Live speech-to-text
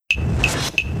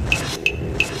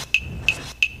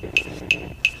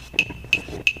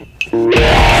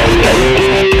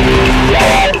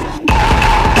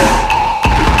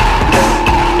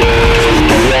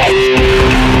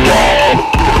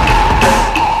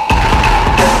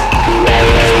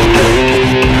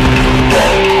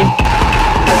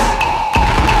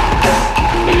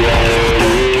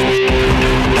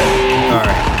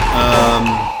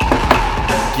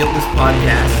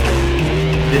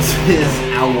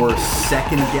for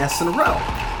second guest in a row.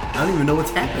 I don't even know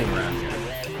what's happening around here.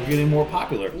 We're getting more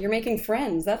popular. You're making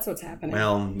friends. That's what's happening.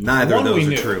 Well, neither of those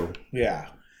are true. Yeah.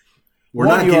 We're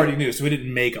One not you already knew, so we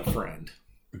didn't make a friend.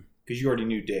 Because you already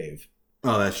knew Dave.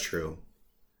 Oh, that's true.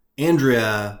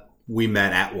 Andrea, we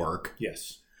met at work.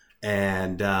 Yes.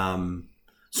 And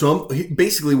so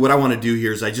basically what I want to do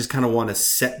here is I just kind of want to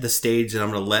set the stage and I'm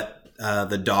going to let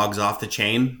the dogs off the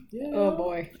chain. Yeah. Oh,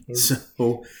 boy. So,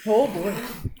 oh, boy.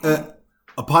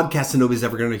 A podcast that nobody's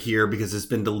ever going to hear because it's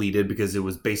been deleted because it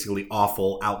was basically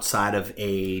awful outside of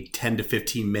a 10 to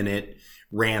 15 minute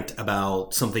rant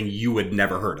about something you had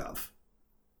never heard of.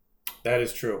 That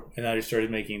is true. And I just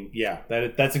started making,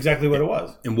 that's exactly what it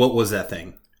was. And what was that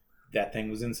thing? That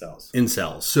thing was incels.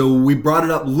 Incels. So we brought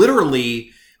it up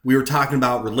literally. We were talking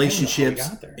about relationships.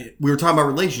 We were talking about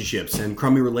relationships and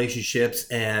crummy relationships.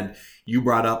 And you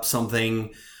brought up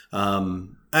something.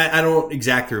 I don't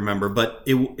exactly remember, but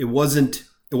it wasn't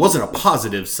a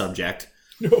positive subject.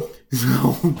 No.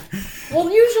 So, well,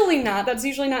 usually not. That's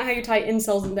usually not how you tie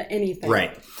incels into anything.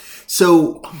 Right.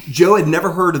 So Joe had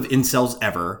never heard of incels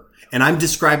ever. And I'm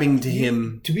describing to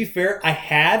him... To be fair, I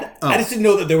had. Oh. I just didn't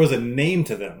know that there was a name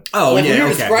to them. Oh, like, yeah, when you're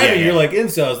okay. describing, you're like,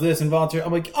 incels, this, involuntary.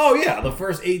 I'm like, oh, yeah, the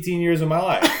first 18 years of my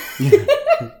life.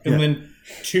 And then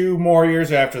 2 more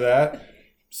years after that,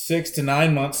 6 to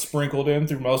 9 months sprinkled in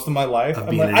through most of my life.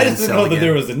 I'm like, I just didn't know that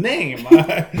there was a name.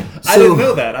 I didn't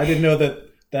know that. I didn't know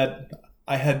that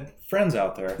I had friends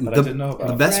out there that I didn't know about.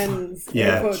 The best friends.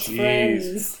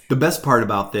 Friends. The best part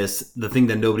about this, the thing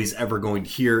that nobody's ever going to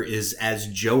hear is as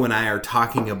Joe and I are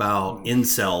talking about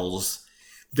incels,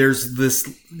 there's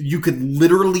this, you could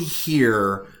literally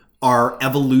hear our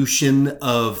evolution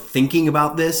of thinking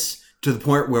about this to the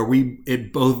point where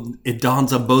it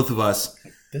dawns on both of us.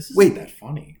 This isn't that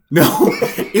funny. No,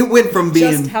 it went from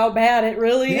being... Just how bad it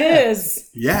really is.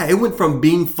 Yeah, it went from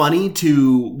being funny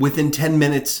to within 10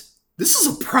 minutes... This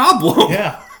is a problem.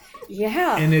 Yeah.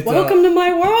 Yeah. And it's, welcome to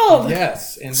my world.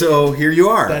 Yes. And so here you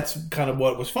are. That's kind of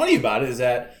what was funny about it is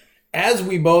that as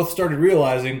we both started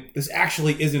realizing this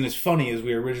actually isn't as funny as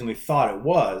we originally thought it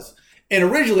was. And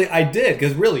originally I did,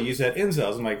 because really you said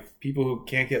incels. I'm like, people who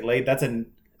can't get laid. I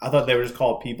thought they were just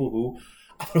called people who,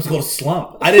 I thought it was called a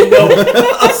slump. I didn't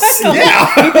know.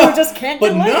 Yeah. People who just can't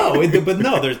get laid. But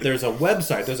no, there's a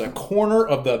website. There's a corner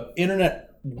of the internet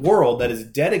world that is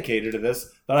dedicated to this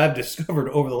that I've discovered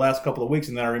over the last couple of weeks.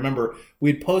 And then I remember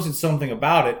we had posted something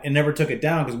about it and never took it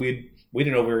down because we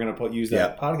didn't know if we were going to use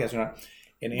that podcast or not.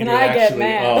 And Andrew get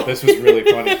mad. Oh, this was really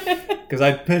funny because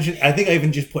I think I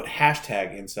even just put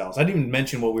hashtag incels. I didn't even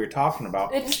mention what we were talking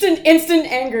about. Instant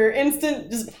anger, instant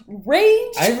just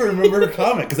rage. I even remember her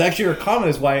comment because actually her comment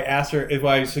is why I asked her, is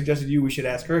why I suggested we should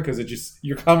ask her because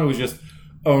your comment was just,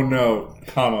 oh no,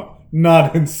 comma.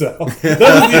 Not incel. That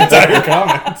was the entire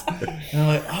comment. And I'm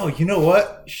like, oh, you know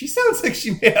what? She sounds like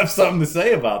she may have something to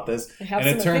say about this. And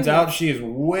it turns out she is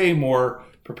way more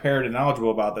prepared and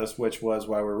knowledgeable about this, which was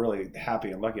why we're really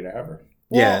happy and lucky to have her.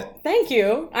 Well, thank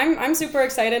you. I'm super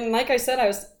excited. And like I said, I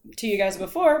was to you guys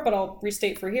before, but I'll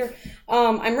restate for here.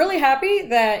 I'm really happy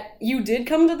that you did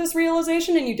come to this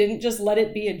realization and you didn't just let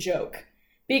it be a joke.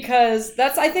 Because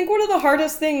that's, I think, one of the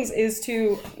hardest things is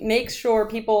to make sure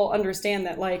people understand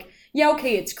that, like, yeah,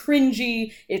 okay, it's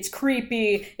cringy, it's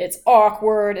creepy, it's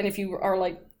awkward, and if you are,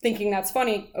 like, thinking that's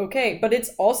funny, okay, but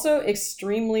it's also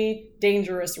extremely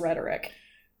dangerous rhetoric.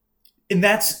 And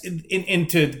that's, and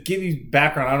to give you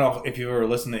background, I don't know if you've ever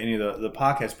listened to any of the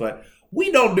podcasts, but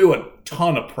we don't do a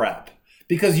ton of prep.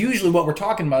 Because usually what we're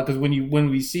talking about, because when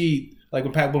we see, like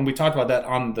when we talked about that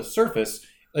on the surface,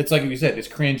 it's like you said, it's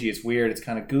cringy, it's weird, it's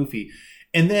kind of goofy.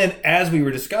 And then as we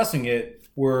were discussing it,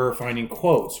 we're finding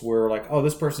quotes. We're like, oh,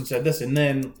 this person said this. And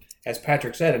then, as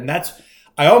Patrick said, and that's,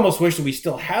 I almost wish that we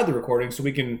still had the recording so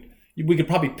we could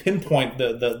probably pinpoint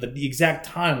the exact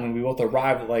time when we both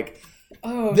arrived at like,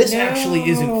 oh, this actually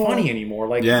isn't funny anymore.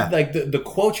 Like, yeah. Like the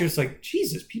quotes are just like,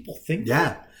 Jesus, people think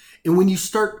that. And when you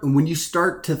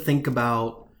start to think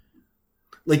about,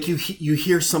 like you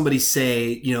hear somebody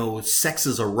say, sex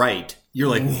is a right. You're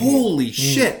like, holy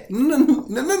shit.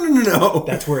 No.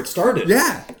 That's where it started.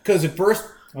 Yeah. Because at first,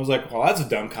 I was like, well, that's a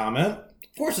dumb comment.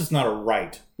 Of course it's not a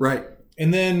right. Right.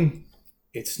 And then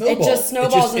it snowballs. It just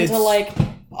snowballs into, like,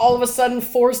 all of a sudden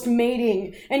forced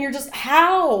mating. And you're just,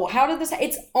 how? How did this...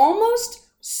 It's almost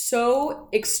so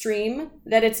extreme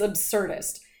that it's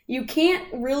absurdist. You can't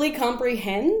really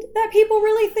comprehend that people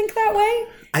really think that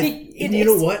way. You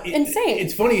know what? Insane.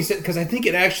 It's funny you said, because I think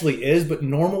it actually is, but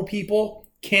normal people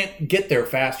can't get there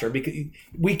faster because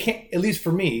we can't, at least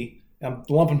for me, I'm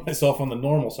lumping myself on the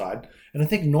normal side. And I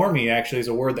think normie actually is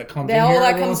a word that comes in here.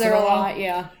 That comes there a lot,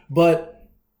 yeah. But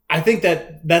I think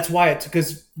that's why it's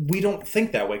because we don't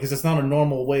think that way because it's not a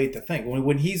normal way to think.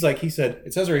 When he's like, he said,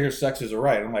 it says right here, sex is a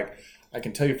right. I'm like, I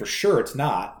can tell you for sure it's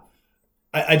not.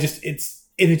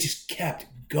 It just kept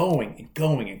going and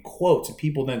going in quotes, and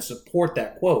people then support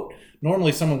that quote.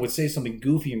 Normally someone would say something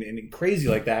goofy and crazy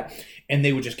like that, and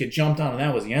they would just get jumped on, and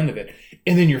that was the end of it.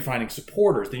 And then you're finding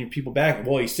supporters. Then you people back,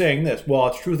 well, he's saying this. Well,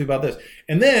 it's truthfully about this.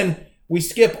 And then we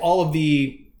skip all of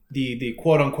the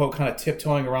quote unquote kind of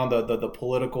tiptoeing around the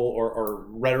political or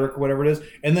rhetoric or whatever it is,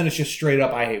 and then it's just straight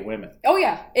up I hate women. Oh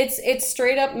yeah, it's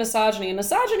straight up misogyny. And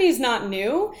misogyny is not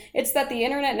new. It's that the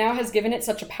internet now has given it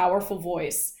such a powerful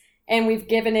voice, and we've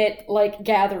given it like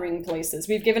gathering places.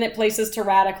 We've given it places to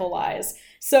radicalize.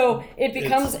 So it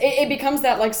becomes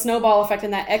that like snowball effect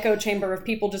and that echo chamber of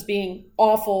people just being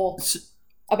awful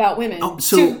about women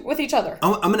with each other.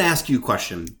 I'm going to ask you a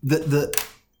question.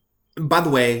 By the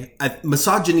way,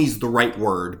 misogyny is the right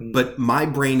word, but my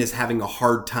brain is having a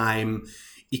hard time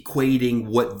equating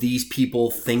what these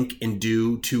people think and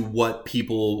do to what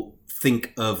people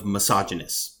think of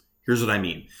misogynists. Here's what I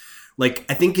mean. Like,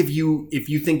 I think if you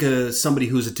think of somebody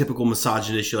who's a typical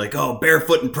misogynist, you're like, oh,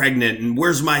 barefoot and pregnant, and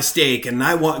where's my steak, and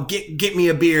I want get me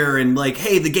a beer, and like,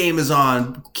 hey, the game is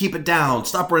on, keep it down,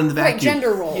 stop running the vacuum. Right,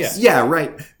 gender roles. Yeah,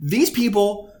 right. These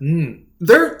people,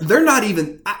 they're not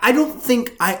even.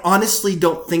 I honestly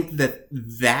don't think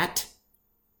that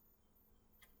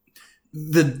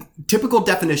the typical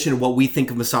definition of what we think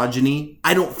of misogyny,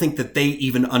 I don't think that they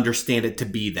even understand it to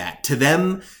be that. To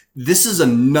them, this is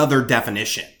another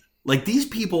definition. Like, these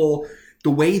people,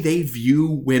 the way they view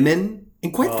women,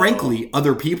 and quite frankly,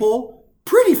 other people,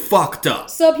 pretty fucked up.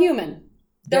 Subhuman.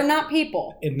 They're not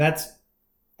people. And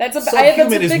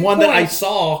subhuman is one point. that I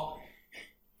saw.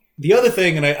 The other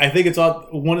thing, and I think it's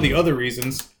one of the other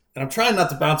reasons, and I'm trying not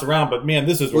to bounce around, but man,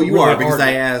 this is well, you really are, because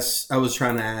hard. I was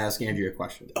trying to ask Andrew a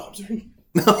question. Oh, I'm sorry.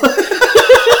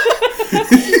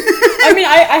 I mean,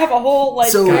 I have a whole,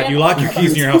 like... So, God, you lock your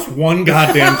keys in your house one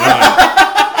goddamn time.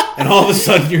 And all of a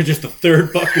sudden, you're just the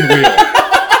third fucking wheel.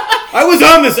 I was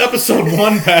on this episode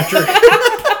 1, Patrick.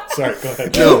 Sorry, go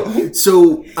ahead. No.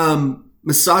 So,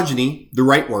 misogyny, the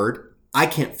right word, I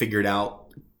can't figure it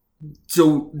out.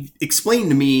 So, explain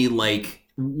to me, like,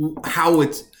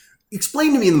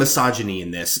 explain to me the misogyny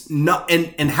in this,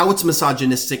 and how it's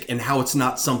misogynistic and how it's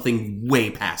not something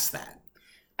way past that.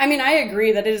 I mean, I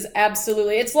agree that it is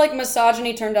absolutely... It's like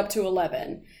misogyny turned up to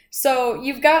 11. So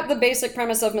you've got the basic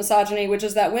premise of misogyny, which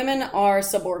is that women are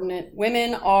subordinate.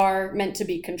 Women are meant to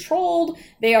be controlled.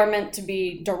 They are meant to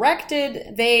be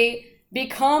directed. They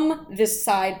become this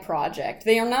side project.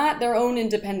 They are not their own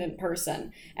independent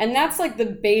person. And that's like the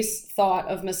base thought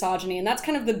of misogyny. And that's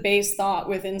kind of the base thought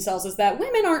with incels, is that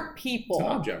women aren't people. It's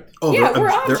an object. Oh, yeah, we're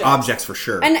objects. They're objects for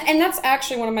sure. And that's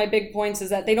actually one of my big points, is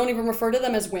that they don't even refer to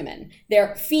them as women.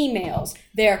 They're females.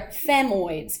 They're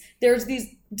femoids. There's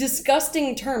these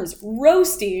disgusting terms,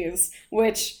 roasties,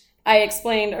 which I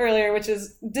explained earlier, which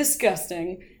is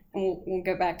disgusting. And we'll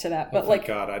get back to that. But like,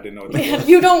 God, I didn't know what that was.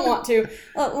 You don't want to.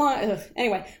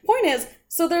 Anyway, point is,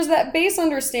 so there's that base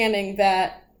understanding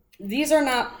that these are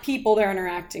not people they're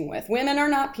interacting with. Women are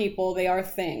not people, they are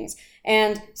things.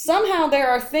 And somehow there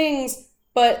are things,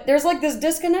 but there's like this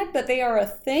disconnect that they are a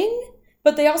thing,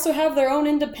 but they also have their own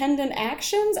independent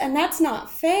actions, and that's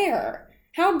not fair.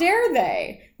 How dare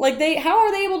they? Like, how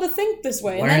are they able to think this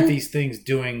way? Why aren't these things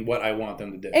doing what I want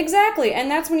them to do? Exactly.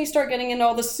 And that's when you start getting into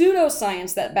all the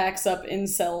pseudoscience that backs up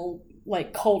incel,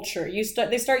 like, culture.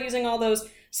 They start using all those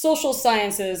social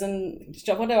sciences and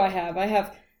what do I have? I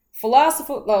have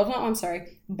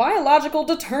biological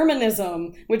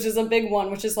determinism, which is a big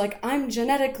one, which is like, I'm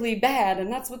genetically bad,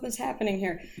 and that's what's happening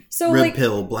here. So red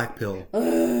pill, black pill.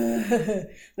 The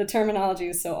terminology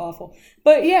is so awful.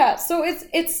 But yeah, so it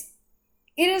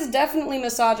is definitely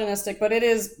misogynistic, but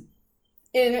it's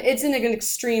in an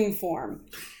extreme form.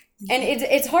 And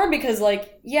it's hard because,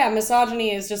 like, yeah,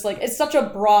 misogyny is just like, it's such a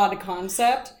broad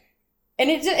concept. And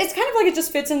it's kind of like it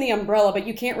just fits in the umbrella, but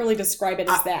you can't really describe it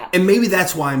as that. And maybe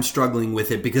that's why I'm struggling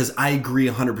with it, because I agree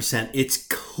 100%. It's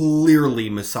clearly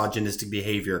misogynistic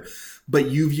behavior. But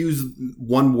you've used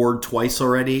one word twice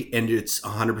already, and it's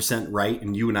 100% right.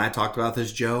 And you and I talked about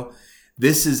this, Joe.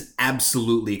 This is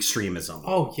absolutely extremism.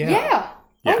 Oh, yeah. Yeah.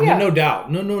 Yeah, oh, yeah. No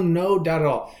doubt. No doubt at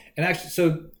all. And actually,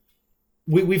 so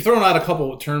we've thrown out a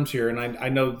couple of terms here, and I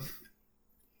know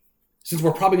since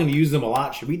we're probably going to use them a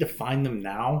lot, should we define them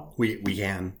now? We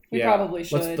can. We probably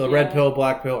should. Let's red pill,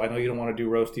 black pill. I know you don't want to do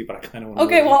roasty, but I kind of want to.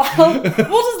 Okay, well,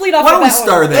 we'll just lead off Why don't with that we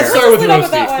start one. there? Let's start with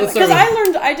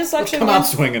roasty. Because come out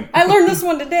swinging. I learned this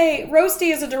one today.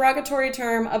 Roasty is a derogatory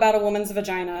term about a woman's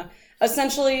vagina,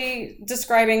 essentially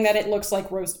describing that it looks like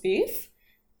roast beef.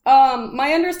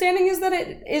 My understanding is that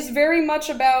it is very much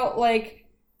about, like,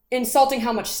 insulting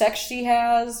how much sex she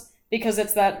has, because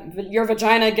it's that your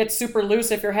vagina gets super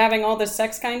loose if you're having all this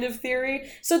sex kind of theory.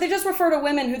 So they just refer to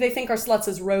women who they think are sluts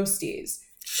as roasties.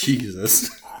 Jesus.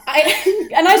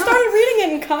 I started reading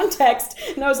it in context,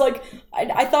 and I was like,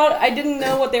 I thought I didn't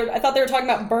know what they were. I thought they were talking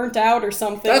about burnt out or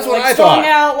something. That's what like, I strung thought.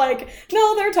 out, like,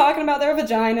 no, they're talking about their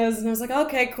vaginas, and I was like,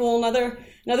 okay, cool, another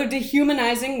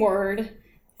dehumanizing word,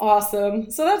 awesome.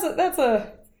 So that's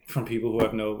a From people who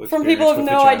have no experience from people who have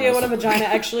with no vaginas. idea what a vagina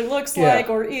actually looks Yeah. like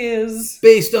or is,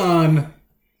 Based on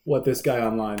what this guy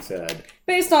online said.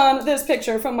 based on this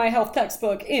picture from my health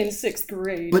textbook in 6th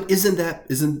grade. But isn't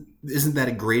that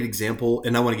a great example?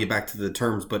 And I want to get back to the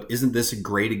terms, but isn't this a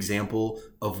great example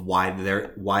of why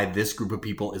this group of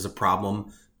people is a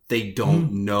problem? They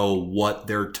don't know what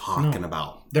they're talking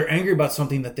about. They're angry about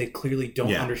something that they clearly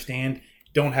don't understand,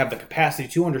 don't have the capacity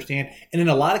to understand, and in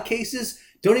a lot of cases,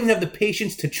 don't even have the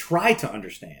patience to try to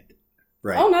understand.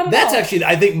 Right. Oh, not at That's all. actually,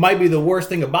 I think, might be the worst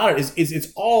thing about it is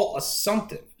it's all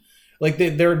assumptive. Like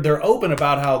they're open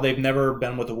about how they've never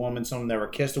been with a woman, someone never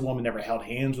kissed a woman, never held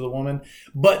hands with a woman,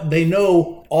 but they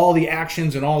know all the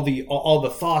actions and all the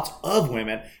thoughts of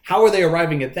women. How are they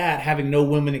arriving at that, having no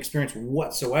women experience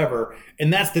whatsoever?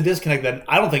 And that's the disconnect that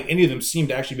I don't think any of them seem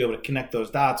to actually be able to connect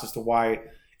those dots as to why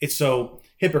it's so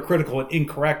hypocritical and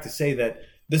incorrect to say that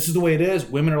this is the way it is.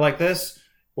 Women are like this.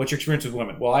 What's your experience with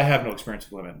women? Well, I have no experience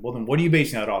with women. Well, then what are you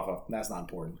basing that off of? That's not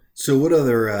important. So what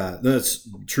other? That's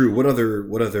true. What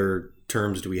other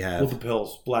terms do we have? Well, the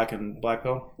pills, black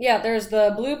pill. Yeah, there's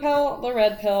the blue pill, the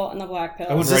red pill, and the black pill.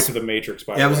 I went Is right this- to the Matrix.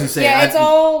 By Yeah, I the was way. gonna say. Yeah,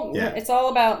 I- it's all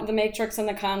about the Matrix and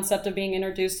the concept of being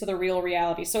introduced to the real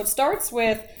reality. So it starts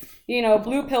with,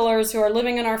 blue pillars who are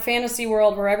living in our fantasy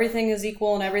world where everything is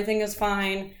equal and everything is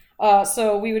fine.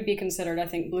 So we would be considered, I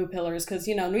think, blue pillars because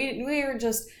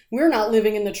we're not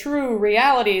living in the true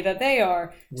reality that they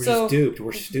are. We're so just duped.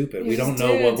 We're stupid. We You're don't just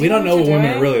know duped. we don't know what You're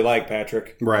women doing. really like,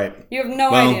 Patrick. Right. you have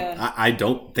no Well, idea. I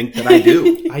don't think that I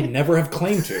do. I never have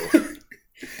claimed to.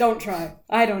 Don't try.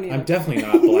 I don't either. I'm definitely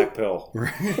not black pill.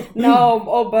 No,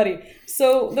 oh buddy.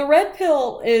 So the red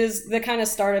pill is the kind of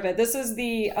start of it. This is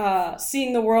the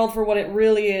seeing the world for what it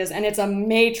really is, and it's a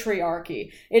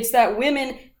matriarchy. It's that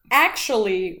women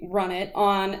actually run it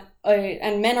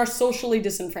and men are socially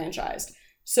disenfranchised.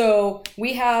 So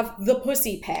we have the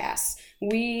pussy pass.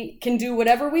 We can do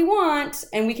whatever we want,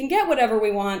 and we can get whatever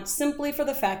we want simply for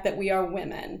the fact that we are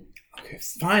women. Okay,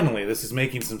 finally, this is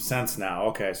making some sense now.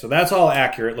 Okay, so that's all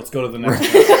accurate. Let's go to the next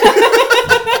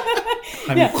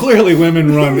one. Clearly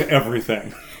women run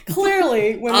everything.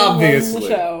 Clearly, women Obviously. run the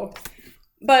show.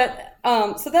 But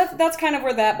so that's kind of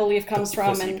where that belief comes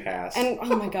from. Pussy pass. And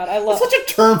oh my god, I love Such a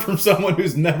term from someone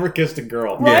who's never kissed a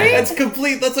girl. Right? That's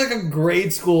complete. That's like a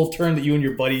grade school term that you and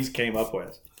your buddies came up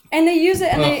with. and they use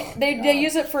it, and they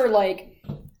use it for like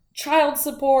child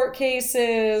support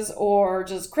cases or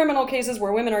just criminal cases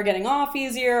where women are getting off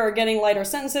easier or getting lighter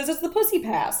sentences. It's the pussy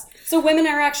pass. So women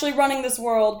are actually running this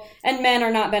world, and men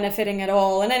are not benefiting at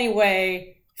all in any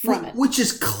way from it. Which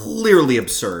is clearly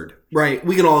absurd, right?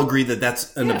 We can all agree that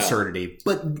that's an Yeah. absurdity.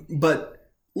 But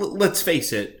let's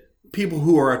face it, people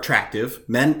who are attractive,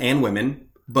 men and women,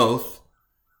 both,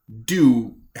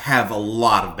 do have a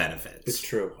lot of benefits. It's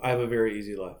true. I have a very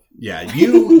easy life. Yeah,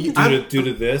 you Due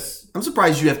to this, I'm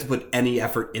surprised you have to put any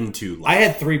effort into life. I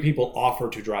had 3 people offer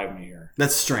to drive me here.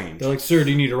 That's strange. They're like, "Sir,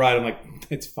 do you need a ride?" I'm like,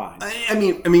 "It's fine." I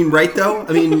mean, right though?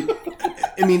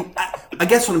 I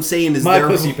guess what I'm saying is My there.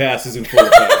 pussy pass is in full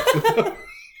effect.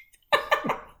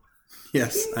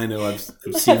 Yes, I know. I've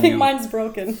I seen think you. mine's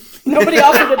broken. Nobody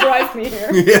offered to drive me here.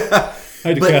 Yeah, I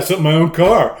had to cast up my own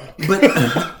car. but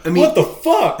I mean, What the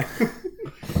fuck?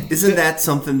 isn't that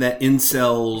something that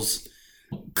incels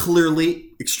clearly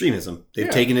extremism? They've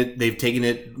Yeah. taken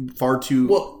it far too.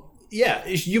 Well, yeah.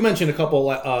 You mentioned a couple.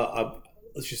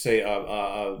 Let's just say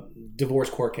a divorce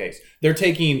court case. They're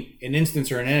taking an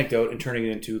instance or an anecdote and turning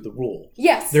it into the rule.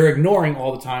 Yes. They're ignoring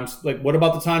all the times. Like, what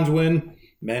about the times when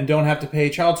men don't have to pay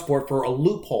child support for a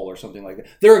loophole or something like that?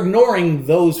 They're ignoring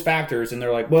those factors, and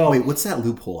they're like, "Well, Wait, what's that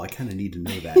loophole? I kind of need to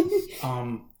know that.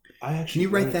 I actually Can you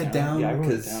write wrote it that down? Yeah, I wrote it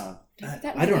 'Cause- down. That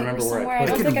I don't maybe remember was where I somewhere. put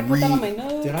it. I don't think I put that on my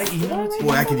notes. Did I email it to you?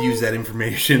 Boy, I could use that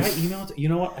information. Did I email it? You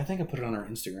know what? I think I put it on our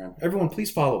Instagram. Everyone, please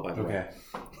follow, by the way.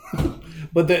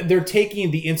 But they're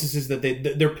taking the instances that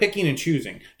they're picking and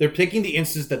choosing. They're picking the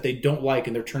instances that they don't like,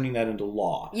 and they're turning that into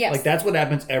law. Yes. Like, that's what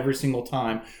happens every single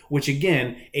time, which,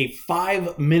 again, a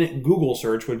 5-minute Google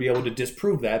search would be able to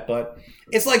disprove that. But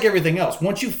it's like everything else.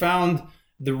 Once you found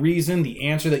the reason, the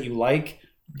answer that you like,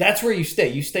 That's where you stay.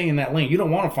 You stay in that lane. You don't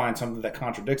want to find something that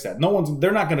contradicts that.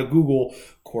 They're not going to Google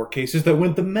court cases that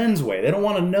went the men's way. They don't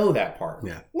want to know that part.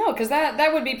 Yeah. No, because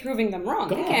that would be proving them wrong.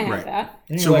 They can't have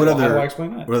that. So how do I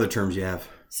explain that? What other terms you have?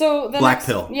 So the black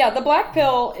pill. Yeah, the black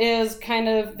pill is kind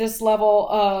of this level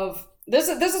of this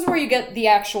is where you get the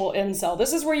actual incel.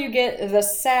 This is where you get the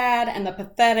sad and the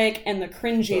pathetic and the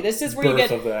cringy. This is where you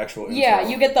get of the actual incel. Yeah,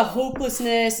 you get the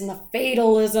hopelessness and the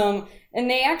fatalism. And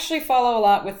they actually follow a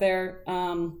lot with their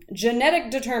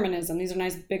genetic determinism. These are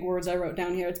nice big words I wrote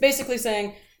down here. It's basically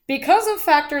saying, because of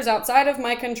factors outside of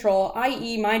my control,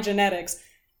 i.e. my genetics,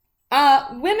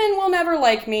 women will never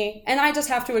like me, and I just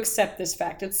have to accept this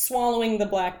fact. It's swallowing the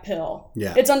black pill.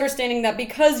 Yeah. It's understanding that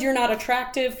because you're not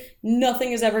attractive,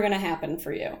 nothing is ever going to happen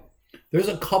for you. There's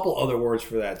a couple other words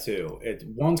for that, too.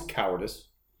 One's cowardice.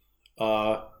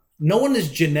 No one is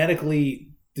genetically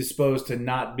disposed to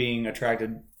not being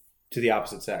attracted to the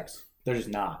opposite sex. They're just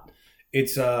not.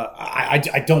 It's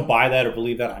I don't buy that or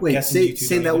believe that. Wait,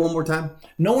 say that one more time.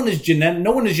 No one is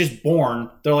no one is just born.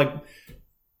 They're like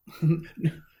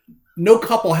no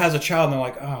couple has a child and they're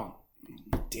like, oh,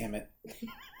 damn it.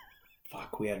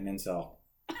 Fuck, we had an incel.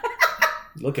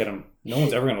 Look at him. No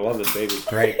one's ever gonna love this baby.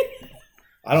 Right.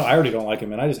 I already don't like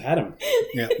him, and I just had him.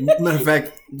 Yeah. Matter of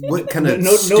fact, what kind of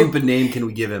stupid name can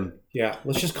we give him? Yeah,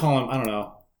 let's just call him, I don't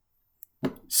know.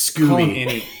 Scooby. Call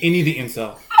him Any the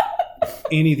incel.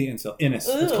 Any the incel. Innis.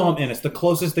 Let's call him Innis. The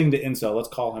closest thing to incel. Let's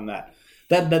call him that.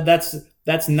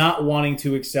 That's not wanting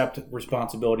to accept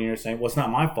responsibility. And you're saying, well, it's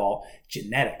not my fault.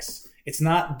 Genetics. It's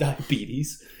not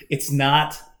diabetes. It's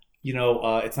not,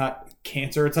 it's not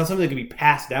cancer. It's not something that can be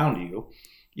passed down to you.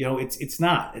 It's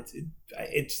not.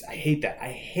 I hate that.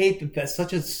 I hate that. That's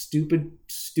such a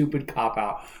stupid cop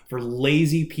out for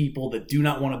lazy people that do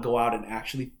not want to go out and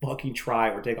actually fucking try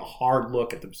or take a hard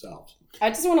look at themselves. I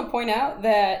just want to point out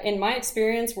that in my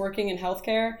experience working in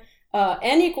healthcare,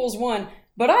 N equals 1,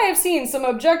 but I have seen some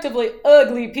objectively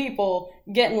ugly people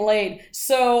getting laid.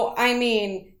 So, I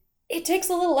mean, it takes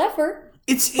a little effort.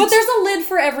 But there's a lid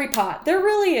for every pot. There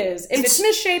really is. If it's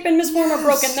misshapen, misformed, or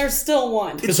broken, there's still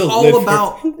one. It's all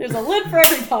about... There's a lid for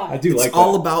every pot. I do like that. It's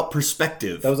all about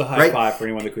perspective. That was a high five for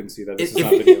anyone that couldn't see that. This is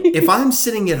not video. If I'm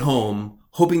sitting at home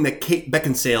hoping that Kate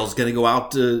Beckinsale is going to go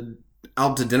out to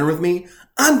dinner with me,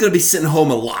 I'm going to be sitting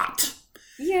home a lot.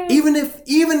 Yeah. Even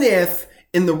if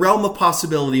in the realm of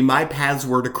possibility my paths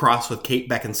were to cross with Kate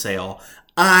Beckinsale,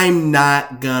 I'm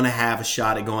not going to have a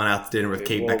shot at going out to dinner with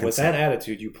Kate Beckinsale. With that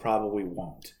attitude, you probably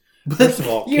won't. First of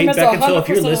all, You Kate miss Beckinsale, if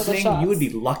you're 100% of the listening, shots. you would be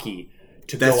lucky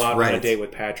to That's go out right. on a date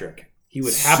with Patrick. He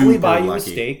would happily Super buy you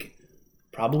lucky. a steak,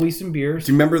 probably some beers.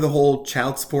 Do you remember the whole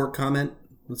child support comment?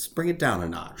 Let's bring it down a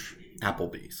notch.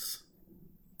 Applebee's.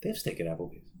 They have steak at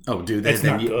Applebee's. Oh, dude, That's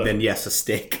not good. then yes, a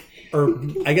steak. Or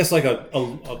I guess like a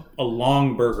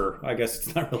long burger. I guess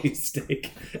it's not really a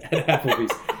steak at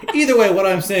Applebee's. Either way, what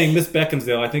I'm saying, Miss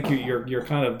Beckinsale, I think you're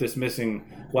kind of dismissing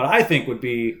what I think would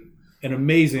be an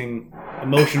amazing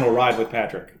emotional ride with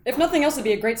Patrick. If nothing else, it'd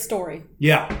be a great story.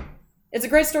 Yeah. It's a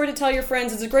great story to tell your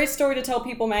friends. It's a great story to tell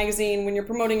People Magazine when you're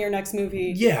promoting your next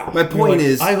movie. Yeah. My point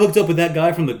is... I hooked up with that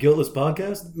guy from the Guiltless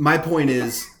podcast. My point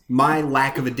is, my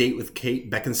lack of a date with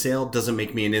Kate Beckinsale doesn't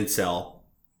make me an incel.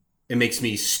 It makes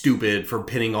me stupid for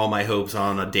pinning all my hopes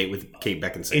on a date with Kate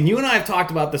Beckinsale. And you and I have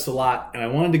talked about this a lot, and I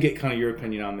wanted to get kind of your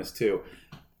opinion on this too.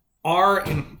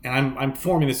 I'm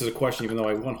forming this as a question, even though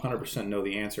I 100% know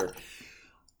the answer.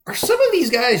 Are some of these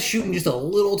guys shooting just a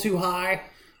little too high?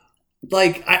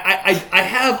 Like, I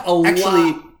have a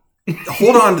lot...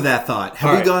 Hold on to that thought. Have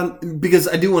All we right. gone? Because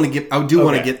I do want to get. I do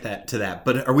want to get to that.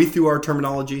 But are we through our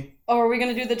terminology? Oh, are we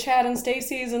going to do the Chad and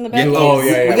Stacy's and the Yeah, Beckys? Oh,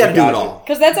 yeah. We got to do got it you. all.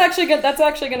 Because that's actually good. That's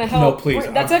actually going to help. No, please.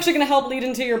 That's actually going to help lead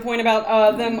into your point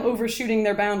about them overshooting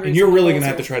their boundaries. And you're in the really going to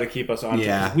have closer. to try to keep us on.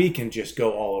 Yeah. Because we can just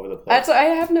go all over the place. That's I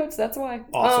have notes. That's why.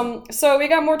 Awesome. So we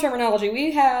got more terminology.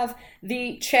 We have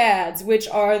the Chads, which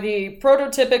are the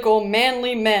prototypical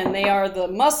manly men. They are the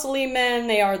muscly men.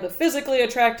 They are the physically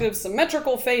attractive,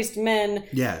 symmetrical faced men.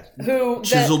 Yeah. Who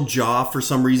Chiseled jaw for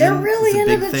some reason. They're really is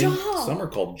a into big the thing. jaw. Some are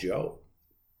called Joe.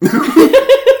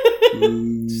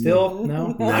 Mm, Still?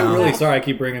 No? No. I'm really sorry I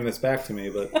keep bringing this back to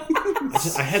me, but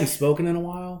I hadn't spoken in a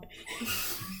while.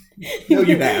 No,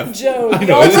 you have. Joe. I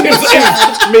know,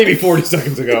 it's maybe 40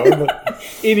 seconds ago. But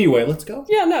anyway, let's go.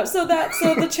 Yeah, no. So the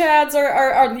Chads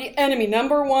are the enemy,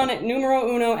 number one, numero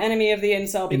uno enemy of the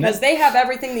incel because they have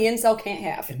everything the incel can't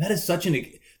have. And that is such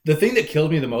The thing that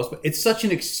kills me the most, it's such an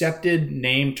accepted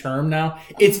name term now.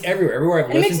 It's everywhere. Everywhere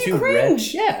I've And it listened makes you to,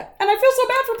 cringe. yeah. And I feel so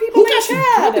bad for people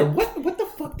named Chad. What the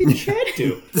fuck did Chad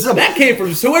do? That came from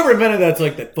whoever invented that's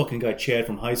like that fucking guy Chad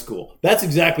from high school. That's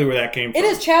exactly where that came from. It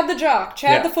is Chad the jock,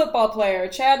 Chad Yeah. the football player,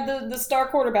 Chad the star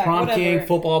quarterback, Prom whatever. king,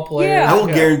 football player. Yeah. I will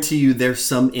guarantee you there's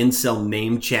some incel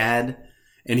named Chad,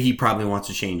 and he probably wants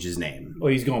to change his name.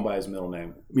 Well, he's going by his middle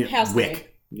name. Yeah, Has to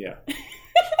Wick. Yeah.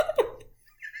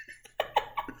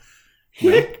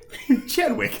 Wick?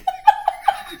 Chadwick.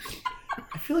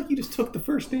 I feel like you just took the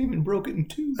first name and broke it in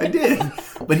two. I did.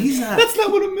 But he's not. That's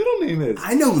not what a middle name is.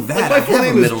 I know that. Like I my full have a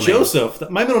name is middle name. Joseph.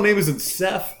 My middle name isn't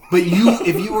Seth. But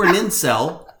if you were an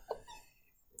incel,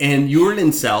 and you were an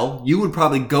incel, you would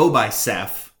probably go by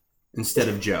Seth instead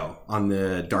of Joe on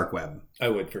the dark web. I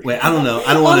would for sure. Wait, I don't know.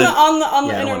 I don't want to. On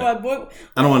the Yeah, I don't interweb.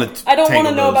 I don't want to. I don't want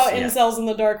to know about incels in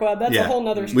the dark web. That's Yeah. a whole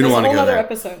nother. We don't that's a wanna whole go nother there.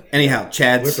 episode. Anyhow,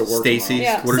 Chad's, We have to work Stacy's. tomorrow.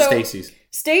 Yeah, What are so- Stacy's?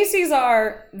 Stacy's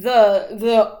are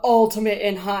the ultimate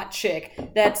in hot chick.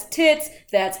 That's tits,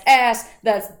 that's ass,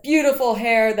 that's beautiful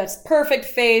hair, that's perfect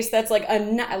face. That's like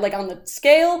like on the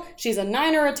scale, she's a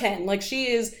 9 or a 10. Like she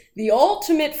is the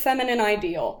ultimate feminine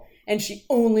ideal, and she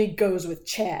only goes with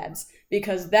Chads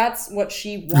because that's what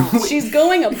she wants. She's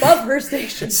going above her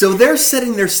station. So they're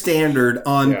setting their standard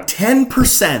on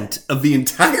 10% of the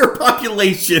entire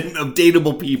population of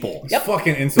dateable people. Yep.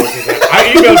 Fucking insults.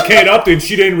 I emailed Kate Upton.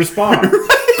 She didn't respond.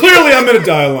 Clearly, I'm gonna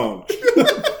die alone.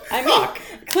 I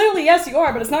mean, clearly, yes, you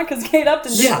are, but it's not because Kate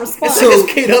Upton didn't respond. So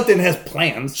because Kate Upton has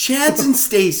plans. Chads and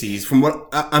Stacy's, from what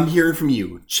I'm hearing from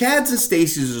you, Chads and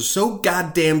Stacy's are so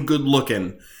goddamn good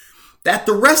looking that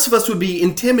the rest of us would be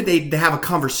intimidated to have a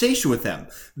conversation with them.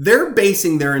 They're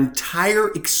basing their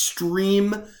entire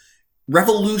extreme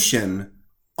revolution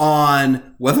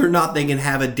on whether or not they can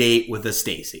have a date with a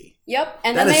Stacy. Yep,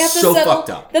 and That then they is have to so settle. fucked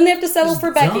up. Then they have to settle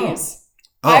for dumb. Becky's.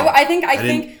 Oh, I think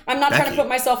didn't- I'm not trying to Becky. put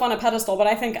myself on a pedestal, but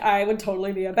I think I would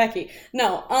totally be a Becky.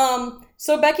 No,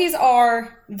 so Becky's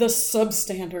are the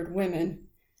substandard women.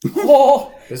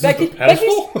 Oh, This is the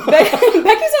pedestal? Becky's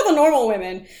are the normal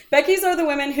women. Becky's are the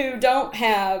women who don't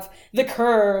have the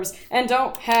curves and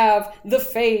don't have the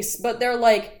face, but they're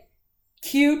like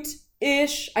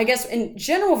cute-ish. I guess in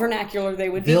general vernacular they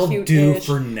would They'll be do cute-ish.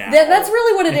 for now. That's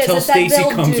really what it is. Until It's that Stacy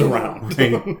they'll comes do. around.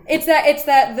 It's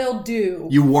that they'll do.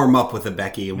 You warm up with a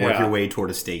Becky and work Yeah. your way toward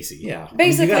a Stacy. Yeah.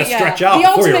 Basically, you gotta yeah. stretch out The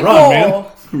before you ultimate run,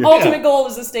 goal, man. ultimate goal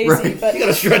is a Stacy, Right. but You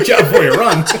gotta stretch out before you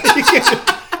run.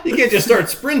 You can't just start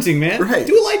sprinting, man. Right.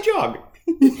 Do a light jog.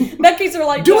 Becky's are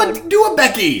like Do dogs. a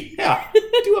Becky. Yeah.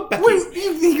 Do a Becky. What,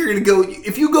 you think you're gonna go?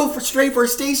 If you go straight for a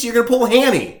Stacy, you're gonna pull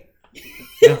Hanny.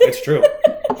 Yeah, it's true.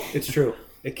 It's true.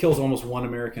 It kills almost one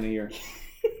American a year.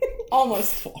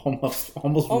 almost Almost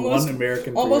one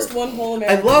American per almost year. one whole I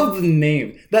American. love the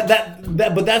name. But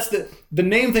that's the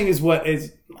name thing is what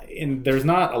is, and there's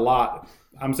not a lot.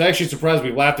 I'm actually surprised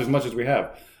we've laughed as much as we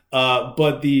have.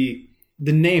 But the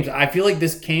names, I feel like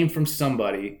this came from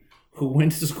somebody who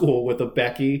went to school with a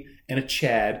Becky and a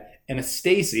Chad and a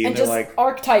Stacy, and they're just like,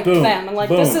 archetyped boom, them and like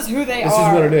boom. this is who they This are.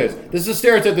 is what it is. This is a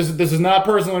stereotype. This is not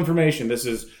personal information. This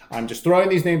is, I'm just throwing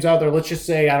these names out there. Let's just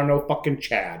say, I don't know, fucking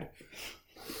Chad.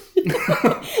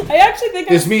 I actually think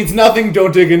This means nothing.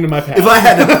 Don't dig into my past. If I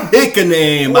had to pick a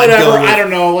name, Whatever, I'd go with I don't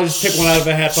know. Let's just pick one out of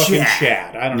a hat. Fucking Chad.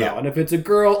 Chad. I don't know. Yeah. And if it's a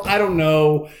girl, I don't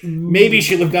know. Maybe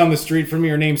she lived down the street from me.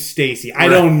 Her name's Stacy. I Right.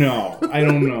 don't know.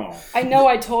 I know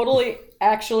I totally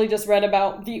actually just read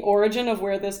about the origin of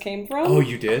where this came from. Oh,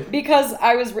 you did? Because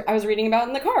I was reading about it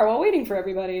in the car while waiting for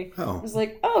everybody. Oh. I was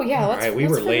like, oh yeah, All let's right, we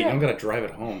let's were late. figure I'm out- going to drive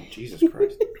it home. Jesus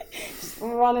Christ.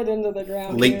 run it into the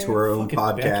ground. link here. to our own Fucking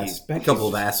podcast. Becky's A couple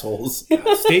of assholes.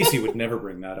 Stacy would never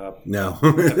bring that up. No.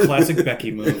 The classic Becky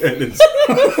move.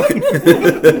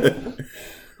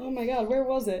 Oh my god, where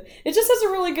was it? It just has a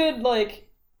really good like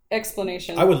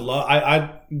explanation. I would love.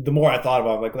 I the more I thought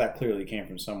about it, like that clearly came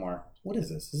from somewhere. What is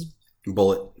this? This is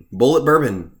Bullet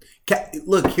bourbon.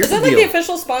 Look, here's Is that the like deal. the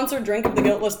official sponsored drink of the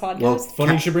Guiltless podcast? Well,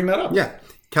 funny. You should bring that up. Yeah,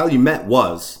 Calumet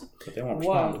was, But they won't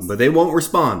Wow. respond. but they won't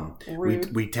respond.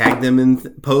 Rude. We tagged them in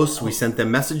posts. We sent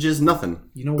them messages. Nothing.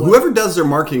 You know what? Whoever does their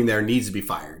marketing there needs to be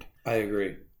fired, I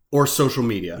agree. or social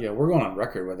media. Yeah, we're going on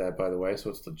record with that, by the way, so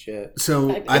it's legit.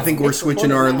 So I- I think we're it's switching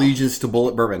recorded our now. allegiance to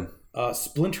Bullet Bourbon.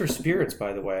 Splinter Spirits,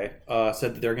 by the way,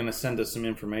 said that they're going to send us some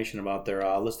information about their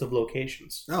list of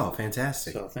locations. Oh,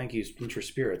 fantastic! So thank you, Splinter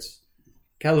Spirits.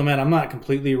 Calumet, I'm not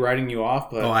completely writing you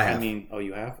off, but Oh, I have. mean, oh,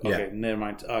 you have? Yeah. Okay, never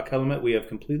mind. Calumet, we have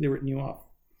completely written you off.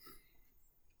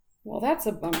 Well, that's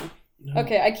a bummer.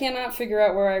 Okay, I cannot figure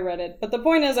out where I read it, but the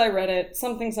point is, I read it.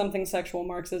 Something sexual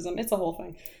Marxism. It's a whole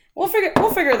thing. We'll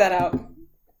figure that out.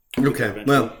 Okay,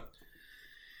 well,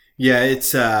 yeah,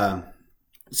 it's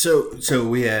So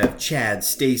we have Chad,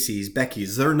 Stacy's,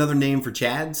 Becky's. Is there another name for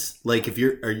Chads? Like if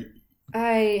you're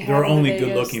there are only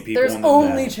good-looking people. There's in the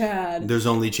only band. Chad. there's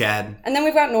only Chad. And then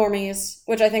we've got normies,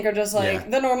 which I think are just like Yeah.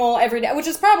 the normal everyday, which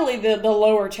is probably the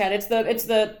lower Chad. It's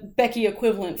the Becky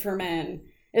equivalent for men,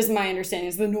 is my understanding.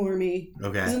 Is the normie.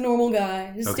 Okay. He's a normal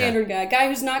guy. He's a Okay. standard guy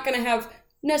who's not going to have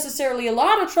necessarily a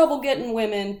lot of trouble getting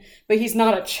women, but he's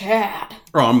not a Chad.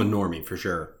 Oh, I'm a normie for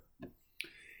sure.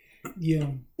 Yeah.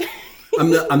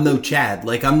 I'm no Chad.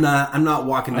 Like I'm not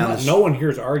walking down the street. No one here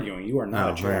is arguing. You are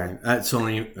not a Chad.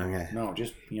 Okay. No,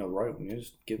 just right.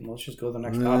 Let's just go to the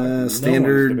next topic. No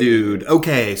Standard one's dude.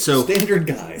 Okay, so standard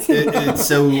guy.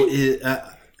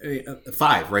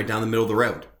 5 right down the middle of the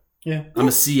road. Yeah. I'm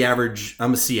a C average.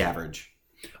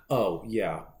 Oh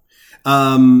yeah.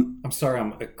 I'm sorry,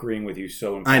 I'm agreeing with you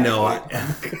so. I know.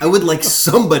 I would like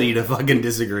somebody to fucking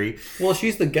disagree. Well,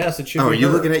 she's the guest. It should. Oh, be are you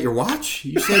her. looking at your watch?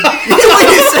 You said.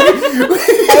 I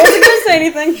wasn't going to say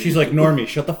anything. She's like, Normie,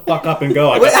 shut the fuck up and go.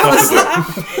 I got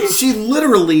stuff to do. She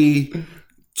literally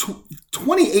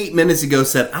 28 minutes ago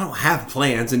said, "I don't have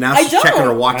plans," and now she's don't. checking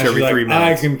her watch And she's every like, 3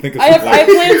 minutes. I can think of I some have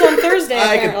plans on Thursday,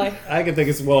 apparently. I can think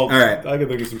of All right. I can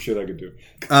think of some shit I could do.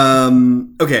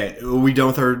 Okay, are we done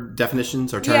with our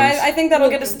definitions, our terms? Yeah, I think that'll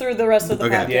get us through the rest of the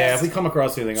Okay. podcast. Yeah, if we come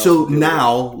across anything else. So we'll do it.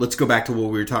 now let's go back to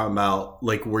what we were talking about,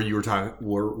 like where you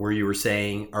were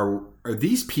saying, are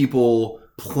these people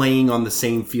playing on the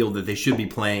same field that they should be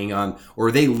playing on, or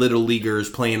are they little leaguers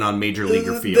playing on major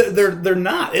leaguer fields? They're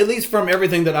not, at least from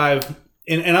everything that I've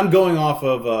and I'm going off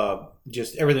of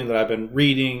just everything that I've been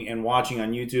reading and watching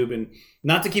on YouTube, and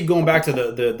not to keep going back to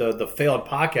the failed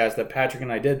podcast that Patrick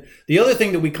and I did. The other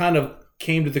thing that we kind of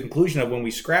came to the conclusion of when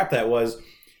we scrapped that was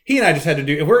he and I just had to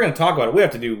do, if we're going to talk about it,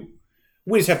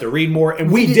 we just have to read more,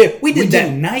 and we did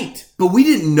that night. But we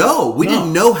didn't know. We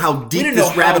didn't know how deep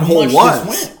this rabbit hole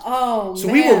was. Oh, So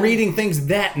man. we were reading things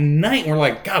that night, and we're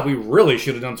like, God, we really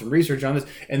should have done some research on this.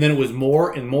 And then it was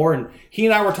more and more. And he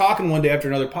and I were talking one day after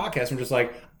another podcast, and we're just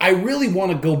like, I really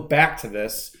want to go back to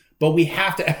this, but we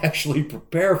have to actually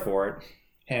prepare for it.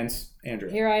 Hence,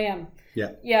 Andrew. Here I am.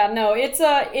 Yeah. Yeah, no,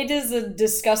 it is a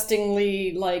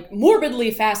disgustingly, like,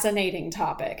 morbidly fascinating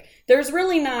topic. There's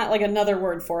really not, like, another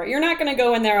word for it. You're not going to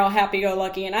go in there all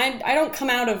happy-go-lucky, and I don't come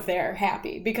out of there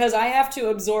happy, because I have to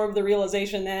absorb the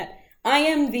realization that I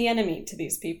am the enemy to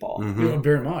these people. Yeah,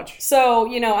 very much.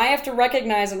 So, I have to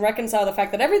recognize and reconcile the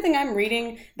fact that everything I'm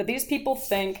reading that these people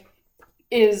think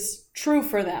is true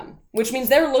for them, which means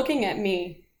they're looking at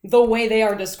me the way they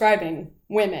are describing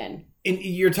women. And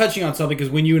you're touching on something, because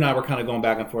when you and I were kind of going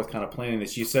back and forth kind of planning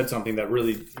this, you said something that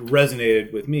really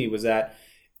resonated with me, was that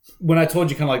when I told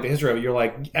you kind of like the history of it, you're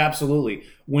like, absolutely.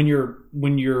 When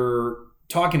you're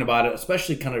talking about it,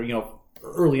 especially kind of,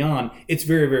 early on, it's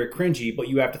very, very cringy, but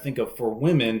you have to think of, for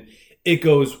women, it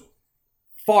goes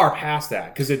far past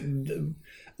that, because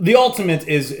the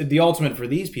ultimate for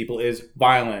these people is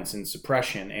violence and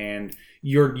suppression, and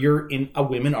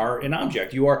women are an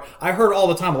object. I heard all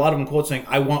the time, a lot of them quote saying,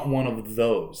 I want one of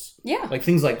those. Yeah. Like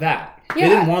things like that. Yeah.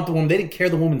 They didn't want the woman, they didn't care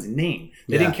the woman's name.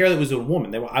 They didn't care that it was a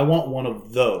woman. I want one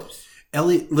of those.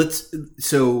 Elliot,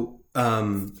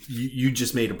 you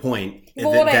just made a point.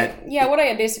 Well, what I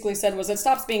had basically said was it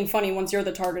stops being funny once you're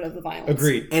the target of the violence.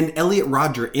 Agreed. And Elliot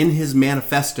Rodger, in his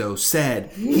manifesto,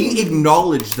 said, he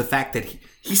acknowledged the fact that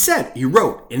he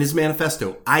wrote in his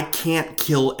manifesto, I can't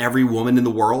kill every woman in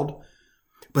the world,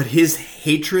 but his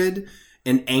hatred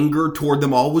and anger toward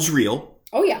them all was real.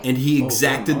 Oh, yeah. And he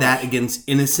exacted that against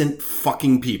innocent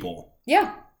fucking people.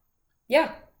 Yeah.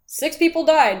 Yeah. 6 people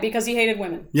died because he hated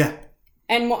women. Yeah.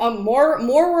 And more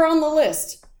were on the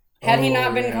list had he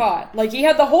not been caught. Like, he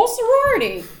had the whole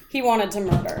sorority he wanted to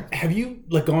murder. Have you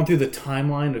gone through the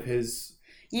timeline of his?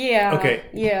 Yeah. Okay.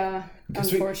 Yeah.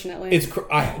 Unfortunately,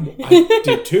 I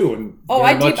did too, and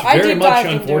I did dive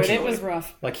into it. It was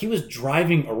rough. Like, he was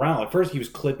driving around. At first, he was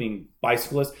clipping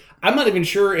bicyclists. I'm not even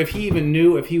sure if he even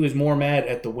knew if he was more mad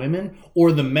at the women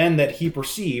or the men that he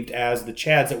perceived as the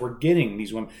Chads that were getting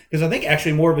these women. Because I think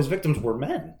actually more of his victims were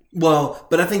men. Well,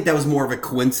 but I think that was more of a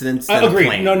coincidence than I agree. a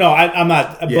plan. No, I'm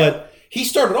not. Yeah. But he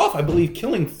started off, I believe,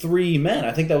 killing 3 men.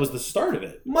 I think that was the start of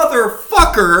it.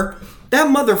 That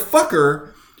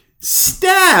motherfucker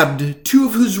stabbed 2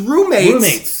 of his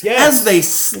roommates as they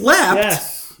slept.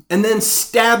 Yes. And then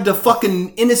stabbed a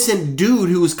fucking innocent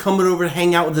dude who was coming over to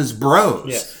hang out with his bros.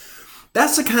 Yes.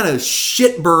 That's the kind of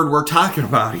shitbird we're talking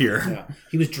about here. Yeah.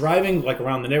 He was driving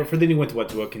around the neighborhood. Then he went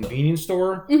to a convenience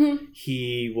store. Mm-hmm.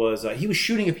 He was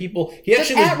shooting at people. He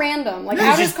just at random,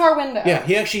 out his car window. Yeah,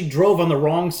 he actually drove on the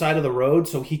wrong side of the road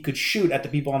so he could shoot at the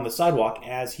people on the sidewalk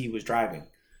as he was driving.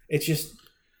 It's just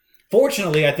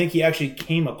Fortunately, I think he actually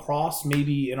came across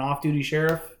maybe an off-duty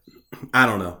sheriff. I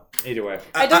don't know. Either way.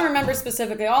 I don't remember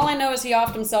specifically. All I know is he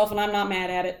offed himself, and I'm not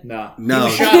mad at it. No. No.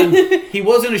 He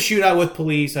was in a shootout with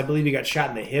police. I believe he got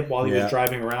shot in the hip while he was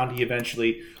driving around. He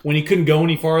eventually, when he couldn't go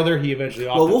any farther, he eventually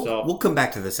offed himself. We'll come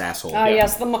back to this asshole.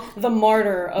 Yes, the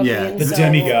martyr of the incel. The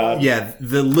demigod. Yeah,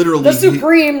 literally the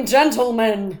supreme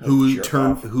gentleman.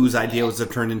 Whose idea was to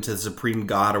turn into the supreme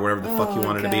god or whatever the fuck you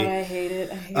wanted to be. I hate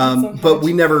it. I hate it so much. But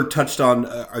we never touched on,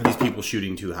 are these people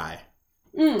shooting too high?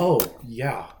 Oh,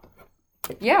 yeah.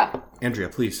 Yeah. Andrea,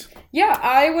 please. Yeah,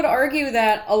 I would argue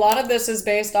that a lot of this is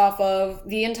based off of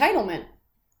the entitlement.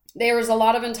 There is a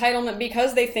lot of entitlement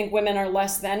because they think women are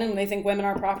less than and they think women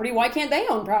are property. Why can't they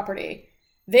own property?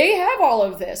 They have all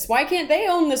of this. Why can't they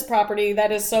own this property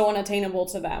that is so unattainable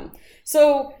to them?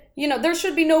 So, there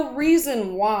should be no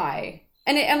reason why.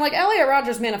 And like Elliot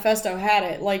Rodgers' manifesto had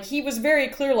it. Like, he was very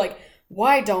clear, like,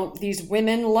 why don't these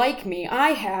women like me?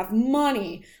 I have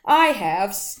money. I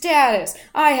have status.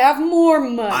 I have more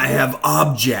money. I have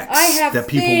objects I have that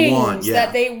people want. Yeah.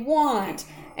 that they want.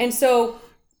 And so,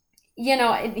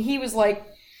 he was like,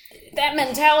 that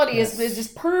mentality is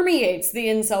just permeates the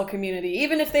incel community.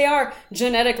 Even if they are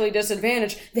genetically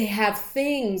disadvantaged, they have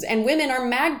things. And women are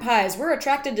magpies. We're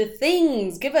attracted to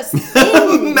things. Give us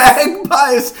things.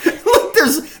 Magpies. Look,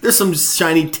 there's some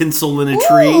shiny tinsel in a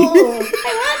tree. Ooh, I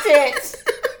want it.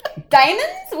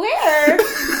 Diamonds? Where?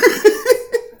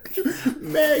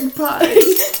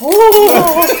 Magpies.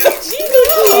 Oh,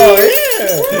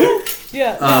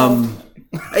 yeah.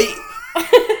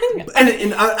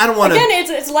 And I don't want to.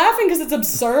 Again, it's laughing because it's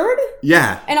absurd.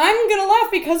 Yeah. And I'm gonna laugh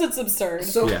because it's absurd.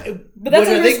 So, but that's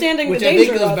understanding the danger of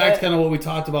it. Which I think goes back to kind of what we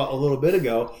talked about a little bit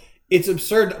ago. It's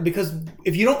absurd because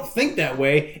if you don't think that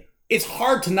way, it's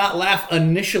hard to not laugh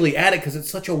initially at it because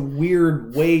it's such a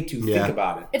weird way to think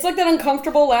about it. It's like that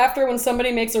uncomfortable laughter when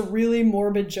somebody makes a really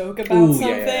morbid joke about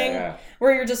something,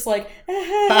 where you're just like, it's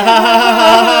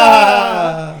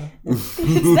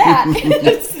that.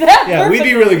 It's that. Yeah, we'd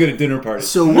be really good at dinner parties.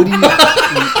 So what do you?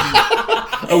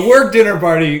 A work dinner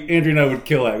party, Andrew and I would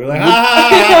kill at. We're like,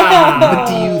 What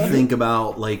do you think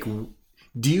about, like,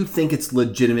 do you think it's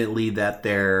legitimately that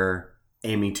they're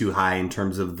aiming too high in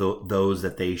terms of those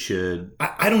that they should?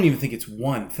 I don't even think it's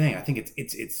one thing. I think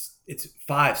it's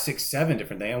 5, 6, 7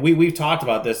 different things. And we've talked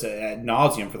about this ad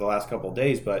nauseum for the last couple of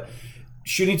days, but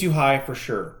shooting too high for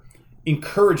sure.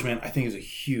 Encouragement, I think, is a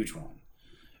huge one.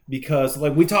 Because,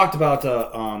 like we talked about,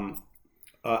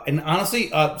 and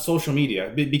honestly, social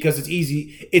media, because it's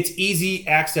easy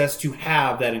access to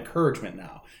have that encouragement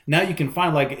now. Now you can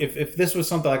find, like, if this was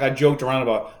something like I joked around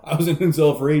about, I was an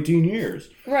incel for 18 years.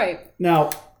 Right. Now,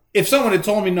 if someone had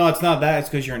told me, no, it's not that, it's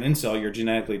because you're an incel, you're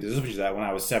genetically dispositioned to that when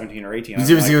I was 17 or 18. It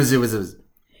was.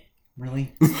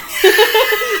 Really?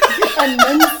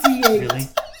 Enunciate. Really?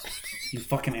 You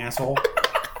fucking asshole.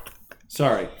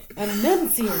 Sorry.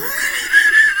 Enunciate.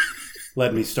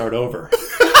 Let me start over.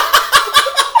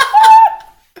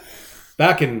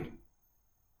 Back in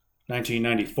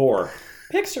 1994.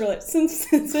 Picture it. Since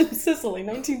Sicily,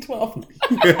 1912.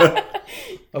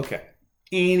 Okay.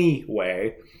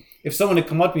 Anyway, if someone had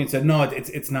come up to me and said, no,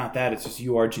 it's not that. It's just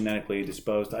you are genetically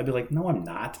disposed. I'd be like, no, I'm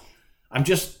not. It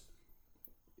just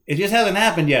hasn't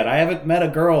happened yet. I haven't met a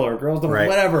girl or girls don't,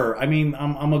 whatever. I mean,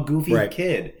 I'm a goofy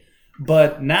kid.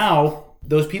 But now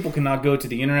those people can now go to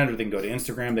the internet, or they can go to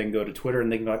Instagram, they can go to Twitter, and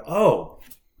they can be like, oh,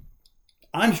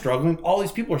 I'm struggling. All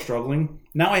these people are struggling.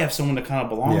 Now I have someone to kind of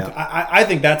belong to. I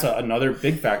think that's another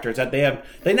big factor, is that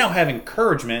they now have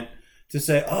encouragement to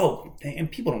say, oh, and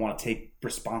people don't want to take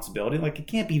responsibility. Like, it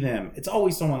can't be them. It's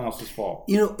always someone else's fault.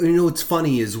 You know what's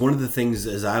funny is one of the things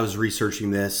as I was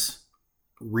researching this,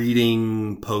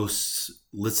 reading posts,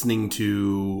 listening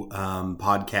to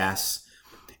podcasts,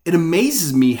 it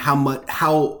amazes me how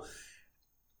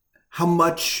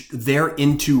much they're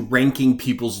into ranking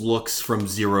people's looks from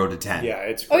 0 to 10. Yeah,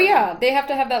 it's crazy. Oh yeah, they have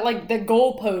to have that, like, the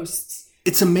goalposts.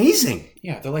 It's amazing.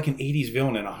 Yeah, they're like an 80s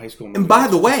villain in a high school movie. And by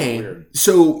the way,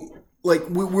 so like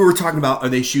we were talking about, are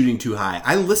they shooting too high?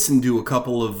 I listened to a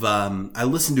couple of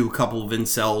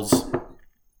incels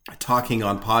talking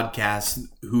on podcasts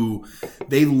who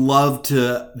they love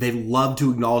to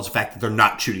acknowledge the fact that they're very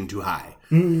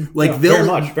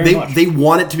much. They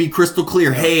want it to be crystal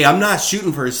clear. Yeah. Hey, I'm not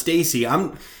shooting for a Stacy.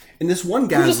 And this one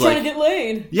guy's just trying to get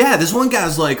laid. Yeah, this one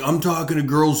guy's like, I'm talking to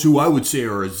girls who I would say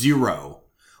are a 0.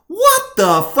 What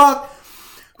the fuck?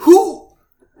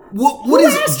 What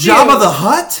is it? Jabba the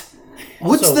Hutt?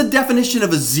 What's the definition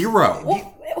of a 0?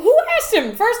 Well, who asked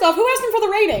him? First off, who asked him for the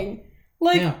rating?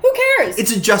 Like, who cares?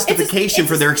 It's a justification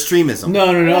for their extremism.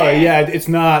 No. Yeah, it's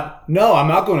not. No, I'm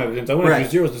not going to evidence. I went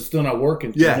to 0s. It's still not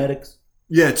working. Yeah. Genetics.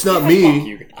 Yeah, it's not Fuck me.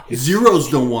 you guys. Zeros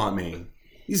don't want me.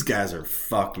 These guys are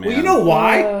fucked, man. Well, you know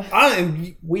why?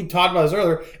 And we talked about this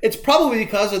earlier. It's probably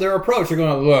because of their approach. They're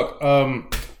going, look,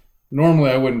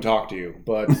 normally I wouldn't talk to you,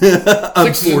 but I'm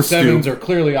 6s and forced to. 7s are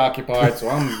clearly occupied, so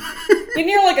I'm... And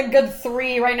you're like a good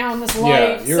 3 right now in this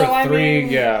light. Yeah, you're so a 3, I mean,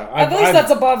 yeah. At least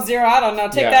that's above 0. I don't know.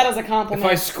 Take Yeah. that as a compliment.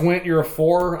 If I squint, you're a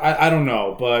 4. I don't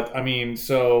know, but I mean,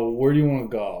 so where do you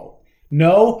want to go?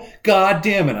 No? God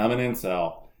damn it, I'm an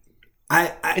incel.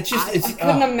 It's just...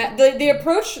 I couldn't the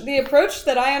approach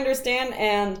that I understand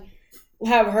and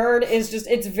have heard is just,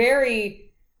 it's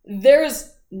very, there's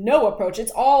no approach.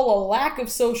 It's all a lack of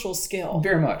social skill.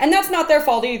 Very much. And that's not their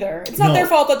fault either. It's not their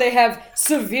fault that they have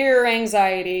severe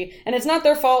anxiety, and it's not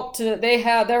their fault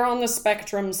they're on the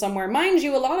spectrum somewhere. Mind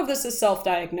you, a lot of this is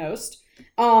self-diagnosed.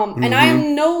 And I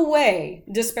am no way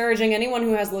disparaging anyone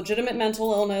who has legitimate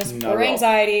mental illness or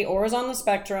anxiety or is on the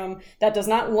spectrum. That does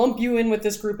not lump you in with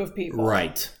this group of people.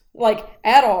 Right. Like,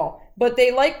 at all. But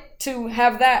they like to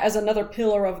have that as another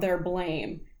pillar of their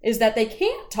blame, is that they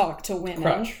can't talk to women.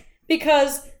 Crutch.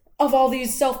 Because of all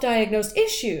these self-diagnosed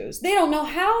issues. They don't know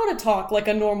how to talk like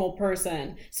a normal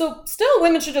person. So still,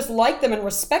 women should just like them and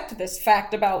respect this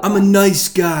fact about I'm a nice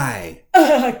guy.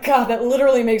 God, that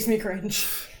literally makes me cringe.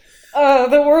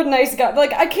 The word nice guy.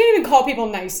 Like, I can't even call people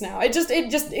nice now. Isn't it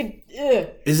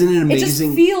amazing? It just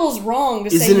feels wrong to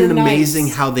say Isn't you're it amazing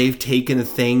nice. how they've taken a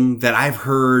thing that I've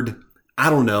heard, I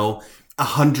don't know,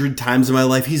 100 times in my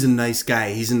life? He's a nice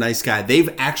guy. He's a nice guy. They've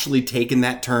actually taken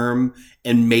that term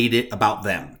and made it about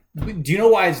them. Do you know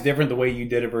why it's different the way you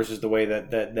did it versus the way that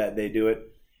they do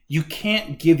it? You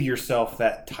can't give yourself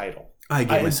that title. I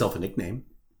give myself a nickname.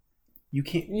 You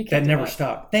can't. You can't that do never that.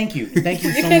 stopped. Thank you. Thank you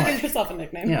You so can't much. give yourself a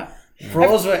nickname. Yeah. For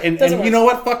all of us, and Doesn't you know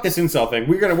work. what? Fuck this incel thing.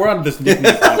 We're on this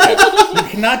nickname podcast. You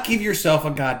cannot give yourself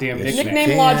a goddamn nickname. Nickname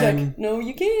can. logic. No,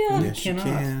 you can't. Yes, you cannot.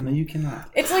 can. No, you cannot.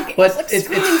 It's like But it's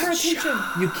like screaming for attention.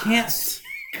 You can't.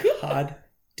 God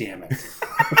damn it.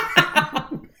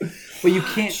 Well, you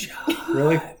can't.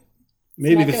 Really?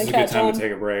 Maybe not this gonna is a good catch time on. to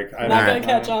take a break. Not gonna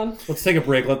catch on. Let's take a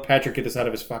break. Let Patrick get this out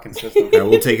of his fucking system. All right,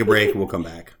 we'll take a break. We'll come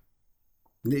back.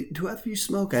 Do either of you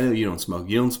smoke? I know you don't smoke.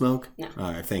 You don't smoke? No.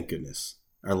 All right, thank goodness.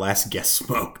 Our last guest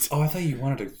smoked. Oh, I thought you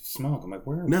wanted to smoke. I'm like,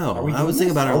 where? No, are we I was doing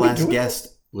thinking this? about our Are we last doing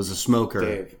guest was a smoker,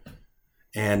 this? Dave.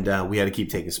 and we had to keep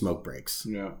taking smoke breaks.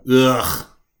 Yeah. Ugh.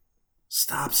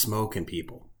 Stop smoking,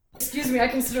 people. Excuse me, I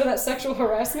consider that sexual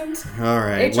harassment. All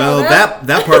right. HR Well, that?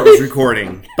 that part was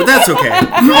recording, but that's okay.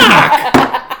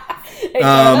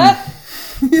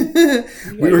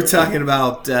 We were talking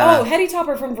about. Hetty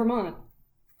Topper from Vermont.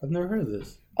 I've never heard of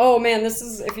this. Oh man, this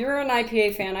is, if you're an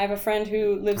IPA fan, I have a friend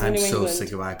who lives in I'm New so England.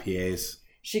 sick of IPAs.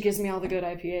 She gives me all the good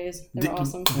IPAs. They're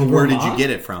awesome. But where did you get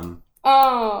it from?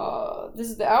 This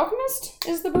is The Alchemist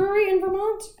is the brewery in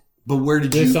Vermont. But where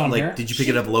did This you on here? like? Did you pick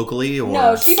it up locally or?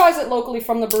 No, she buys it locally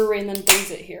from the brewery and then brings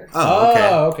it here. Oh, okay.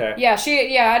 Oh, okay.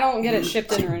 Yeah, I don't get it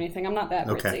shipped in or anything. I'm not that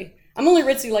ritzy. Okay. I'm only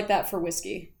ritzy like that for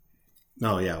whiskey.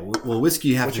 Oh yeah. Well, whiskey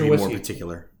you have What's to be your more whiskey?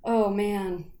 particular. Oh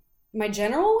man, my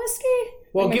General whiskey.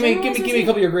 Well, My give me General's a whiskey?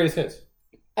 couple of your greatest hits.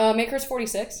 Maker's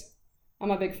 46.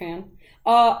 I'm a big fan.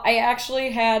 I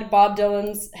actually had Bob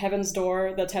Dylan's Heaven's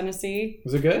Door, the Tennessee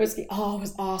Was it good? whiskey. Oh, it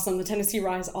was awesome. The Tennessee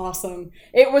Rye is awesome.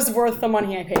 It was worth the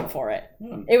money I paid for it.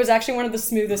 It was actually one of the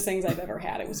smoothest things I've ever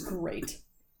had. It was great.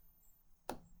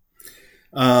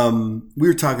 We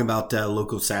were talking about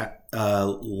local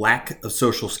lack of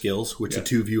social skills, which the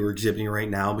two of you are exhibiting right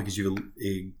now because you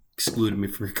excluded me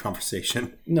from your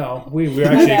conversation. No, we're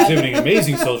actually exhibiting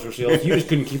amazing social skills. You just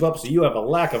couldn't keep up, so you have a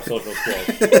lack of social skills.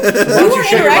 Why don't you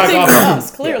shut your mic interacting off? with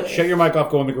us, clearly. Yeah, shut your mic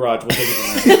off, go in the garage. We'll take it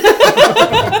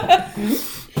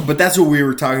from there. But that's what we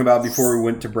were talking about before we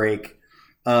went to break.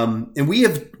 And we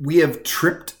have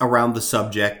tripped around the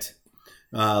subject.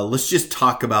 Let's just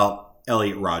talk about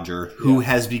Elliot Rodger, who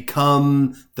has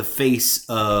become the face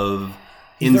of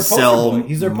He's their poster boy.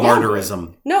 He's their incel poster boy.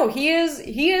 martyrism. No, he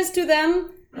is to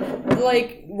them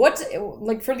like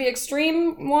for the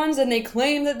extreme ones, and they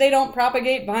claim that they don't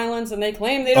propagate violence, and they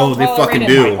claim they don't Oh, they tolerate fucking it.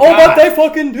 do. Oh, but they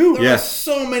fucking do. There Yes.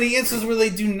 are so many instances where they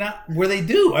do.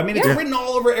 I mean, it's Yeah. written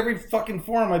all over every fucking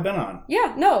forum I've been on.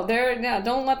 Yeah, no,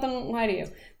 don't let them lie to you.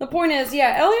 The point is,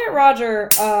 Elliot Rodger,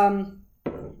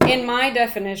 in my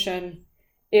definition,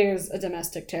 is a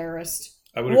domestic terrorist.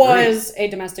 I would Was a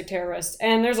domestic terrorist.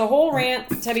 And there's a whole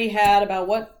rant to be had about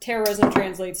what terrorism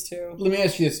translates to. Let me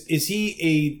ask you this: is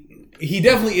he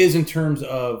definitely is in terms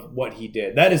of what he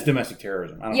did? That is domestic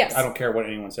terrorism. Yes. I don't care what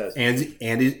anyone says. And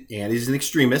he's an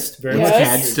extremist. Very which much Yes.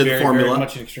 adds to the very, formula. Very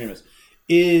much an extremist.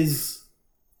 Is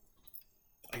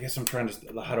I guess I'm trying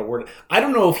to how to word it. I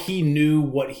don't know if he knew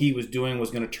what he was doing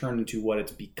was going to turn into what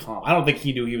it's become. I don't think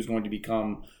he knew he was going to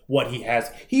become what he has.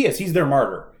 He is. He's their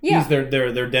martyr. Yeah. He's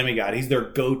their demigod. He's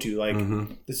their go-to. Like,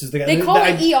 this is the guy. They call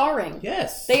it ERing.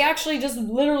 Yes. They actually just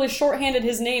literally shorthanded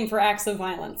his name for acts of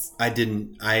violence.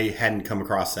 I hadn't come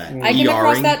across that. I came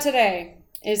across that today.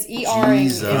 Is ERing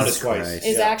is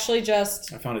actually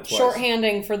just I found it twice.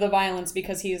 shorthanding for the violence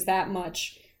because he is that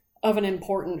much of an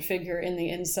important figure in the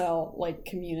incel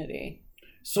community.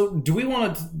 So do you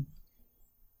want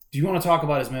to talk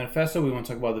about his manifesto? We want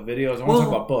to talk about the videos. I want to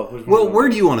talk about both. Where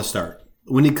do you want to start?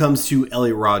 When it comes to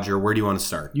Elliot Rodger, where do you want to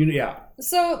start?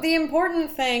 So the important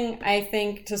thing I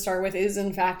think to start with is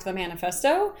in fact the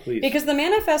manifesto. Please. Because the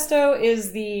manifesto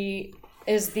is the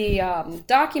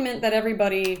document that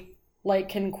everybody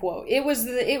can quote. It was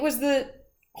the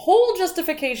whole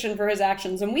justification for his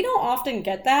actions, and we don't often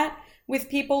get that with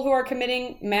people who are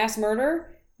committing mass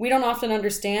murder. We don't often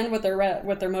understand what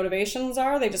their motivations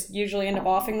are. They just usually end up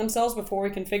offing themselves before we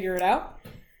can figure it out.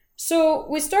 So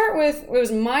we start with, it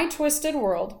was My Twisted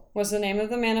World was the name of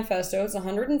the manifesto. It's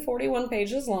 141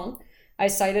 pages long. I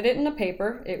cited it in a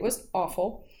paper. It was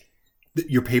awful.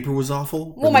 Your paper was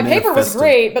awful? Well, my paper was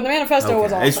great, but the manifesto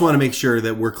was awful. I just want to make sure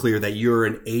that we're clear that you're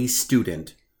an A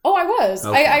student. Oh, I was.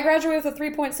 Okay. I graduated with a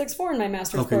 3.64 in my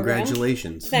master's program.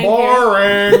 Congratulations. Thank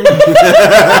Boring.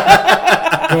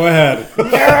 Go ahead.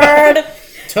 Nerd.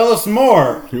 Tell us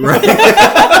more. Right.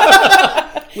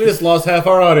 We just lost half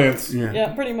our audience.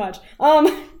 Yeah, pretty much.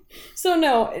 So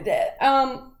no,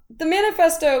 the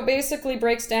manifesto basically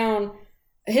breaks down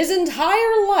his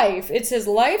entire life. It's his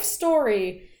life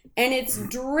story, and it's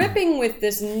dripping with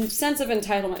this sense of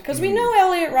entitlement. Because we know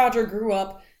Elliot Rodger grew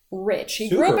up rich. He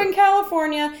grew up in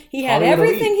California. He had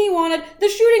everything he wanted. The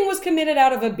shooting was committed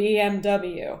out of a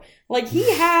BMW.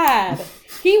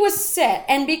 He was set.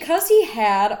 And because he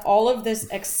had all of this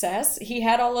excess, he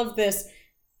had all of this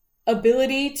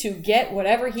ability to get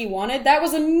whatever he wanted, that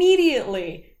was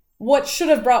immediately what should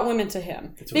have brought women to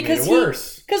him. That's what made it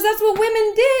worse. Because that's what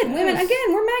women did. Yes. Women,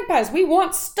 again, we're magpies. We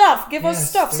want stuff. Give us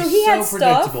stuff. So he had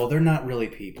stuff. Predictable. They're not really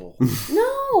people.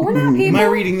 No, we're not people. Am I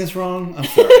reading this wrong? I'm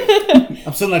sorry.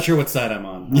 I'm still not sure what side I'm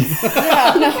on.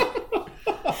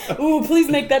 Ooh, please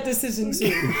make that decision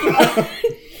soon.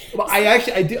 Well, I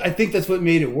think that's what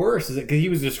made it worse. Is because he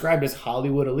was described as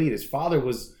Hollywood elite. His father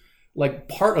was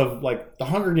part of the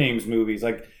Hunger Games movies.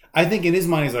 I think in his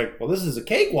mind he's like, well, this is a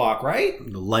cakewalk, right?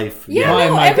 The life. Yeah,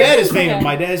 my dad is famous.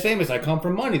 My dad is famous. I come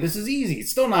from money. This is easy. It's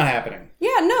still not happening.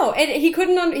 Yeah, no, and he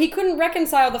couldn't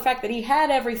reconcile the fact that he had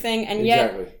everything and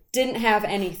yet didn't have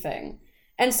anything.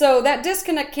 And so that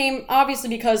disconnect came obviously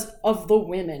because of the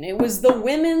women. It was the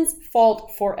women's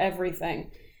fault for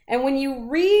everything. And when you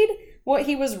read what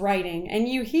he was writing and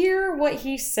you hear what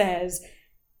he says,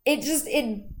 it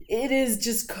is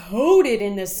just coded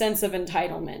in this sense of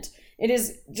entitlement. It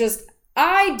is just,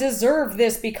 I deserve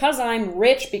this because I'm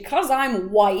rich, because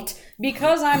I'm white,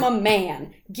 because I'm a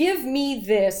man. Give me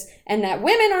this, and that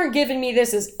women aren't giving me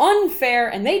this is unfair,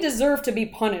 and they deserve to be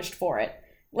punished for it.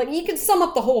 You could sum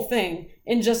up the whole thing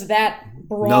in just that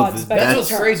broad spectrum. That's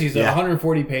what's crazy is that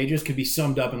 140 pages could be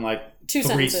summed up in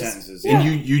 3 sentences. Yeah.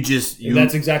 And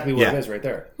that's exactly what it is right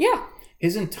there. Yeah.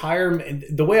 His entire,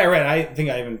 the way I read, I think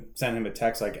I even sent him a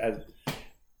text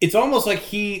it's almost like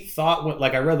he thought,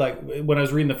 I read, when I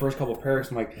was reading the first couple of paragraphs,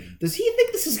 I'm like, does he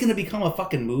think this is going to become a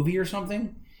fucking movie or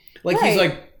something? He's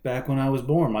like, back when I was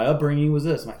born, my upbringing was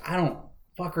this. I'm like, I don't,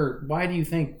 fucker, why do you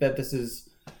think that this is,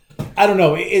 I don't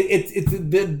know.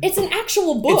 It's an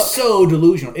actual book. It's so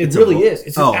delusional. It really is.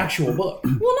 It's an actual book.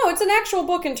 Well, no, it's an actual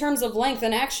book in terms of length.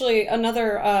 And actually,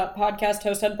 another podcast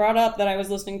host had brought up that I was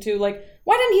listening to,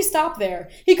 why didn't he stop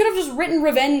there? He could have just written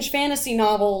revenge fantasy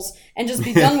novels and just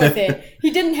be done with it.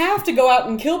 He didn't have to go out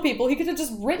and kill people. He could have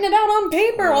just written it out on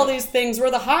paper, all these things,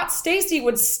 where the hot Stacy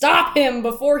would stop him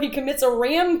before he commits a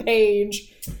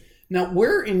rampage. Now,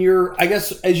 where in your, I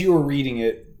guess, as you were reading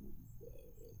it,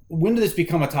 when did this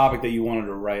become a topic that you wanted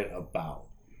to write about?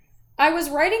 I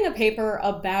was writing a paper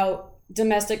about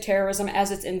domestic terrorism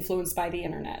as it's influenced by the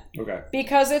internet. Okay.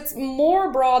 Because it's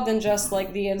more broad than just the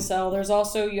incel. There's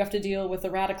also, you have to deal with the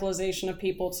radicalization of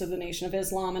people to the Nation of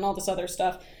Islam and all this other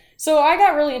stuff. So I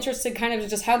got really interested kind of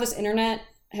just how this internet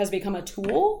has become a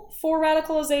tool for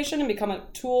radicalization and become a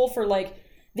tool for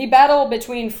the battle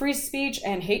between free speech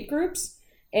and hate groups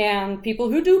and people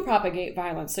who do propagate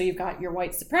violence. So you've got your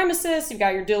white supremacists, you've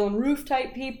got your Dylan Roof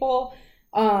type people,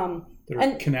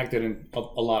 They're connected in a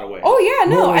lot of ways. Oh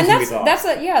yeah, no, and that's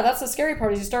the scary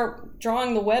part is you start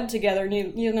drawing the web together and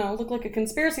you look like a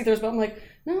conspiracy theorist. But I'm like,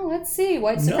 No, let's see.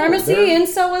 White supremacy,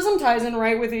 incelism ties in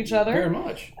right with each other. Very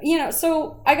much.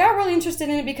 So I got really interested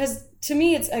in it because to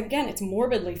me, it's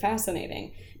morbidly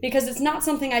fascinating. Because it's not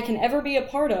something I can ever be a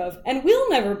part of and will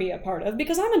never be a part of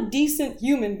because I'm a decent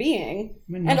human being.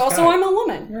 And also I'm a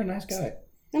woman. You're a nice guy.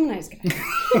 I'm a nice guy.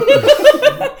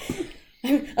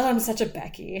 I'm such a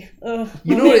Becky.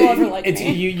 You know what?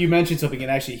 You mentioned something,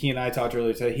 and actually he and I talked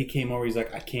earlier today. He came over, he's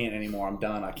like, I can't anymore. I'm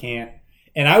done. I can't.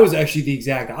 And I was actually the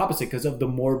exact opposite because of the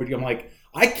morbid. I'm like,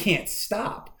 I can't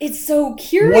stop. It's so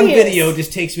curious. One video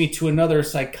just takes me to another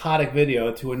psychotic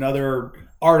video, to another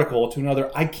article, to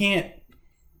another. I can't.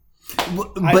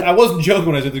 But I wasn't joking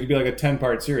when I said there could be like a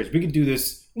 10-part series. We could do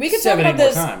this. We could 7, 8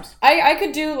 more times. I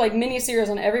could do like mini series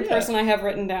on every person I have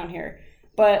written down here.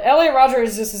 But Elliot Rodger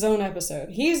is just his own episode.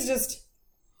 He's just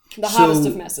the hottest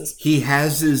of messes. He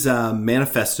has his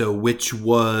manifesto, which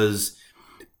was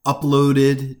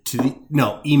uploaded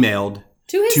emailed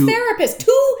to his therapist.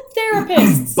 2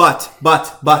 therapists.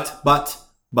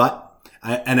 But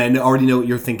I already know what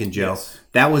you're thinking, Joe. Yes.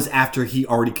 That was after he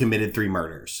already committed 3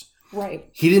 murders. Right.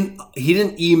 He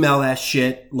didn't email that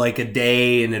shit like a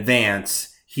day in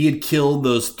advance. He had killed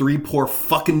those 3 poor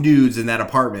fucking dudes in that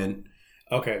apartment.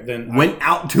 Okay, then went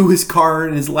out to his car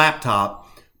and his laptop,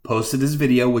 posted his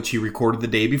video, which he recorded the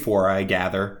day before, I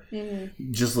gather,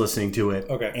 just listening to it.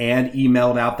 Okay. And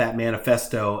emailed out that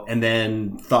manifesto and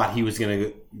then thought he was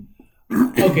going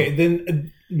to... Okay,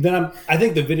 then I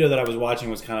think the video that I was watching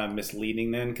was kind of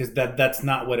misleading then because that's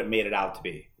not what it made it out to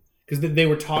be. Because they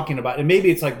were talking about, and maybe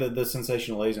it's like the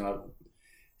sensationalism of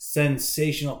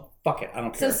fuck it, I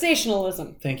don't care.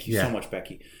 Sensationalism. Thank you so much,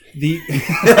 Becky. Just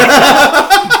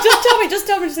tell me, just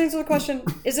answer the question.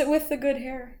 Is it with the good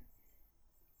hair?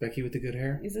 Becky with the good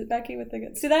hair? Is it Becky with the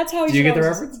good... See, that's how you get the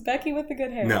reference? It's Becky with the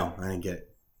good hair. No, I didn't get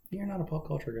it. You're not a pop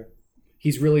culture guy.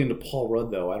 He's really into Paul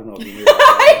Rudd, though. I don't know if you knew that.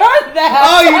 I heard that.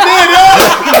 Oh, you did?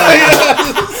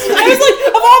 I was like,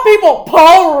 of all people,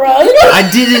 Paul Rudd? I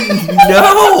didn't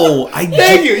know.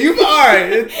 Thank you. You are.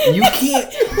 You can't.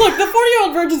 Look, The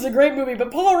 40-Year-Old Virgin is a great movie, but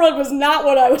Paul Rudd was not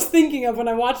what I was thinking of when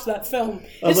I watched that film.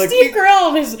 It's like, Steve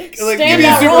Carell, his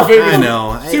standout role. I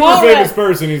know. Super famous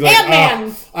person. He's like,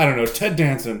 Ant-Man. I don't know, Ted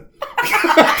Danson.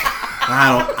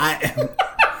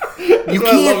 You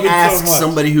can't ask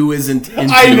somebody who isn't into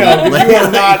I know, but you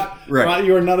are not right.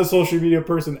 You are not a social media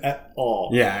person at all.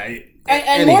 Yeah.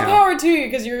 And more power to you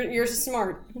because you're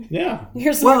smart. Yeah.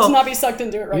 You're smart to not be sucked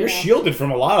into it right now. You're shielded from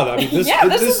a lot of that. I mean,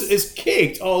 this is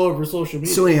caked all over social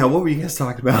media. So anyhow, what were you guys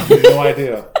talking about? I have no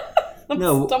idea.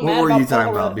 No, what were you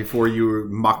talking about before you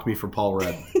mocked me for Paul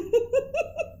Rudd?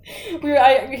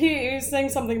 He was saying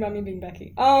something about me being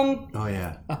Becky. Oh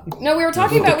yeah. No, we were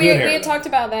talking about we had talked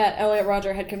about that Elliot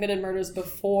Rodger had committed murders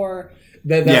before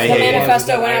the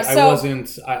manifesto went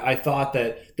out. I thought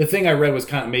that the thing I read was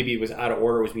kind of maybe it was out of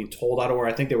order. It was being told out of order.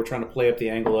 I think they were trying to play up the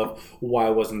angle of why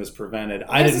wasn't this prevented.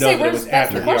 I didn't know that it was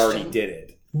after he already did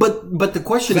it. But the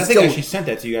question is still... I think she sent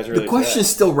that to you guys earlier. The question is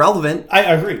still relevant. I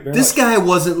agree. This guy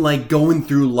wasn't like going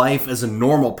through life as a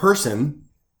normal person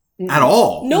at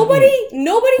all. Nobody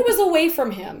was away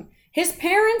from him. His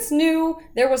parents knew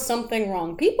there was something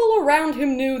wrong. People around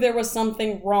him knew there was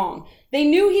something wrong. They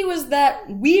knew he was that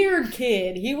weird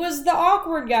kid. He was the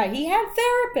awkward guy. He had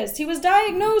therapists. He was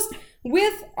diagnosed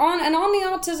with on the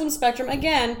autism spectrum.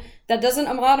 Again, that doesn't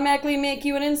automatically make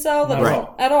you an incel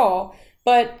at all.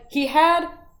 But he had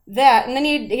that, and then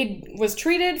he was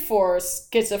treated for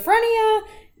schizophrenia.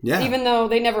 Yeah. Even though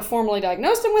they never formally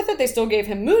diagnosed him with it, they still gave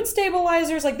him mood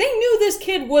stabilizers. Like, they knew this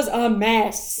kid was a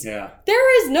mess. Yeah.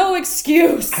 There is no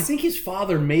excuse. I think his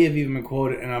father may have even been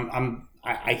quoted, and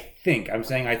I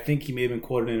think he may have been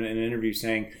quoted in an interview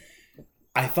saying,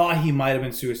 I thought he might have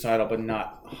been suicidal, but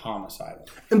not homicidal.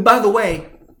 And by the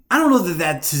way, I don't know that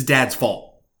that's his dad's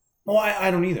fault. Oh, I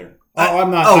don't either.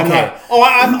 I'm not. Okay.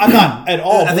 I'm not at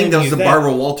all. I think that was the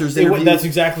Barbara Walters interview. That's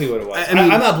exactly what it was. I'm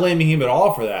not blaming him at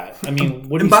all for that. I mean,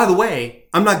 by the way,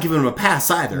 I'm not giving him a pass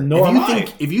either.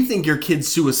 If you think your kid's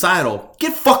suicidal,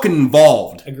 get fucking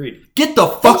involved. Agreed. Get the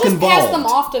fuck involved. Pass them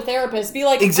off to therapists. Be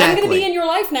like, I'm going to be in your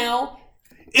life now.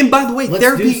 And by the way,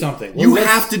 therapy. Do something. You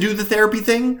have to do the therapy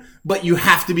thing, but you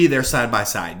have to be there side by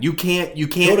side. You can't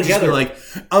just be like,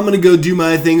 I'm gonna go do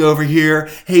my thing over here.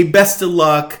 Hey, best of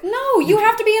luck. No, you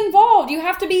have to be involved. You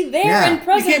have to be there and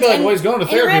present. You can't be like, well, he's going to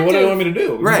therapy. What do you want me to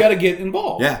do? Right. You got to get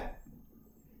involved. Yeah.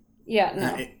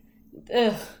 Yeah.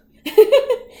 No.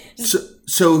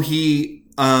 So he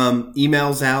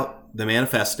emails out the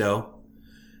manifesto,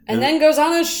 and then goes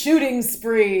on a shooting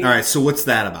spree. All right. So what's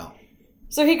that about?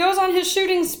 So he goes on his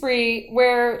shooting spree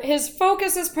where his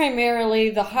focus is primarily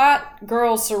the hot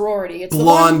girl sorority. It's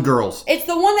blonde girls. It's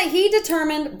the one that he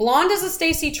determined blonde is a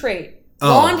Stacey trait.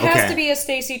 Blonde has to be a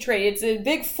Stacey trait. It's a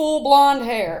big, full blonde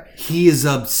hair. He is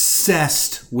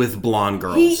obsessed with blonde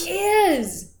girls. He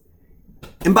is.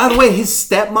 And by the way, his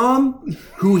stepmom,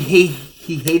 who he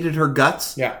hated her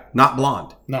guts, not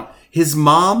blonde. No. His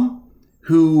mom,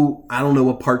 who I don't know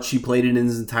what part she played in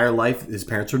his entire life. His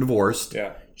parents are divorced.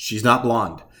 Yeah. She's not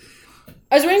blonde.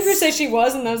 I was waiting for you to say she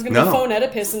was, and I was going to phone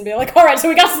Oedipus and be like, all right, so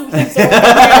we got some things. All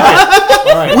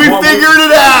right, we figured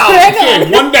it out. Okay,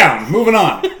 one down. Moving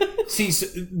on. See, so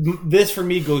this for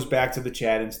me goes back to the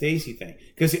Chad and Stacey thing.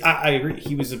 Because I agree.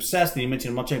 He was obsessed, and he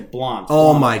mentioned a bunch of blondes.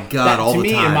 Oh, my God, all the time.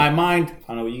 To me, in my mind, I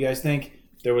don't know what you guys think,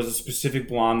 there was a specific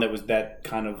blonde that was that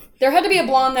kind of... There had to be a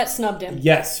blonde that snubbed him.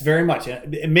 Yes, very much.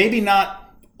 Maybe not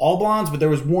all blondes, but there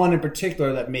was one in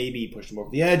particular that maybe pushed him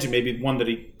over the edge, and maybe one that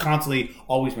he constantly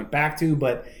always went back to,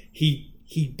 but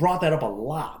he brought that up a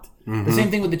lot. Mm-hmm. The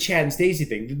same thing with the Chad and Stacey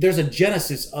thing. There's a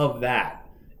genesis of that,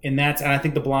 and I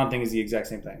think the blonde thing is the exact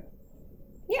same thing.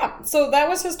 Yeah, so that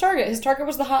was his target. His target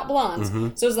was the hot blondes.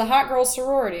 Mm-hmm. So it was the hot girl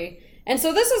sorority. And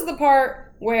so this is the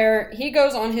part where he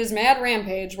goes on his mad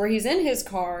rampage, where he's in his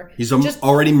car. He's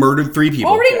already murdered 3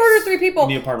 people. Murdered 3 people in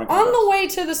the apartment on the way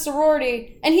to the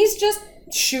sorority, and he's just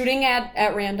shooting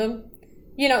at random.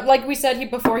 You know, like we said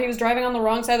before, he was driving on the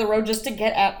wrong side of the road just to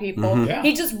get at people. Mm-hmm. Yeah.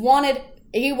 He just wanted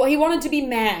he wanted to be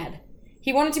mad.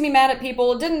 He wanted to be mad at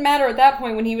people. It didn't matter at that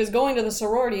point when he was going to the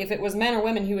sorority if it was men or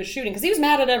women he was shooting, because he was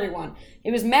mad at everyone. He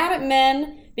was mad at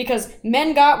men because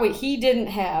men got what he didn't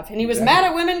have, and he was mad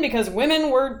at women because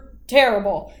women were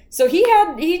terrible. So he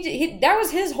that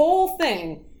was his whole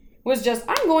thing, was just,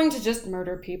 I'm going to just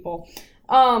murder people.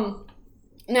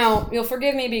 Now, you'll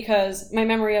forgive me because my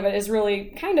memory of it is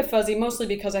really kind of fuzzy, mostly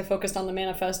because I focused on the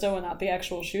manifesto and not the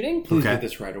actual shooting. Please get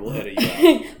this right or we'll edit you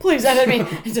out. Please edit me.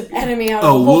 Edit me out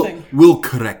of the whole thing. We'll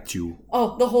correct you.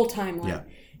 Oh, the whole timeline.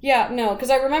 Yeah, no, because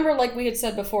I remember, like we had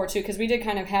said before, too, because we did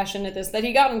kind of hash into this, that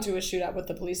he got into a shootout with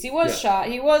the police. He was shot.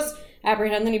 He was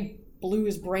apprehended, and then he blew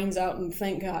his brains out, and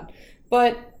thank God.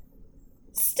 But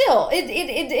still,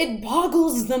 it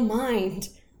boggles the mind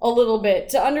a little bit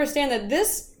to understand that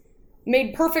this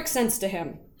made perfect sense to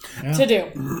him to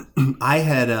do. I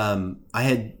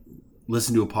had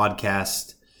listened to a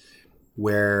podcast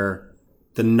where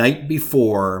the night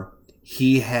before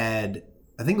he had,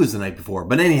 I think it was the night before,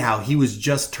 but anyhow, he was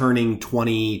just turning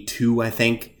 22, I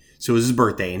think. So it was his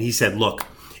birthday. And he said, look,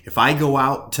 if I go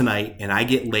out tonight and I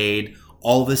get laid,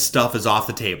 all this stuff is off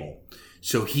the table.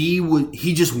 So he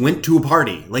just went to a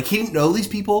party. Like, he didn't know these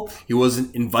people. He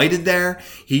wasn't invited there.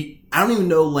 I don't even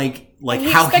know like how he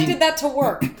expected that to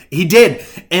work. He did.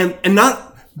 And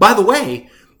not, by the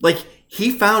way, like, he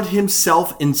found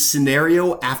himself in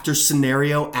scenario after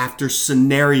scenario after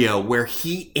scenario where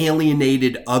he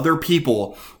alienated other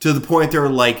people to the point they're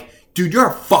like, dude, you're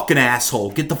a fucking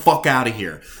asshole. Get the fuck out of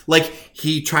here. Like,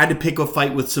 he tried to pick a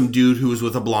fight with some dude who was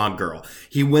with a blonde girl.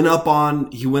 He went up on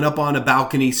a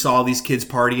balcony, saw these kids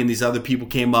party, and these other people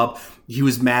came up. He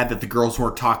was mad that the girls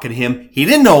weren't talking to him. He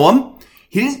didn't know them.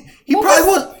 He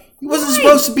wasn't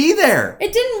supposed to be there.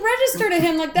 It didn't register to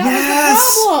him. Like, that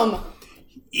was the problem.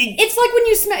 It's like when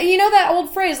you smell, you know that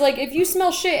old phrase, like, if you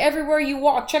smell shit everywhere you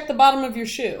walk, check the bottom of your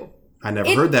shoe. I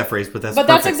never heard that phrase, but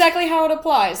that's exactly how it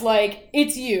applies. Like,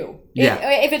 it's you. Yeah.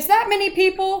 If it's that many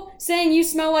people saying you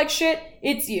smell like shit,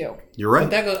 it's you. You're right.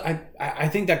 But I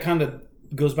think that kind of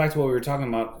goes back to what we were talking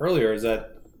about earlier, is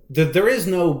that there is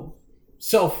no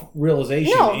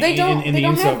self-realization in the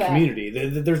incel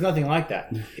community. There's nothing like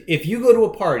that. If you go to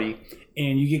a party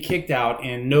and you get kicked out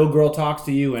and no girl talks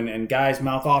to you and guys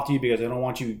mouth off to you because they don't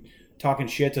want you talking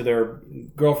shit to their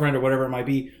girlfriend or whatever it might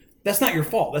be, that's not your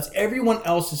fault. That's everyone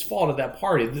else's fault at that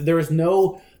party. There is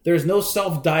no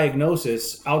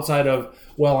self-diagnosis outside of,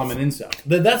 well, I'm an incel.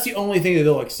 That's the only thing that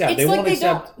they'll accept. They don't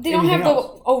have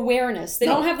the awareness. They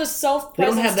don't have the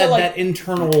self-presence. They don't have that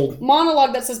internal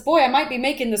monologue that says, boy, I might be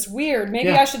making this weird. Maybe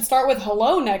I should start with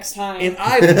hello next time. And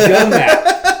I've done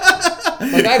that.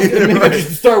 Maybe I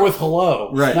should start with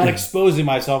hello. Right. Not exposing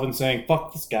myself and saying,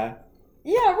 fuck this guy.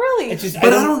 Yeah, really. It's just,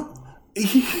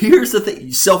 here's the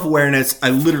thing. Self-awareness,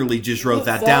 I literally just wrote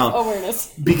that down.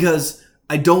 Self-awareness. Because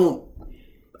I don't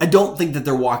think that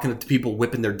they're walking up to people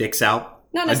whipping their dicks out.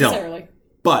 Not necessarily.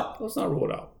 But let's not rule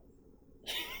it out.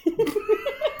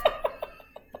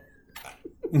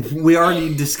 We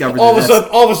already discovered all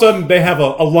of a sudden they have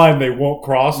a line they won't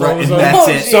cross. Right, and that's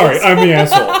it. Sorry, I'm the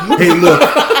asshole. Hey, look.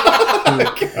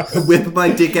 Whip my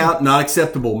dick out, not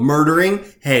acceptable. Murdering,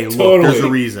 hey, totally. Look, there's a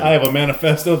reason. I have a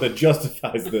manifesto that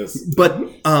justifies this. But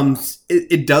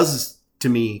it does to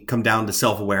me, come down to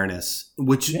self-awareness,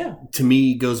 which to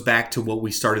me goes back to what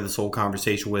we started this whole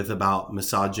conversation with about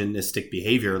misogynistic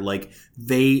behavior. Like,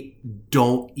 they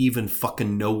don't even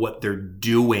fucking know what they're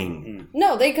doing.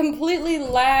 No, they completely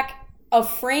lack a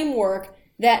framework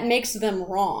that makes them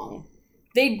wrong.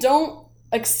 They don't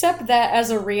accept that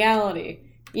as a reality.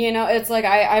 You know, it's like,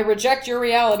 I reject your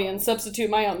reality and substitute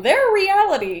my own. Their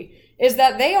reality is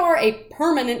that they are a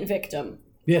permanent victim.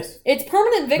 Yes. It's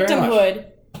permanent victimhood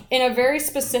in a very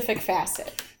specific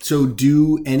facet. So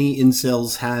do any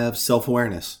incels have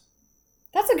self-awareness?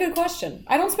 That's a good question.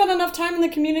 I don't spend enough time in the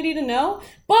community to know,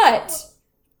 but,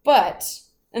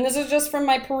 and this is just from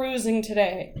my perusing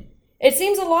today, it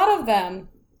seems a lot of them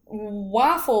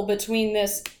waffle between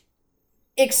this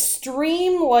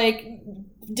extreme, like,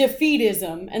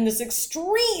 defeatism and this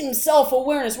extreme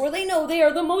self-awareness where they know they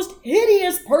are the most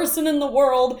hideous person in the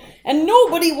world and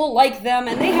nobody will like them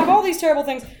and they have all these terrible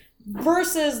things,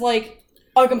 versus, like,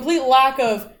 a complete lack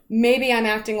of, maybe I'm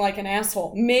acting like an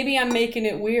asshole, maybe I'm making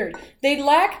it weird. They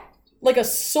lack, like, a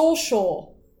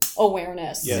social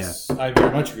awareness. Yes, I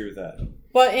very much agree with that.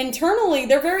 But internally,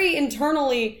 they're very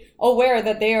internally aware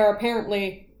that they are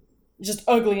apparently just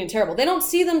ugly and terrible. They don't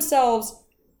see themselves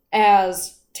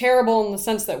as terrible in the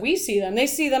sense that we see them. They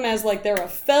see them as, like, they're a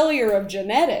failure of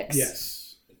genetics.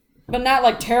 Yes. But not,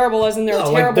 like, terrible as in they're a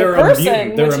terrible like they're person. A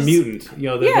mutant. They're a mutant. You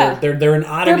know, they're an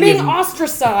oddity. They're being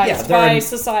ostracized by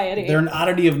society. They're an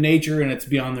oddity of nature, and it's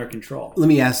beyond their control. Let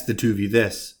me ask the two of you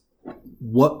this.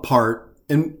 What part,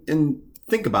 and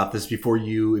think about this before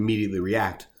you immediately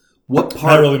react. What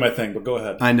part... Not really my thing, but go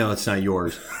ahead. I know it's not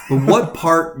yours. But what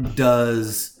part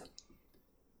does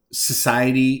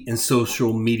society and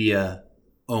social media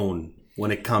own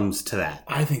when it comes to that?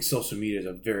 I think social media is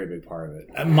a very big part of it.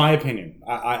 In my opinion,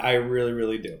 I really,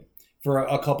 really do. For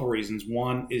a couple reasons.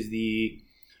 One is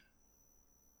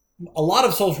a lot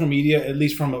of social media, at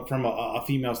least from a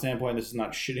female standpoint, this is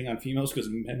not shitting on females because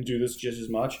men do this just as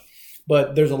much,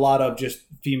 but there's a lot of just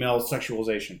female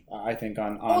sexualization, I think,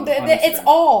 on Instagram. It's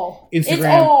all. Instagram, it's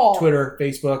all. Twitter,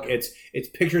 Facebook. It's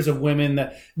pictures of women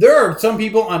that... There are some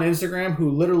people on Instagram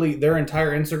who literally, their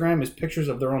entire Instagram is pictures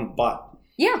of their own butt.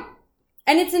 Yeah.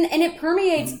 And it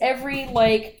permeates every,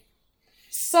 like,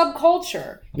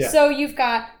 subculture. Yeah. So you've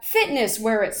got fitness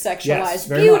where it's sexualized, Yes,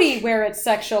 beauty much. where it's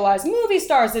sexualized, movie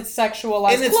stars it's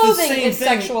sexualized, And it's clothing the same it's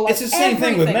thing. sexualized. It's the same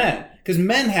thing with everything. men. Because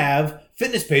men have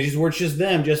fitness pages where it's just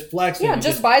them, just flexing. Yeah, and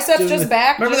just biceps, doing just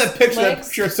back, Remember just that picture? legs. That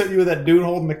picture I sent you with that dude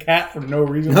holding the cat for no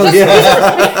reason. Oh, yeah.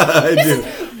 I do.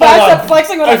 Bicep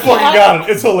flexing with I a fucking cat. got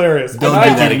it. It's hilarious. Don't And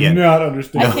do I that again. Not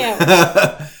understand. I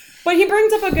can't. But he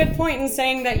brings up a good point in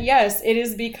saying that, yes, it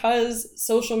is because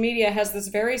social media has this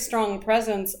very strong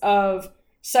presence of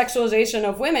sexualization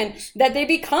of women that they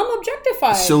become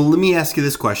objectified. So let me ask you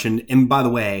this question. And by the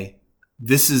way,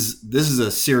 this is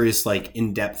a serious, like,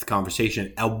 in-depth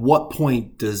conversation. At what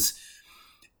point does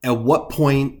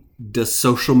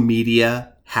social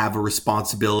media have a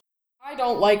responsibility? I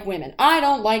don't like women. I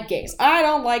don't like gays. I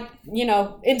don't like,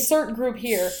 insert group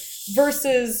here,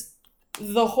 versus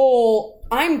the whole,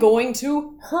 I'm going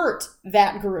to hurt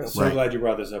that group. So Right. glad you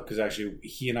brought this up because actually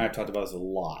he and I have talked about this a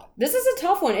lot. This is a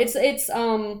tough one. It's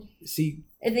See,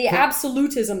 the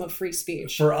absolutism of free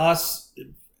speech. for us,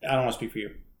 I don't want to speak for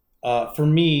you. For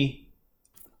me,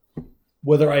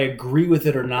 whether I agree with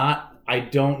it or not, I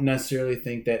don't necessarily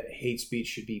think that hate speech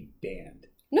should be banned.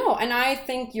 No, and I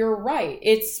think you're right.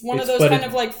 It's one of It's- those but kind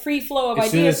of like free flow of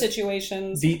as soon idea as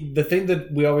situations. The thing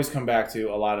that we always come back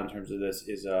to a lot in terms of this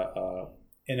is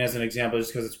and as an example,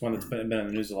 just because it's one that's been in the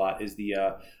news a lot, is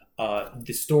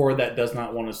the store that does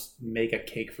not want to make a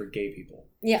cake for gay people.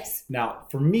 Yes. Now,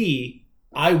 for me,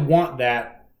 I want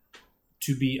that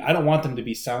to be. I don't want them to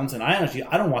be silenced, and I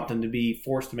don't want them to be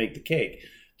forced to make the cake.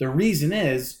 The reason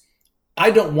is, I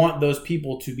don't want those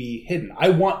people to be hidden. I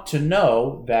want to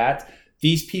know that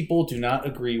these people do not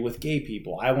agree with gay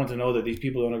people. I want to know that these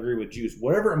people don't agree with Jews.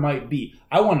 Whatever it might be,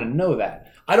 I want to know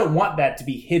that. I don't want that to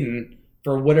be hidden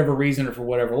for whatever reason or for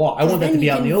whatever law. I want that to be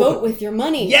out in the open. You can vote with your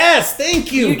money. Yes,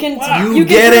 thank you. You can. Wow. You You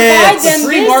get can it. provide The them The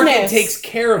free business. market takes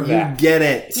care of You that. get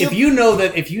it. If you know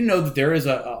that there is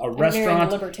a I'm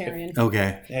restaurant, very libertarian.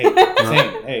 Okay. hey,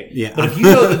 same, hey. Yeah. But if you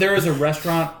know that there is a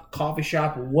restaurant, coffee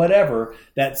shop, whatever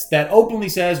that openly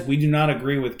says we do not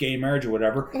agree with gay marriage or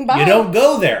whatever, Bye. you don't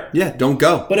go there. Yeah, don't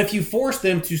go. But if you force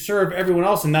them to serve everyone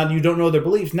else, and now you don't know their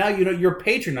beliefs, now you're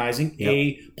patronizing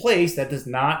a place that does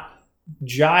not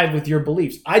jive with your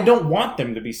beliefs. I don't want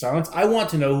them to be silenced. I want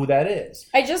to know who that is.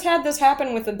 I just had this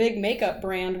happen with a big makeup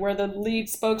brand where the lead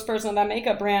spokesperson of that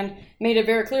makeup brand made it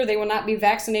very clear they will not be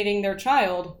vaccinating their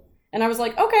child And I was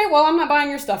like, okay, well, I'm not buying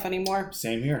your stuff anymore.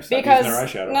 Same here. Stop Because, using their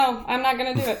eyeshadow. no, I'm not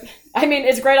going to do it. I mean,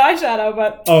 it's great eyeshadow,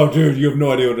 but Oh, dude, you have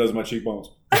no idea what it does to my cheekbones.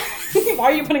 why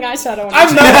are you putting eyeshadow on?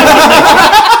 I'm not.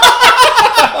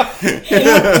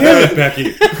 Damn it,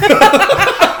 Becky.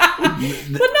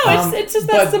 But no, it's just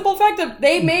that simple fact of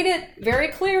they made it very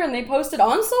clear and they posted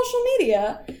on social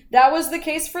media that was the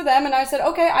case for them. And I said,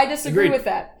 okay, I disagree Agreed. with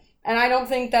that. And I don't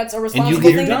think that's a And responsible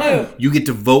you thing get, to do. you get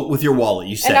to vote with your wallet.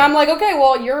 You said And I'm like, okay,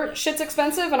 well, your shit's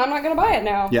expensive and I'm not going to buy it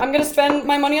now. Yeah. I'm going to spend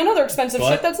my money on other expensive But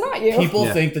shit that's not you. People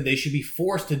Yeah. think that they should be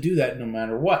forced to do that no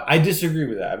matter what. I disagree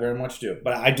with that. I very much do.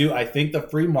 But I think the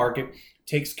free market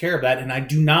takes care of that. And I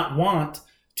do not want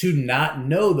to not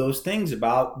know those things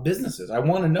about businesses. I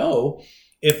want to know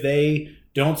if they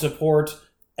don't support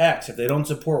X, if they don't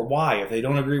support Y, if they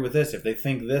don't agree with this, if they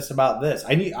think this about this.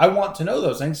 I want to know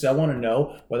those things. So I want to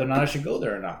know whether or not I should go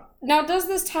there or not. Now, does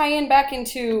this tie in back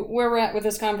into where we're at with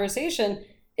this conversation?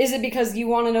 Is it because you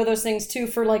want to know those things too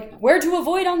for like where to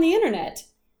avoid on the internet?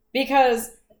 Because,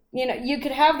 you know, you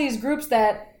could have these groups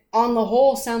that on the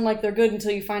whole sound like they're good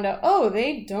until you find out, oh,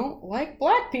 they don't like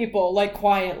black people, like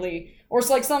quietly. Or it's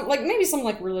like maybe some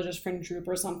like religious fringe group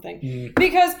or something.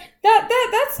 Because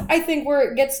that's I think where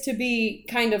it gets to be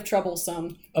kind of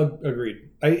troublesome. Agreed.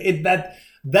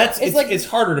 It's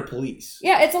harder to police.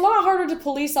 Yeah, it's a lot harder to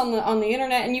police on the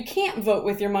internet, and you can't vote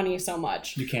with your money so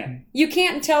much. You can. You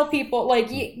can't tell people like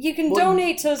you can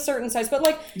donate to certain sites, but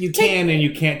like You can and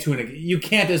you can't you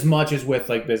can't as much as with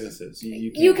like businesses.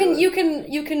 you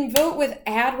can vote with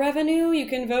ad revenue. You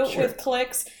can vote with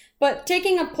clicks. But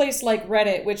taking a place like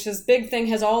Reddit, which is big thing,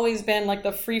 has always been like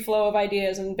the free flow of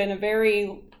ideas and been a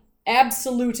very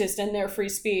absolutist in their free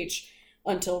speech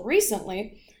until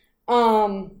recently.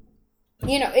 You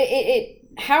know,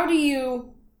 how do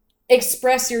you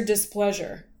express your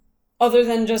displeasure other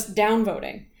than just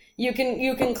downvoting? You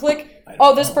can click,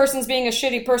 oh, this person's being a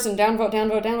shitty person, downvote,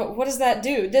 downvote, downvote. What does that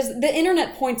do? The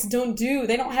internet points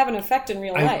they don't have an effect in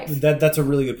real life. That's a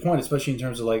really good point, especially in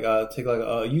terms of like take like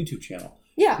a YouTube channel.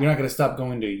 Yeah. You're not going to stop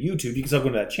going to YouTube. You can stop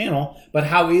going to that channel. But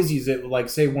how easy is it, like,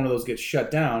 say one of those gets shut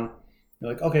down,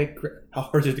 you're like, okay, how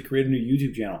hard is it to create a new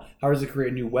YouTube channel? How hard is it to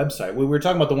create a new website? We were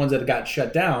talking about the ones that got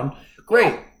shut down.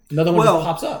 Great. Another one just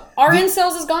pops up. Our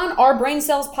incels is gone. Our brain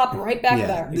cells pop right back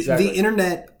there. Exactly. The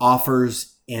internet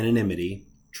offers anonymity.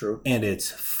 True. And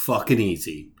it's fucking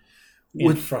easy.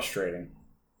 And frustrating.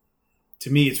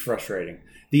 To me, it's frustrating.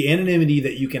 The anonymity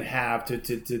that you can have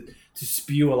to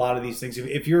spew a lot of these things.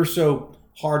 If you're so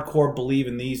hardcore believe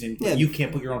in these and you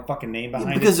can't put your own fucking name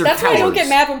behind because it. That's why I don't get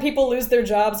mad when people lose their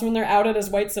jobs when they're outed as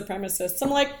white supremacists. I'm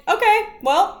like, okay,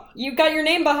 well, you've got your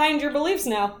name behind your beliefs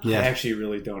now. Yeah. I actually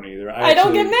really don't either. I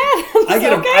don't get mad.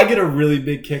 I get a really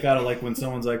big kick out of like when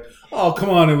someone's like, oh, come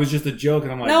on, it was just a joke.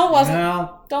 And I'm like, no, it wasn't.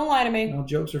 No, don't lie to me. No,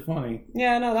 jokes are funny.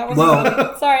 Yeah, no, that wasn't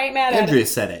funny. Sorry, ain't mad at it. Andrea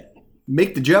said it.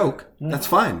 Make the joke. That's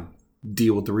fine.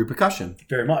 Deal with the repercussion.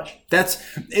 Very much.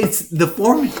 The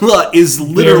formula is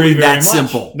literally very that much.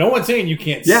 simple. No one's saying you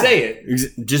can't say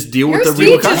it. Just deal your with the speech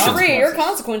repercussions. is free. Your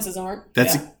consequences aren't.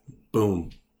 Boom.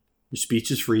 Your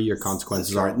speech is free. Your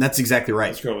consequences aren't. And that's exactly right.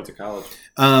 Let's go into college.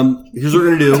 Here's what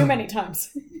we're gonna do. Too many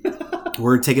times.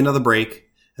 We're gonna take another break,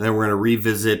 and then we're gonna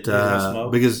revisit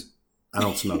because I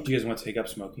don't smoke. Do you guys want to take up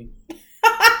smoking?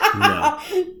 No.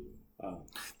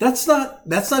 That's not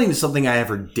even something I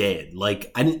ever did.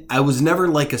 Like I was never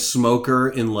like a smoker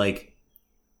in like,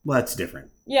 well, that's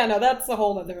different. Yeah, no, that's the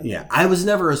whole other thing. Yeah, I was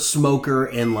never a smoker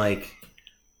and like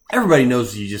everybody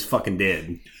knows you just fucking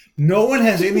did. No one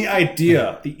has any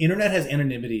idea. The internet has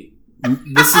anonymity.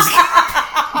 This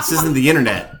isn't the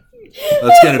internet.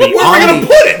 That's gonna be Where are we gonna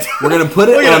put it? We're gonna put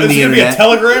it on the internet. Be a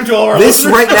telegram to all our this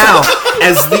listeners? right now,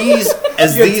 as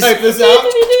these type this out.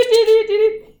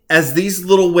 As these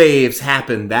little waves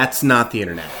happen, that's not the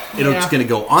internet. It's going to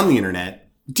go on the internet.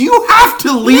 Do you have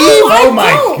to leave? Oh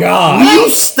my god! Will you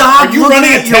stop? Are you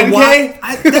running a 10K?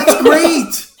 That's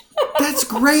great. That's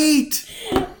great.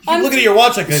 I'm looking at your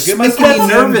watch like this. It makes me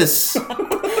nervous.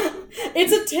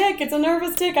 It's a tick. It's a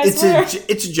nervous tick. I swear.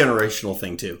 It's a generational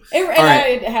thing too.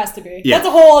 It has to be. Yeah. That's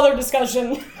a whole other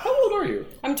discussion. How old are you?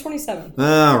 I'm 27.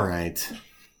 All right.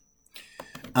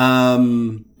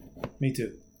 Me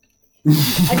too.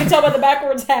 I can tell by the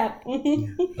backwards hat. I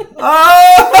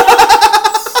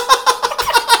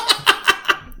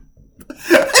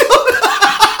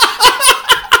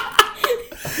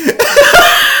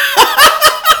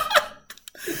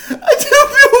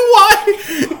don't know why,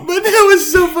 but that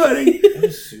was so funny. That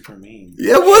was super mean.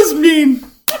 It was mean.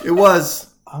 It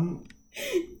was.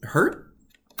 Hurt?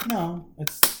 No,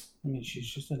 she's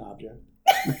just an object.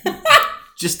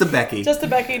 Just the Becky. Just a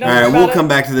Becky. All right, we'll come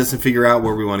back to this and figure out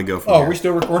where we want to go from here. Are we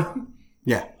still recording?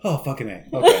 Yeah. Oh, fucking A.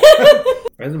 Okay.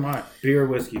 That's mine. Beer,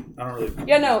 whiskey. I don't really...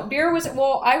 Yeah, no, beer was...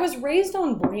 Well, I was raised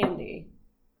on brandy,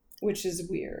 which is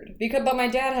weird. But my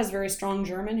dad has very strong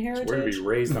German heritage. It's weird to be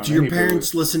raised on Do your any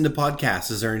parents booze. listen to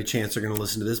podcasts? Is there any chance they're going to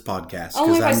listen to this podcast?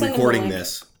 Only Because if I I'm send them the recording link.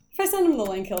 this. If I send him the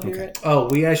link, he'll hear it. Oh,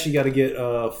 we actually got to get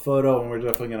a photo, and we're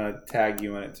definitely going to tag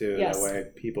you in it, too. Yes. That way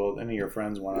people, any of your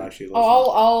friends want to actually listen. Oh,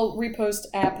 I'll repost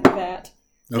app that.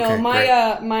 No, Okay,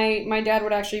 my dad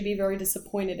would actually be very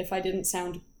disappointed if I didn't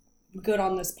sound good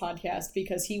on this podcast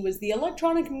because he was the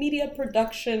electronic media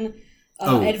production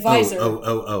advisor.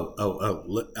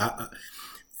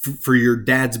 For your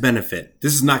dad's benefit,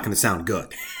 this is not going to sound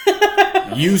good.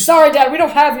 Sorry, Dad, we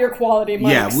don't have your quality mics.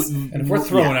 Yeah. And if we're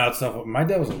throwing out stuff, my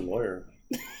dad was a lawyer.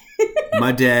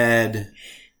 My dad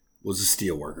was a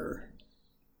steel worker.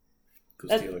 Go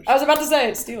Steelers. I was about to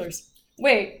say Steelers.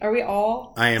 Wait, are we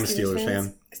all? I am a Steelers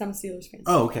fan. Because I'm a Steelers fan.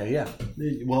 Oh, okay, yeah.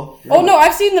 Well. Oh no,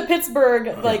 I've seen the Pittsburgh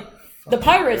the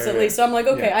Pirates at right. least, so I'm like,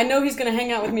 okay, Yeah. I know he's going to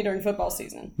hang out with me during football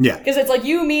season. Yeah. Because it's like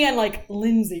you, me, and like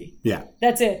Lindsay. Yeah.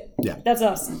 That's it. Yeah. That's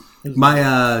us. My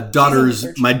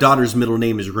research. daughter's middle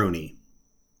name is Rooney.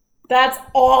 That's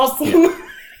awesome.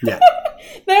 Yeah.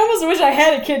 I almost wish I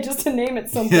had a kid just to name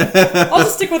it something. I'll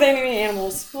just stick with naming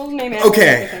animals. We'll name animals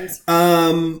Okay. other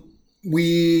things.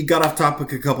 We got off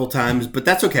topic a couple times, but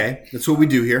that's okay. That's what we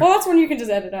do here. Well, that's when you can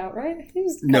just edit out, right?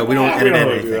 No, we don't We edit don't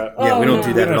really anything. do that. Yeah, we Oh, don't no. do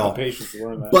We that don't at have all. the patience to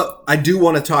learn that. But I do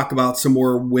want to talk about some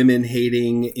more women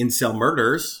hating incel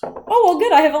murders. Oh, well,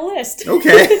 good. I have a list.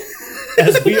 Okay.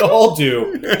 As we all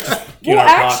do. Well,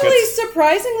 actually,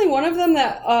 surprisingly, one of them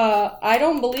that I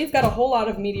don't believe got a whole lot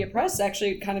of media press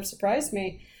actually kind of surprised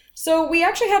me. So we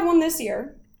actually had one this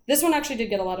year. This one actually did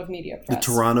get a lot of media The press.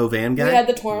 Toronto van guy? We had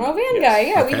the Toronto van guy.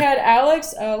 Yeah, we Okay. had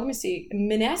Alex. Let me see,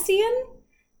 Minassian,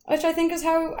 which I think is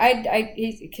how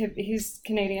he's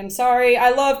Canadian. Sorry,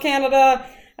 I love Canada.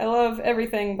 I love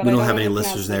everything, but We I don't have know any how to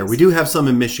listeners pronounce there. things. We do have some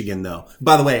in Michigan, though.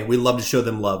 By the way, we love to show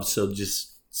them love, so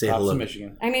just say Props hello. to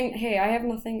Michigan. I mean, hey, I have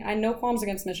nothing. I no qualms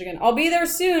against Michigan. I'll be there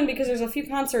soon because there's a few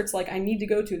concerts like I need to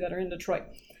go to that are in Detroit.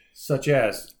 Such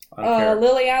as. I don't care.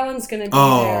 Lily Allen's gonna be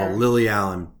Oh, there. Lily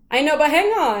Allen. I know, but hang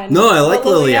on. No, I like But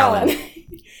Lily Allen.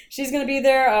 She's gonna be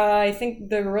there. I think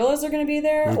the Gorillas are gonna be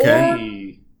there.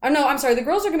 Okay. Or, no, I'm sorry. The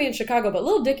girls are gonna be in Chicago, but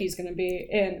Lil Dicky's gonna be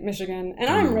in Michigan, and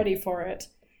I'm ready for it.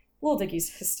 Lil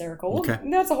Dicky's hysterical. Okay.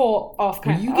 That's a whole off Are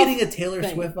kind. you off getting a Taylor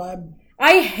thing. Swift vibe?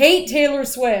 I hate Taylor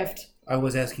Swift. I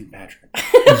was asking Patrick.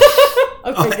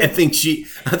 Okay, I good.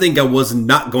 think I was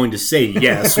not going to say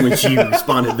yes when she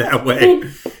responded that way.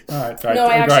 All right. No,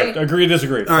 I actually- Agree,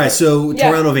 disagree. All right, so Yeah.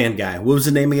 Toronto van guy. What was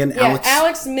the name again? Yeah,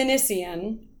 Alex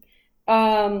Minassian,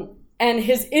 and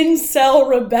his incel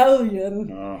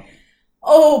rebellion. Oh.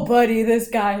 Oh, buddy, this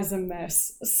guy is a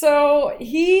mess. So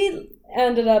he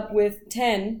ended up with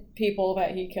 10 people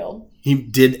that he killed. He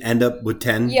did end up with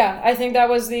 10? Yeah, I think that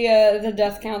was the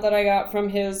death count that I got from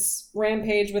his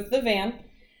rampage with the van.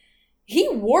 He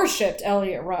worshipped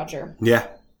Elliot Rodger. Yeah.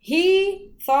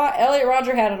 He thought Elliot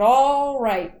Rodger had it all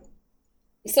right.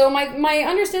 So my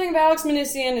understanding of Alex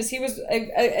Minassian is he was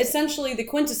essentially the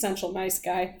quintessential nice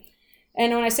guy.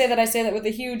 And when I say that with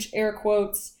the huge air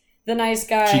quotes. The nice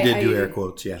guy. She did do air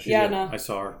quotes, yeah. Yeah, no. I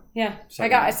saw her. Yeah,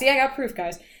 Sorry. I got proof,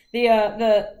 guys.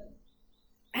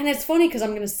 And it's funny because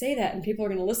I'm gonna say that and people are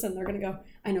gonna listen. They're gonna go,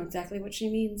 I know exactly what she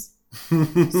means.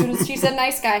 As soon as she said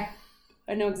nice guy,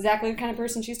 I know exactly the kind of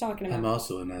person she's talking I'm about.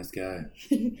 also a nice guy.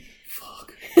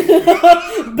 Fuck.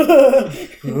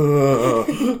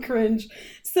 Cringe.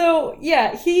 So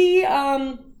yeah, he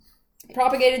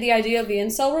propagated the idea of the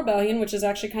incel rebellion, which is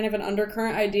actually kind of an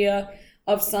undercurrent idea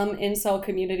of some incel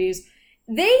communities.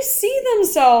 They see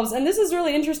themselves, and this is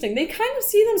really interesting, they kind of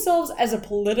see themselves as a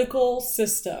political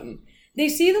system. They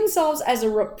see themselves as a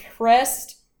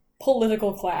repressed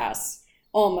political class,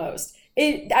 almost.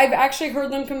 I've actually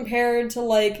heard them compared to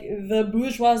like the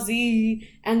bourgeoisie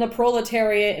and the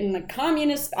proletariat and the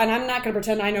communists, and I'm not going to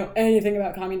pretend I know anything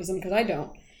about communism because I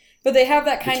don't. But they have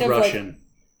that kind It's of Russian.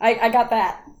 like, I got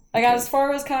that. I got as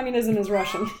far as communism is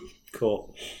Russian.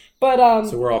 Cool. But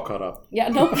So we're all caught up. yeah,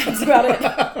 nope, that's about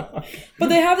it. But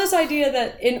they have this idea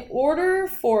that in order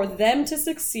for them to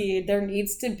succeed, there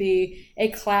needs to be a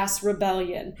class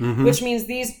rebellion, which means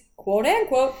these quote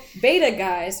unquote beta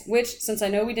guys, which since I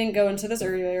know we didn't go into this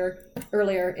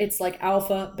earlier, it's like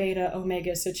alpha, beta,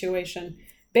 omega situation.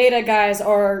 Beta guys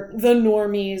are the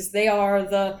normies. They are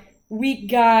the weak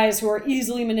guys who are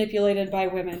easily manipulated by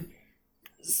women.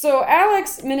 So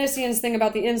Alex Minassian's thing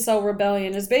about the incel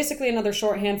rebellion is basically another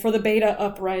shorthand for the beta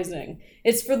uprising.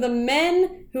 It's for the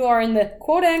men who are in the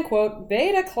quote-unquote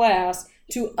beta class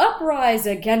to uprise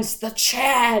against the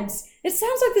chads It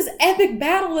sounds like this epic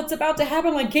battle that's about to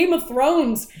happen, like Game of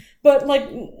Thrones. But, like,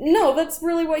 no, that's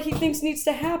really what he thinks needs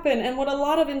to happen. And what a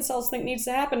lot of incels think needs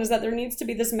to happen is that there needs to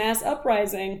be this mass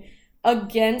uprising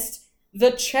against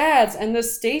the Chads and the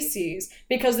Stacys.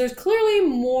 Because there's clearly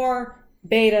more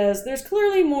betas, there's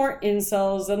clearly more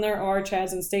incels than there are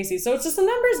Chads and Stacys. So it's just a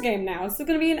numbers game now. It's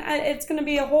going to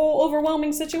be a whole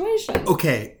overwhelming situation.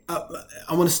 Okay,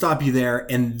 I want to stop you there.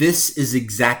 And this is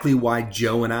exactly why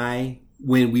Joe and I,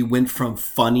 when we went from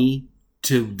funny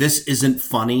to this isn't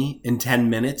funny in 10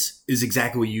 minutes, is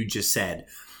exactly what you just said.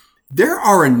 There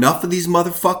are enough of these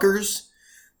motherfuckers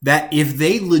that if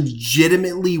they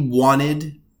legitimately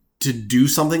wanted to do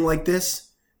something like this,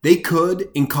 they could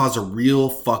and cause a real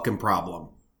fucking problem.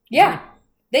 Yeah,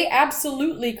 they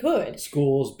absolutely could.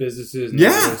 Schools, businesses,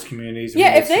 neighborhoods, communities.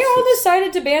 Yeah, if they all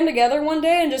decided to band together one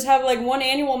day and just have like one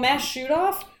annual mass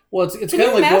shoot-off. Well, it's kind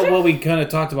of like what we kind of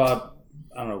talked about,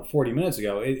 I don't know, 40 minutes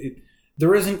ago.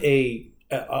 There isn't a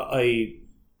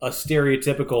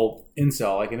stereotypical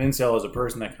incel. Like an incel is a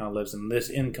person that kind of lives in this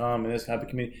income and this type of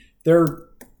community.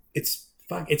 It's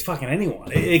fucking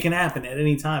anyone. It can happen at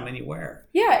any time, anywhere.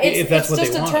 Yeah, it's what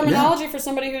just they a want. terminology for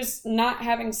somebody who's not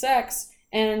having sex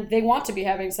and they want to be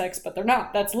having sex, but they're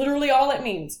not. That's literally all it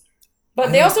means.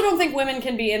 But they also don't think women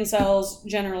can be incels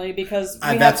generally because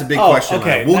that's a big question.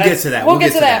 Okay, we'll get to that. We'll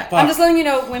get to that. I'm just letting you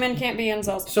know women can't be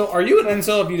incels. So are you an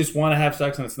incel if you just want to have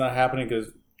sex and it's not happening because...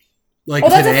 Like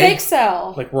that's today? a fake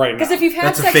cell. Like right now. Because if you've had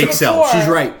That's sex a fake before, cell. She's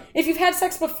right. If you've had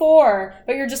sex before,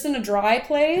 but you're just in a dry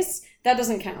place, that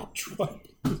doesn't count.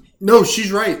 No,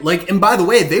 she's right. Like, and by the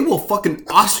way, they will fucking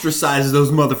ostracize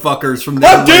those motherfuckers from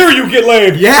How dare you get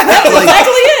laid? Yeah, That's like,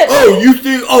 exactly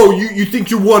it. you think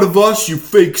you're one of us, you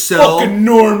fake cell. Fucking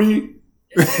normie.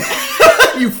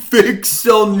 You fake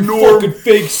cell Fucking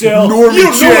fake cell. Normie You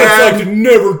don't know what Chad. it's like to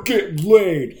never get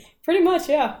laid. Pretty much,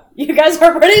 yeah. You guys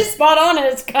are pretty spot on, and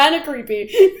it's kind of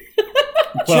creepy.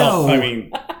 Well, Joe. I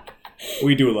mean,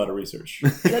 we do a lot of research.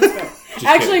 That's fair.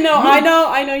 Actually, no,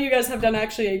 I know you guys have done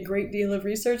actually a great deal of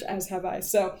research, as have I.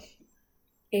 So,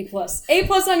 A+.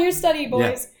 A+ on your study,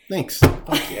 boys. Yeah. Thanks.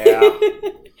 Fuck yeah.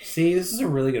 See, this is a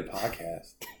really good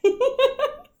podcast.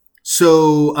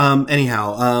 So,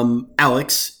 anyhow,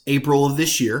 Alex, April of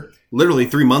this year, literally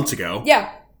 3 months ago,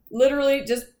 Yeah, literally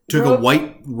just took a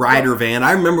white rider van.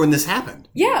 I remember when this happened.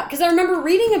 Yeah, because I remember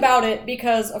reading about it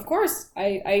because, of course,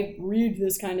 I read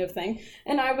this kind of thing,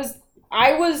 and I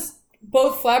was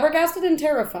both flabbergasted and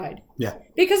terrified. Yeah.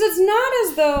 Because it's not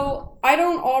as though I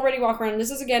don't already walk around, and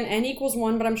this is, again,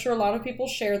 N=1, but I'm sure a lot of people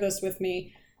share this with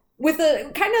me, with a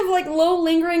kind of like low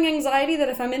lingering anxiety that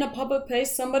if I'm in a public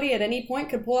place, somebody at any point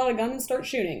could pull out a gun and start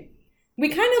shooting. We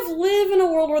kind of live in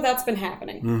a world where that's been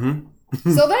happening.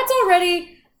 Mm-hmm. So that's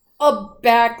already a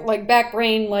back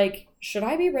brain, like, should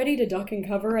I be ready to duck and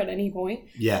cover at any point?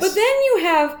 Yes. But then you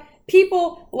have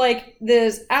people like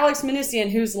this Alex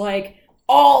Manessian who's like,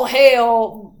 all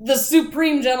hail the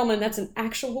supreme gentleman. That's an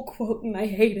actual quote and I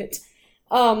hate it.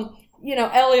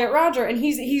 Elliot Rodger, and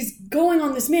he's going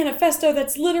on this manifesto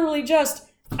that's literally just,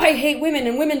 I hate women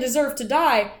and women deserve to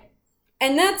die.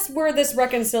 And that's where this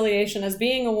reconciliation as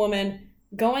being a woman,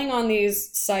 going on these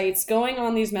sites, going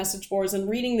on these message boards and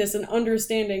reading this and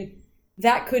understanding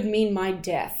that could mean my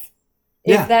death.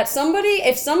 Yeah.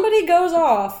 If somebody goes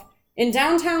off in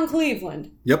downtown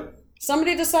Cleveland, Yep.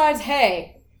 somebody decides,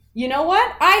 hey, you know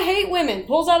what? I hate women.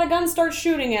 Pulls out a gun, starts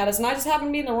shooting at us, and I just happen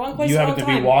to be in the wrong place You at the happen wrong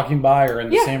to be time. walking by or in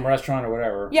the Yeah. same restaurant or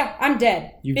whatever. Yeah, I'm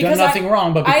dead. You've Because done nothing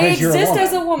wrong, but because I you're a woman. exist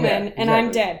as a woman, Yeah, and I'm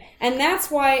exactly. dead. And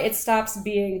that's why it stops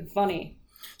being funny.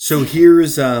 So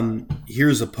here's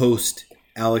a post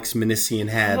Alex Manessian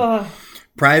had. Ugh.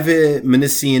 Private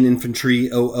Manessian Infantry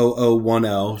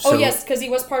 00010. So, Oh, yes, because he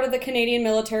was part of the Canadian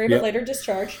military, but Yep. later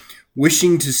discharged.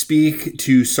 Wishing to speak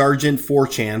to Sergeant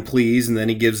 4chan, please. And then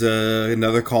he gives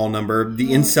another call number.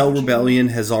 The Incel Rebellion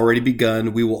has already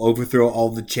begun. We will overthrow all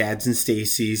the Chads and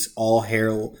Stacys. All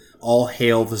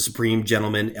hail the Supreme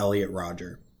Gentleman, Elliot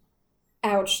Rodger.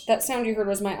 Ouch. That sound you heard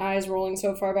was my eyes rolling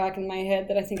so far back in my head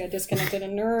that I think I disconnected a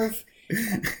nerve.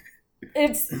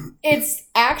 It's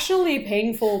actually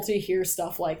painful to hear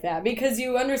stuff like that because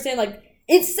you understand, like,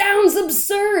 it sounds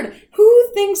absurd.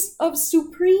 Who thinks of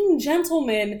supreme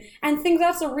gentlemen and think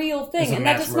that's a real thing? It's a And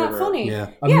mass that's just not murderer. funny.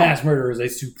 Yeah. A mass murderer is a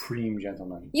supreme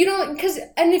gentleman. You know, because,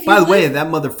 and if you By the way, live- that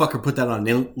motherfucker put that on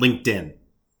LinkedIn.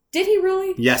 did he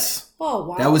really? Yes. Oh,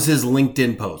 wow. That was his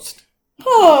LinkedIn post.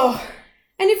 Oh,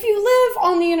 and if you live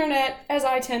on the internet, as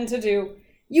I tend to do,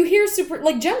 you hear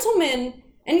gentlemen,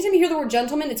 anytime you hear the word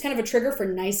gentleman, it's kind of a trigger for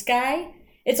nice guy.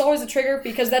 It's always a trigger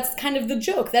because that's kind of the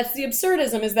joke. That's the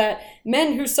absurdism, is that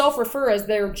men who self-refer as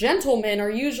their gentlemen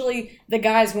are usually the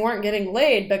guys who aren't getting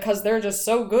laid because they're just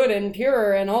so good and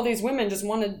pure, and all these women just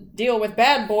want to deal with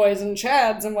bad boys and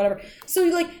chads and whatever. So,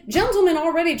 like, gentlemen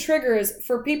already triggers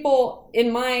for people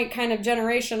in my kind of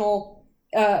generational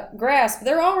grasp.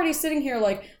 They're already sitting here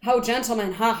like, oh,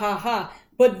 gentlemen, ha, ha, ha.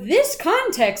 But this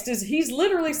context is he's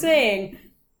literally saying,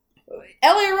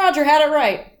 Elliot Rodger had it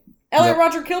right. Elliot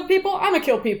Rodger killed people. I'm gonna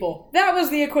kill people. That was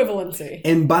the equivalency.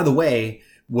 And by the way,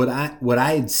 what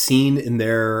I had seen in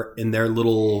their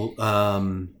little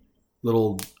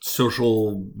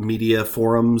social media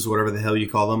forums, whatever the hell you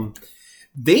call them,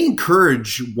 they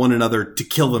encourage one another to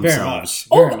kill themselves.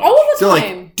 All the They're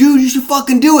time. like, dude, you should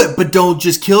fucking do it, but don't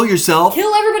just kill yourself.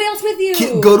 Kill everybody else with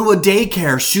you. Go to a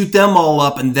daycare, shoot them all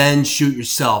up, and then shoot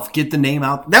yourself. Get the name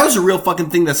out. That was a real fucking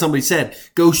thing that somebody said.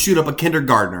 Go shoot up a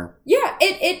kindergartner. Yeah,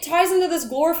 it ties into this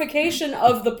glorification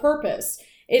of the purpose.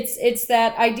 It's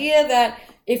that idea that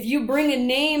if you bring a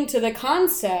name to the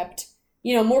concept,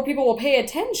 you know, more people will pay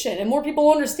attention and more people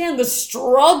will understand the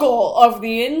struggle of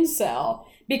the incel.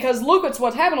 Because look at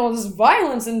what's happened, all this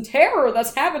violence and terror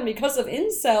that's happened because of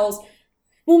incels.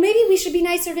 Well, maybe we should be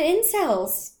nicer to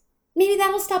incels. Maybe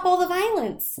that will stop all the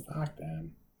violence. Fuck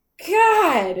them.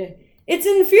 God, it's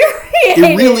infuriating.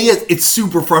 It really is. It's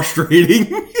super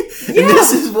frustrating. And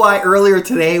this is why earlier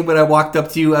today when I walked up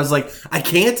to you, I was like, I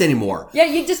can't anymore. Yeah,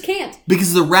 you just can't.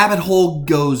 Because the rabbit hole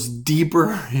goes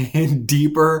deeper and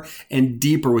deeper and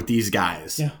deeper with these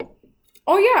guys. Yeah.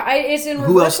 Oh, yeah, it's in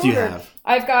reverse Who else do you order. have?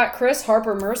 I've got Chris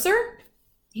Harper Mercer.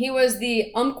 He was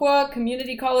the Umpqua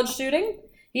Community College shooting.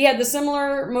 He had the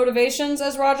similar motivations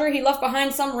as Rodger. He left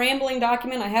behind some rambling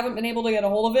document. I haven't been able to get a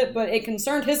hold of it, but it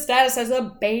concerned his status as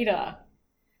a beta.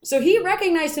 So he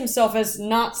recognized himself as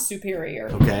not superior.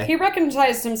 Okay. He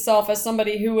recognized himself as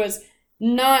somebody who was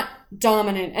not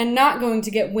dominant and not going to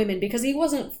get women because he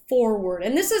wasn't forward.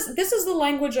 And this is the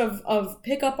language of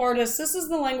pickup artists. This is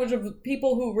the language of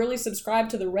people who really subscribe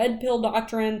to the red pill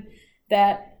doctrine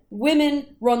that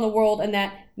women run the world and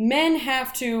that men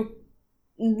have to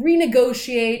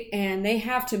renegotiate and they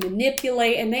have to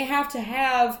manipulate and they have to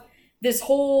have this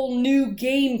whole new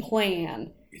game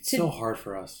plan. It's so hard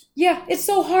for us. Yeah, it's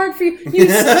so hard for you. You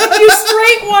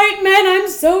straight white men, I'm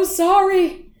so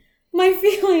sorry. My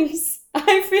feelings.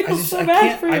 I feel so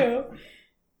bad for you.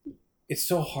 It's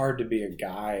so hard to be a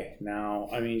guy now.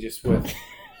 I mean, just with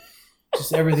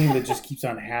just everything that just keeps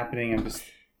on happening.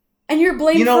 And you're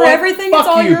blamed for everything. Fuck it's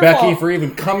all you, your Becky, fault. for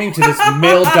even coming to this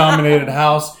male-dominated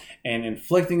house and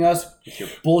inflicting us with your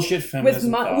bullshit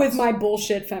feminism. With my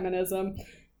bullshit feminism.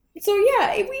 So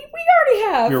yeah, we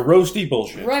already have your roasty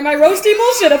bullshit. Right, my roasty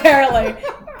bullshit. Apparently.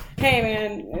 Hey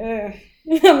man.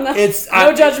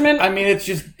 No judgment. I mean, it's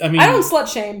just. I don't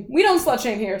slut shame. We don't slut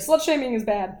shame here. Slut shaming is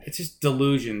bad. It's just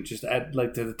delusion, just at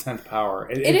like to the 10th power.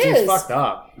 It's just fucked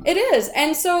up. It is,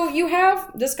 and so you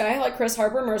have this guy like Chris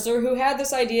Harper Mercer who had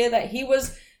this idea that he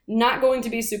was not going to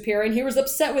be superior, and he was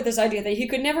upset with this idea that he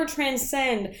could never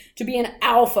transcend to be an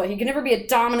alpha. He could never be a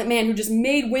dominant man who just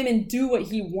made women do what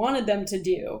he wanted them to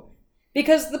do.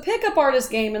 Because the pickup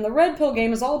artist game and the red pill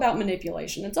game is all about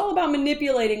manipulation. It's all about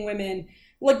manipulating women.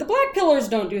 Like, the black pillars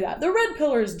don't do that. The red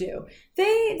pillars do.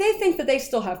 They think that they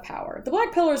still have power. The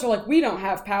black pillars are like, we don't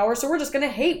have power, so we're just going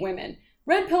to hate women.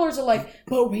 Red pillars are like,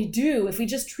 but we do if we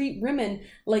just treat women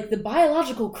like the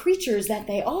biological creatures that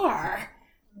they are.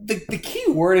 The key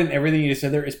word in everything you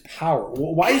said there is power.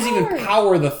 Why is even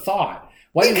power the thought?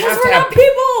 Why because we're not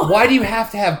people! Why do you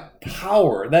have to have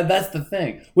power? That's the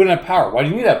thing. We don't have power. Why do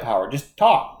you need that power? Just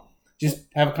talk. Just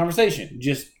have a conversation.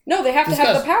 No, they have to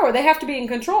have the power. They have to be in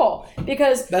control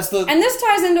because and this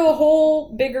ties into a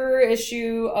whole bigger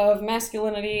issue of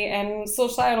masculinity and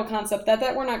societal concept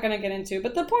that we're not going to get into.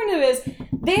 But the point of it is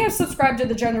they have subscribed to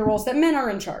the gender roles that men are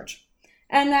in charge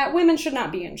and that women should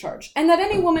not be in charge and that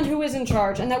any woman who is in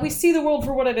charge and that we see the world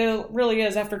for what it really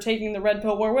is after taking the red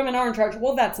pill where women are in charge.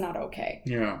 Well, that's not okay.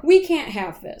 Yeah. We can't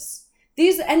have this.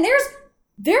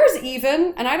 There's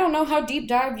even, and I don't know how deep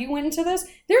dive you went into this,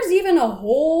 there's even a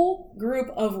whole group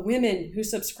of women who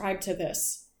subscribe to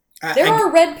this. There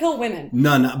are red pill women.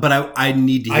 None, but I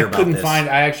need to hear about this.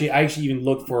 I actually even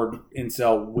looked for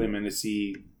incel women to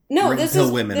see. No, red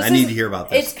pill women. I need to hear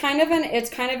about this. It's kind of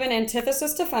an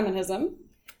antithesis to feminism.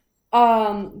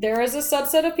 There is a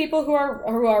subset of people who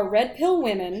are red pill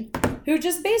women who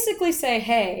just basically say,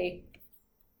 hey,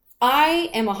 I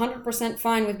am 100%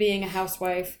 fine with being a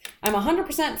housewife. I'm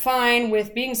 100% fine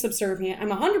with being subservient.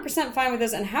 I'm 100% fine with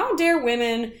this. And how dare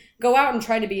women go out and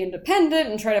try to be independent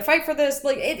and try to fight for this?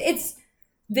 Like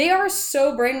they are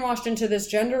so brainwashed into this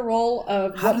gender role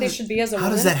of what they should be as a woman.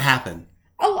 How does that happen?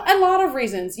 A lot of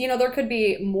reasons. There could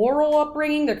be moral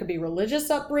upbringing, there could be religious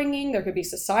upbringing, there could be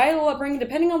societal upbringing,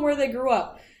 depending on where they grew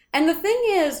up. And the thing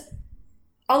is,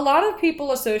 a lot of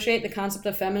people associate the concept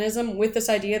of feminism with this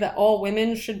idea that all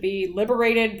women should be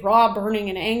liberated, bra burning,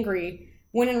 and angry,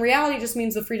 when in reality it just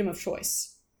means the freedom of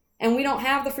choice. And we don't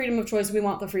have the freedom of choice, we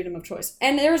want the freedom of choice.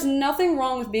 And there's nothing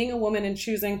wrong with being a woman and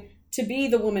choosing to be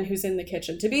the woman who's in the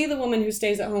kitchen, to be the woman who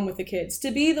stays at home with the kids, to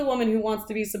be the woman who wants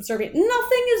to be subservient.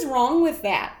 Nothing is wrong with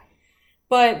that.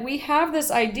 But we have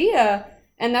this idea,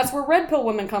 and that's where red pill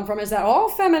women come from, is that all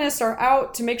feminists are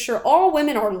out to make sure all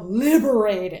women are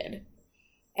liberated.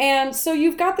 And so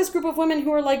you've got this group of women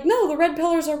who are like, no, the red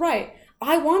pillars are right.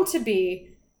 I want to be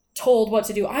told what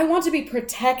to do. I want to be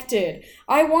protected.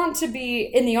 I want to be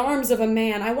in the arms of a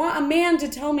man. I want a man to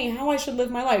tell me how I should live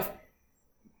my life.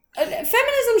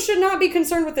 Feminism should not be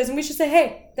concerned with this, and we should say,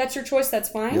 hey, that's your choice, that's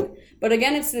fine. Yep. But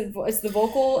again, it's the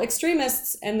vocal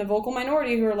extremists and the vocal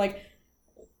minority who are like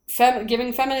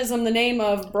giving feminism the name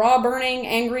of bra-burning,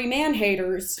 angry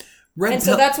man-haters.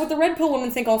 So that's what the red pill women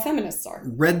think all feminists are.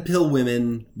 Red pill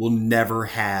women will never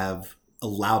have a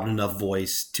loud enough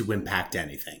voice to impact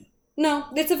anything. No,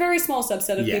 it's a very small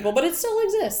subset of people, but it still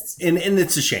exists. And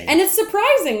it's a shame. And it's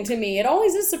surprising to me. It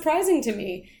always is surprising to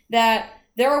me that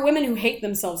there are women who hate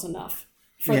themselves enough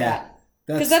for that.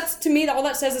 Because that's, to me, all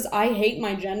that says is I hate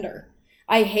my gender.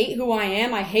 I hate who I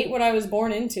am. I hate what I was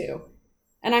born into.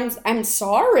 And I'm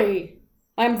sorry.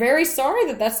 I'm very sorry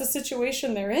that that's the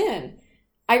situation they're in.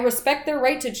 I respect their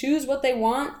right to choose what they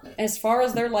want as far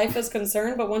as their life is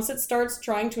concerned, but once it starts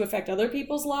trying to affect other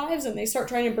people's lives and they start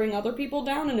trying to bring other people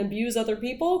down and abuse other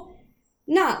people,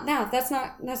 that's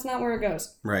not where it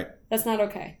goes. Right. That's not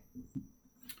okay.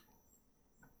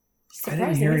 I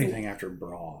didn't hear anything after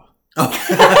bra.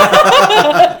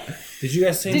 Oh. Did you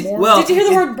guys say more? Well, did you hear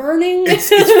the word burning? It's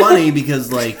funny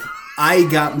because I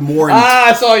got more.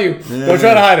 I saw you. Don't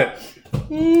try to hide it.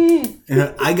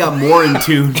 I got more in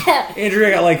tune.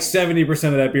 Andrea got 70%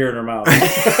 of that beer in her mouth. I'm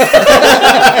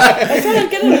trying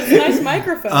to get a nice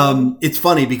microphone. It's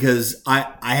funny because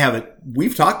I have it.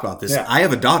 We've talked about this. Yeah. I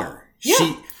have a daughter.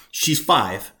 Yeah. She's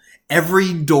 5.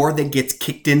 Every door that gets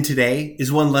kicked in today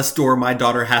is one less door my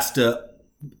daughter has to,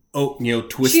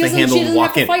 twist the handle and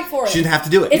walk in. Fight for it. She didn't have to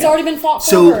do it. It's already been fought for.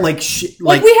 So her. We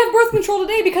have birth control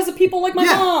today because of people like my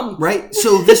mom. Right.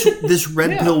 So this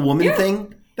red pill woman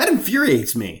thing. That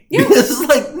infuriates me. Yeah. Because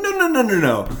it's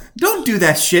no. Don't do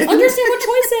that shit. Understand what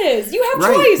choice is. You have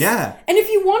choice. Yeah. And if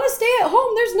you want to stay at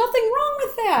home, there's nothing wrong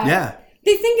with that. Yeah.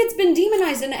 They think it's been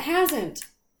demonized and it hasn't.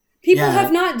 People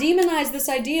have not demonized this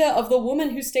idea of the woman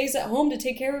who stays at home to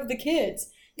take care of the kids.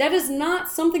 That is not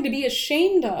something to be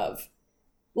ashamed of.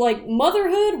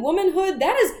 Motherhood, womanhood,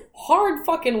 that is hard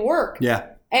fucking work.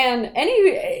 Yeah. And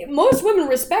most women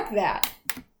respect that.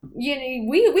 We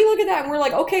look at that and we're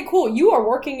like, okay, cool. You are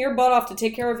working your butt off to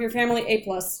take care of your family. A+.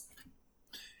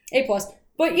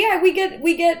 But yeah, we get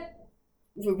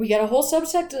a whole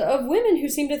subsect of women who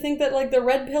seem to think that the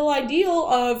red pill ideal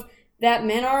of that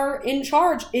men are in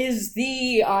charge is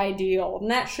the ideal, and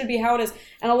that should be how it is.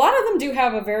 And a lot of them do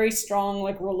have a very strong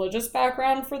religious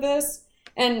background for this.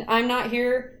 And I'm not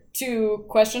here to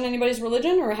question anybody's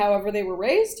religion or however they were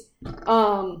raised.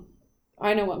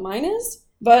 I know what mine is.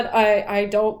 But I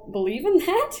don't believe in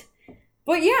that.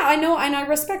 But yeah, I know, and I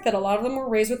respect that a lot of them were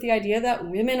raised with the idea that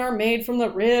women are made from the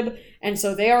rib, and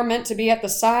so they are meant to be at the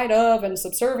side of and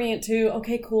subservient to.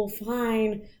 Okay, cool,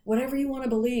 fine, whatever you want to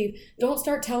believe. Don't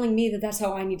start telling me that that's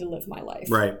how I need to live my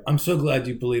life. Right. I'm so glad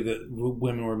you believe that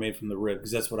women were made from the rib,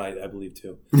 because that's what I believe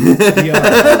too. You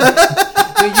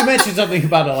mentioned something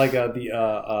about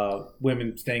the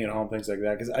women staying at home, things like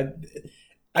that, because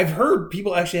I've heard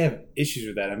people actually have issues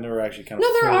with that. I've never actually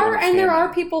there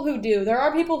are people who do. There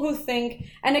are people who think,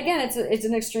 and again, it's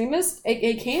an extremist.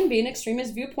 It can be an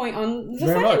extremist viewpoint on the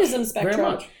feminism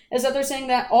spectrum. Is that they're saying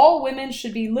that all women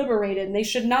should be liberated and they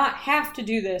should not have to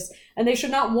do this and they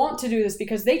should not want to do this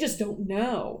because they just don't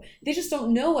know. They just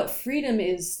don't know what freedom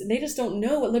is. They just don't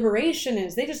know what liberation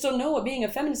is. They just don't know what being a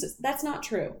feminist is. That's not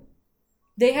true.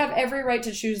 They have every right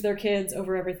to choose their kids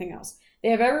over everything else. They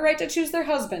have every right to choose their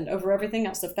husband over everything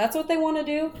else. If that's what they want to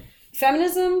do,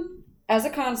 feminism as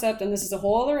a concept, and this is a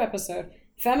whole other episode,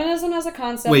 feminism as a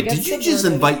concept. Wait, did you just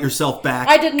invite yourself back?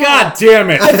 I did not. God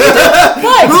damn it.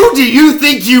 Who do you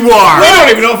think you are? I don't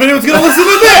even know if anyone's going to listen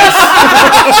to this.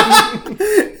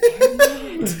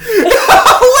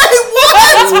 Wait,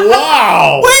 what?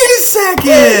 Wow. Wait a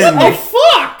second. What the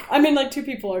fuck? I mean, 2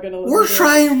 people are going to listen We're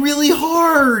trying really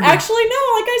hard. Actually, no.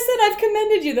 Like I said, I've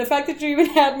commended you. The fact that you even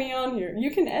had me on here. You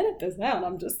can edit this out.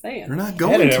 I'm just saying. You're not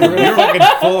going to.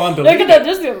 We're full on They're going to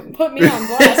just put me on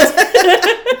blast.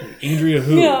 Andrea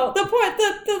who? You know, the point,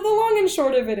 the long and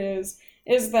short of it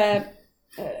is that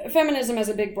feminism as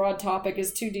a big broad topic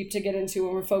is too deep to get into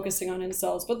when we're focusing on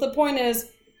incels. But the point is,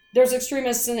 there's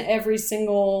extremists in every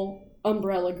single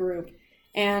umbrella group,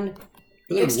 and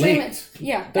they're linked.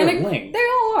 Yeah, they're and linked. They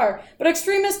all are. But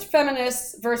extremist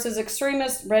feminists versus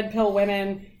extremist red pill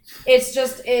women, it's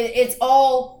just it's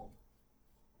all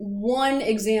one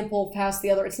example past the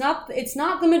other. It's not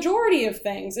the majority of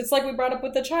things. It's like we brought up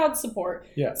with the child support.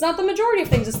 Yeah. It's not the majority of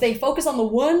things. It's they focus on the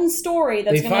one story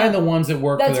they find the ones that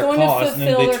work for their cause, and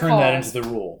then they turn that into the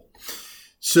rule.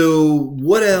 So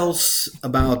what else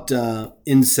about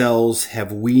incels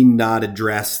have we not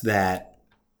addressed that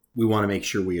we want to make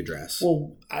sure we address?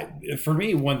 Well, for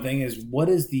me, one thing is, what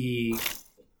is the,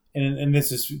 and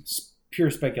this is pure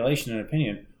speculation and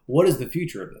opinion, what is the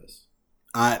future of this?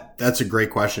 That's a great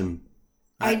question.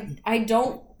 I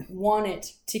don't want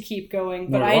it to keep going,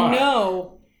 but I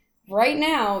know right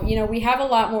now, we have a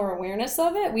lot more awareness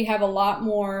of it. We have a lot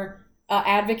more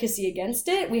advocacy against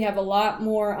it. We have a lot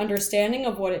more understanding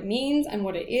of what it means and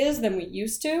what it is than we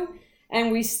used to.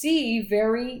 And we see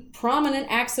very prominent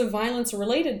acts of violence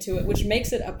related to it, which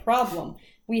makes it a problem.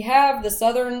 We have the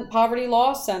Southern Poverty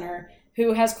Law Center,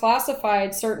 who has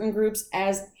classified certain groups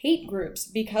as hate groups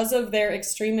because of their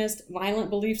extremist, violent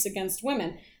beliefs against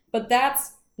women. But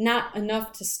that's not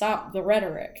enough to stop the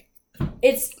rhetoric.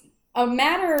 It's a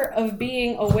matter of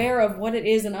being aware of what it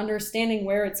is and understanding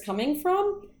where it's coming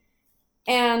from.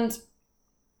 And,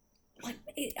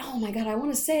 oh my God, I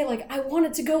want to say, I want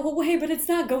it to go away, but it's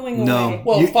not going away. No.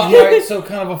 Well, all right, so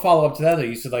kind of a follow-up to that, though.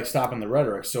 You said, stopping the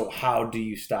rhetoric. So how do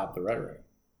you stop the rhetoric?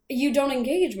 You don't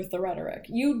engage with the rhetoric.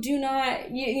 You do not,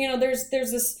 there's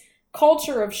this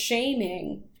culture of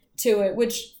shaming to it,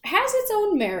 which has its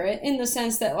own merit in the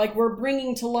sense that, we're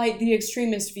bringing to light the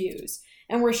extremist views.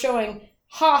 And we're showing,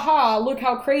 look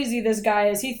how crazy this guy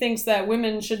is. He thinks that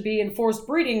women should be in forced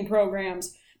breeding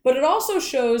programs. But it also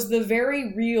shows the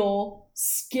very real,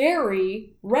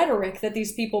 scary rhetoric that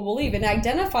these people believe and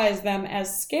identifies them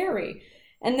as scary.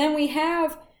 And then we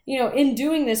have, in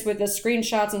doing this with the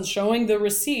screenshots and showing the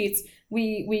receipts,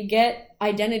 we get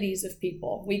identities of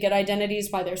people. We get identities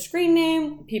by their screen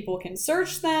name. People can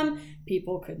search them.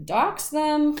 People could dox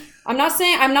them. I'm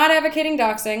not advocating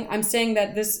doxing. I'm saying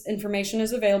that this information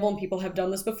is available and people have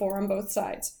done this before on both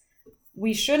sides.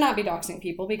 We should not be doxing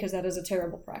people because that is a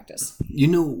terrible practice. You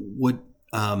know what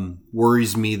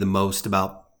worries me the most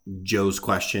about Joe's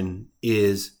question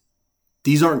is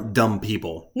these aren't dumb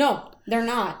people. No, they're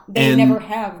not. They never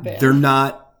have been.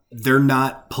 They're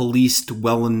not policed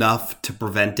well enough to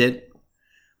prevent it.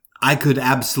 I could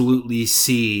absolutely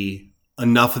see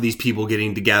enough of these people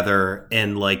getting together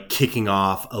and kicking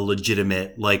off a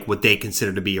legitimate, what they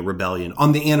consider to be a rebellion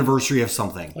on the anniversary of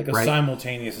something. A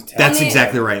simultaneous attack. That's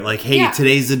exactly right.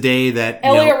 Today's the day that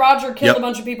Elliot Rodger killed a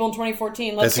bunch of people in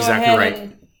 2014. Let's That's go exactly ahead right.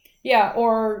 and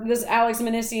or this Alex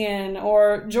Manessian,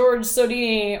 or George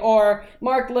Sodini, or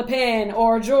Mark Le Pen,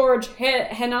 or George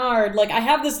Henard. I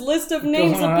have this list of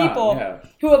names of people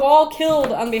who have all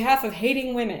killed on behalf of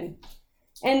hating women.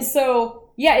 And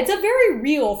so, it's a very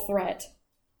real threat.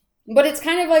 But it's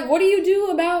kind of what do you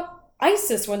do about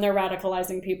ISIS when they're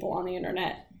radicalizing people on the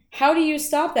internet? How do you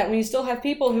stop that when you still have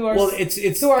people who are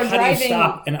it's who are how driving... do you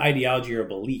stop an ideology or a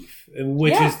belief,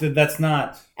 which is that's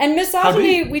not. And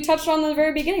misogyny, we touched on in the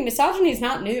very beginning. Misogyny is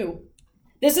not new.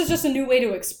 This is just a new way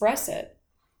to express it.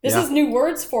 This is new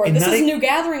words for it. And this is new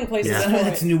gathering places It's for not it.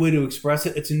 that it's a new way to express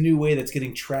it. It's a new way that's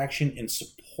getting traction and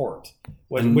support,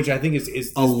 which I think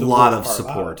is a lot of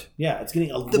support. Yeah, it's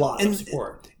getting a lot of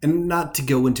support. And not to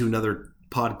go into another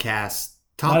podcast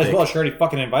topic. Might as well. She already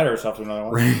fucking invited herself to another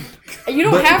one. Right. You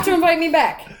don't have to invite me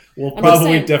back. We'll I'm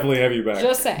probably definitely have you back.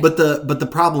 Just saying. But the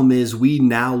problem is we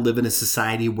now live in a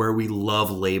society where we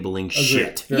love labeling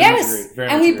shit. Yes,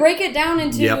 and we break it down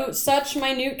into such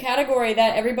minute category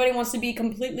that everybody wants to be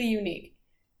completely unique.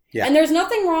 Yeah. And there's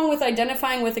nothing wrong with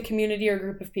identifying with a community or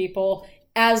group of people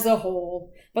as a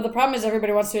whole. But the problem is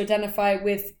everybody wants to identify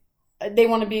with, they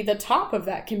want to be the top of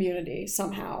that community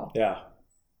somehow. Yeah.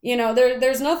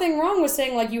 There's nothing wrong with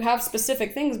saying you have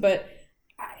specific things, but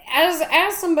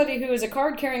as somebody who is a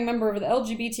card-carrying member of the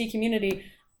LGBT community,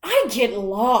 I get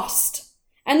lost.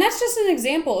 And that's just an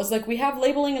example. It's we have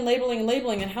labeling and labeling and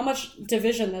labeling, and how much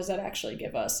division does that actually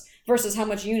give us versus how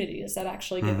much unity does that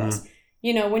actually give us?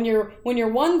 When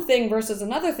you're one thing versus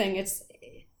another thing, it's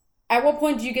at what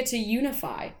point do you get to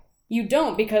unify? You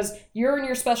don't, because you're in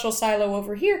your special silo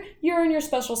over here, you're in your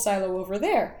special silo over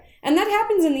there. And that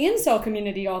happens in the incel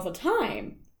community all the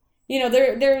time.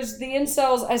 there's the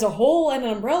incels as a whole and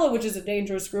an umbrella, which is a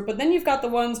dangerous group. But then you've got the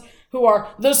ones who are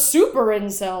the super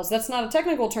incels. That's not a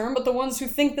technical term, but the ones who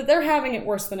think that they're having it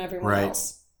worse than everyone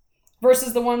else.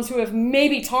 Versus the ones who have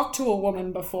maybe talked to a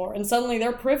woman before and suddenly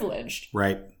they're privileged.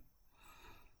 Right.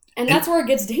 And that's where it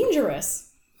gets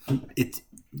dangerous. It's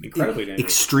incredibly dangerous.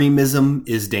 Extremism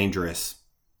is dangerous.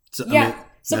 So, yeah.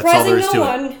 Surprising no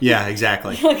one. Yeah,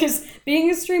 exactly. Because being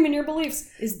extreme in your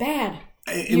beliefs is bad.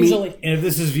 Usually. And if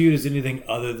this is viewed as anything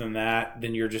other than that,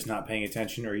 then you're just not paying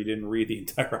attention, or you didn't read the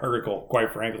entire article,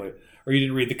 quite frankly. Or you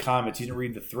didn't read the comments, you didn't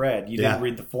read the thread, you didn't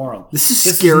read the forum. This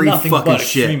is scary nothing fucking but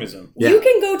shit. Extremism. Yeah. You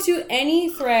can go to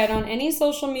any thread on any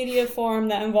social media forum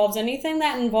that involves anything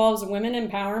that involves women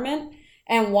empowerment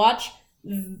and watch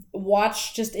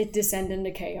just it descend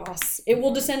into chaos. It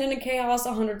will descend into chaos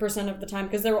 100% of the time,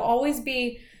 because there will always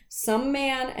be some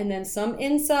man and then some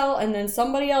incel and then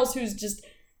somebody else who's just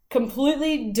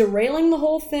completely derailing the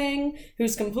whole thing,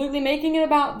 who's completely making it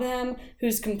about them,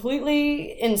 who's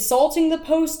completely insulting the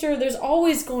poster. There's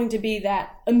always going to be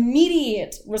that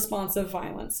immediate response of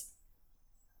violence.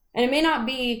 And it may not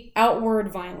be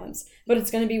outward violence, but it's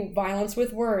going to be violence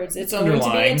with words. It's going to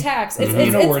be attacks.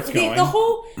 You know where it's going. The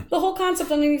whole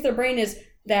concept underneath their brain is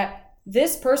that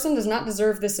this person does not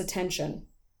deserve this attention.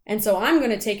 And so I'm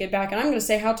going to take it back and I'm going to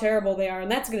say how terrible they are. And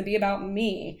that's going to be about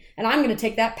me. And I'm going to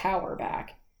take that power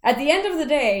back. At the end of the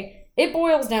day, it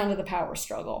boils down to the power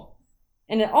struggle.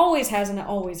 And it always has and it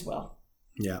always will.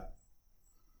 Yeah.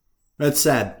 That's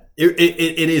sad.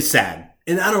 It is sad.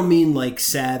 And I don't mean like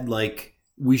sad like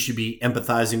we should be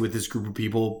empathizing with this group of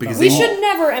people, because we should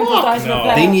never empathize with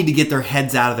them. They need to get their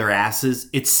heads out of their asses.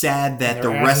 It's sad that the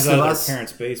rest of us, their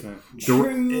parents' basement.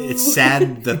 It's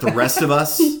sad that the rest of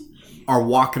us are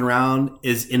walking around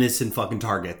as innocent fucking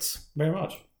targets. Very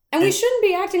much. And we shouldn't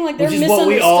be acting like they're misunderstood.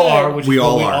 Which is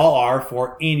what we all are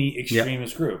for any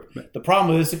extremist group. The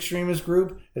problem with this extremist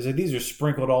group is that these are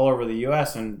sprinkled all over the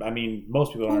U.S. And, I mean,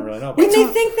 most people don't really know. And they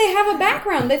think they have a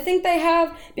background. They think they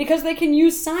have, because they can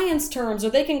use science terms or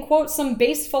they can quote some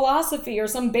base philosophy or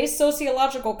some base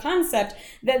sociological concept,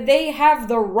 that they have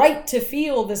the right to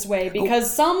feel this way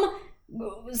because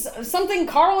something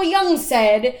Carl Jung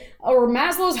said, or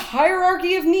Maslow's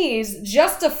hierarchy of needs,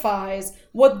 justifies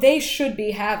what they should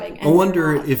be having. I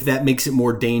wonder if that makes it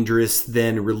more dangerous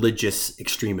than religious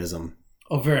extremism.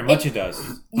 Oh, very much it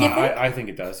does. I think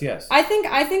it does, yes. I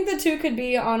think the two could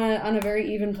be on a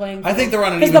very even playing field. I think they're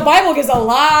on an because the Bible gives a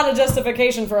lot of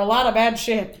justification for a lot of bad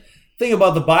shit. Thing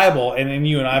about the Bible, and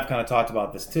you and I have kind of talked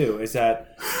about this too, is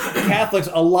that Catholics,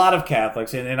 a lot of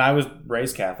Catholics, and I was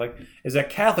raised Catholic, is that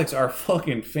Catholics are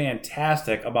fucking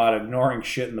fantastic about ignoring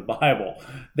shit in the Bible.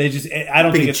 They just, I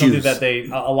don't think it's something that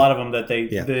a lot of them that they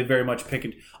very much pick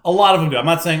it. A lot of them do. I'm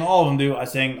not saying all of them do. I'm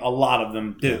saying a lot of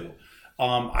them do.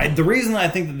 The reason I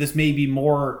think that this may be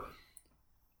more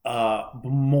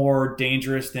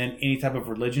dangerous than any type of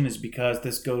religion is because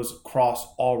this goes across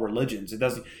all religions.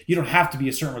 You don't have to be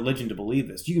a certain religion to believe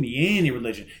this. You can be any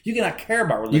religion. You cannot care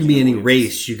about religion. You can be any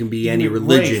race. You can be any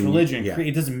religion. Religion. Yeah.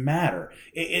 It doesn't matter.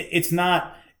 It's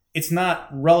not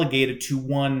relegated to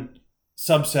one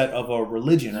subset of a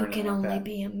religion. You can only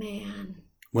be a man.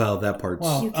 Well, that part's...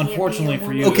 Well, unfortunately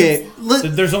for you... Okay,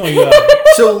 there's only...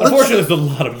 unfortunately, there's a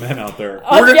lot of men out there.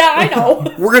 Yeah, I know.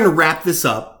 We're going to wrap this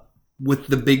up with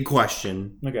the big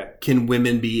question. Okay. Can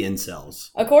women be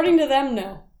incels? According to them,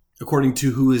 no. According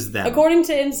to who is them? According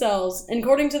to incels, and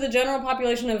according to the general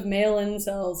population of male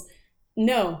incels,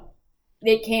 no.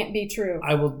 It can't be true.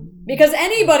 Because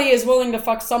anybody is willing to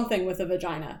fuck something with a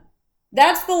vagina.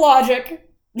 That's the logic.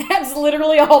 That's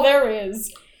literally all there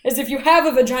is if you have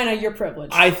a vagina, you're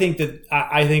privileged. I think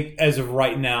as of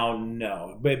right now,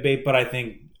 no. But I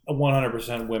think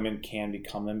 100% women can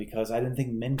become them, because I didn't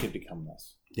think men could become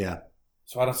this. Yeah.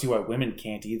 So I don't see why women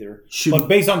can't either.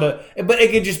 But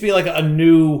it could just be like a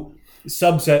new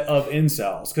subset of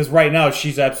incels. Because right now,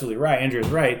 she's absolutely right. Andrea's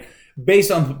right. Based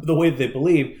on the way that they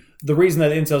believe, the reason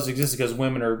that incels exist is because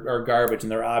women are garbage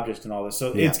and they're objects and all this.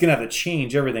 So it's going to have to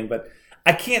change everything. But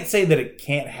I can't say that it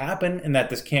can't happen and that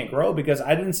this can't grow, because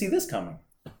I didn't see this coming.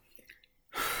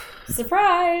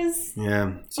 Surprise!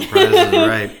 Yeah, surprise is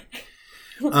right.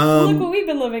 Look what we've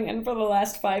been living in for the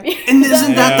last 5 years. And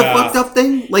isn't that the fucked up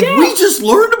thing? Like, we just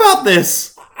learned about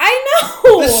this. I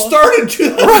know! This started in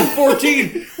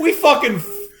 2014. We fucking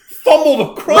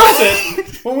fumbled across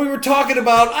it when we were talking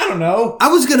about, I don't know, I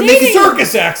was going to make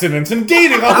circus accidents and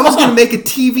dating. I was going to make a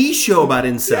TV show about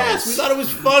incels. Yes, we thought it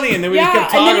was funny, and then we just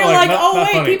kept talking. And then you're like, not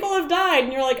wait, funny. people have died,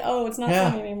 and you're like, oh, it's not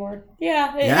funny anymore.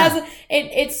 Yeah, it hasn't.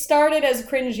 It started as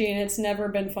cringy, and it's never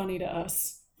been funny to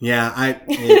us. Yeah,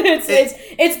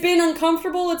 it's been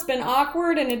uncomfortable. It's been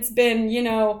awkward, and it's been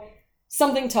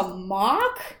something to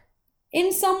mock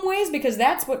in some ways because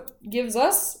that's what gives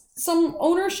us some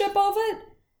ownership of it.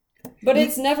 But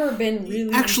it's never been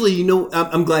really... Actually, you know,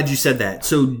 I'm glad you said that.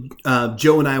 So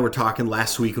Joe and I were talking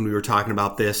last week when we were talking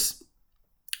about this.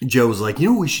 Joe was like, you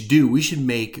know what we should do? We should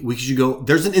go...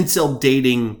 There's an incel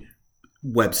dating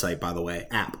website, by the way,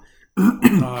 app.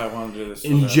 I want to do this.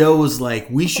 And Joe was like,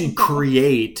 we should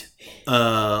create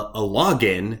a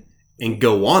login and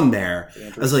go on there.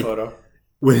 I was like... Photo.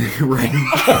 Right.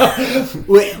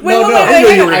 Wait, I know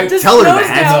you were just tell her nose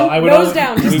that. Down, nose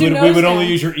down. Just do nose we would down. only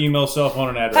use your email, cell phone,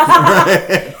 and address.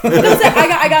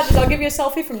 I got this. I'll give you a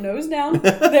selfie from nose down.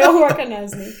 They don't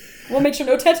recognize me. We'll make sure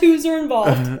no tattoos are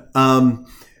involved.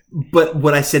 But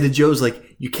what I said to Joe is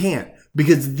like, you can't.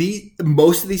 Because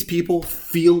most of these people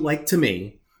feel like to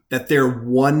me that they're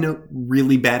one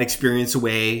really bad experience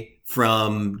away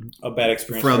from a bad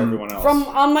experience for everyone else. From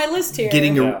on my list here,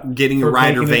 getting a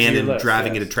rider van and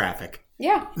driving yes. into traffic.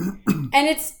 Yeah, and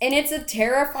it's a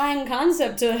terrifying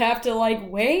concept to have to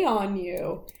like weigh on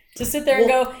you to sit there and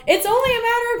go. It's only a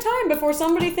matter of time before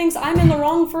somebody thinks I'm in the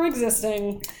wrong for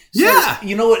existing. Yeah, so,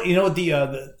 you know what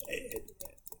the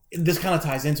this kind of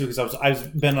ties into because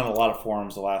I've been on a lot of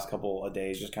forums the last couple of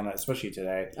days, just kind of especially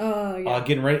today.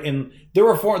 Getting ready, and there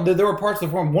were parts of the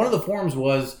forum. One of the forums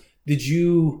was, did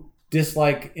you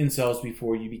dislike incels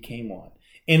before you became one?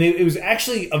 And it was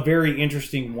actually a very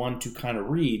interesting one to kind of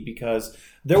read because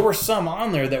there were some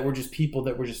on there that were just people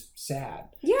that were just sad.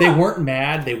 Yeah. They weren't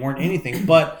mad. They weren't anything.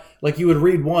 But like you would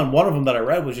read one of them that I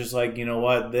read was just like, you know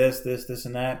what, this,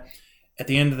 and that. At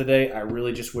the end of the day, I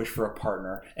really just wish for a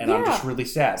partner. And I'm just really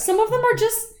sad. Some of them are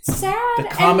just sad. The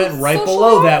comment right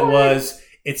below that was,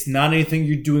 it's not anything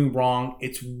you're doing wrong.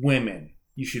 It's women.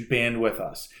 You should band with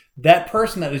us. That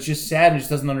person that is just sad and just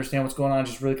doesn't understand what's going on,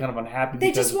 just really kind of unhappy.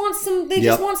 They just want something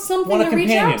to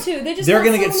reach out to. They're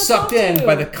going to get sucked in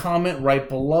by the comment right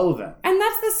below them. And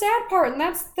that's the sad part, and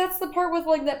that's the part with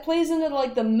like that plays into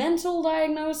like the mental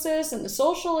diagnosis and the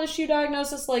social issue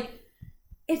diagnosis. Like,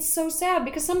 it's so sad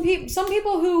because some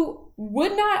people who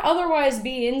would not otherwise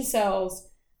be incels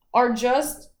are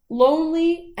just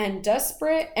lonely and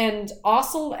desperate and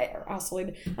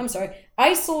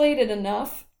isolated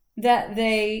enough that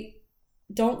they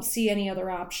don't see any other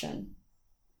option.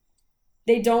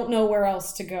 They don't know where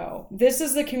else to go. This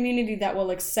is the community that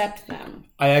will accept them.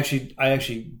 I actually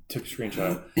took a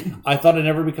screenshot. I thought I'd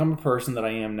never become a person that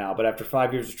I am now, but after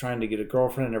 5 years of trying to get a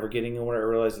girlfriend and never getting anywhere, I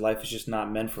realized life is just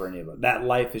not meant for any of us. That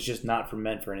life is just not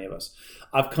meant for any of us.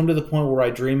 I've come to the point where I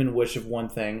dream and wish of one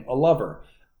thing, a lover.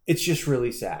 It's just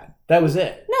really sad. That was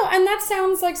it. No, and that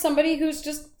sounds like somebody who's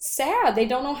just sad. They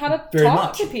don't know how to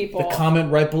talk to people. The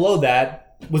comment right below that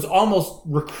was almost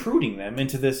recruiting them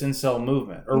into this incel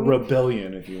movement, or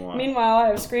rebellion, if you want. Meanwhile, I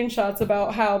have screenshots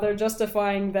about how they're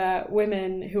justifying that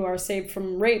women who are saved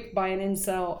from rape by an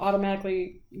incel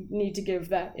automatically need to give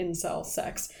that incel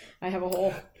sex. I have a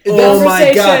whole conversation. Oh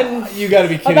my God. You gotta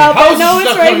be kidding. About that. No,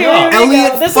 it's right here.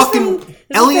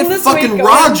 Elliot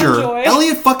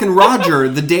fucking Roger,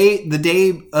 the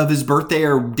day of his birthday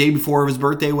or day before his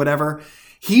birthday, whatever,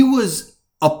 he was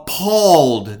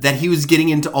appalled that he was getting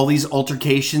into all these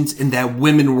altercations and that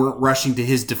women weren't rushing to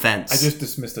his defense. I just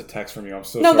dismissed a text from you. I'm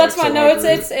so sorry. No, that's fine. No,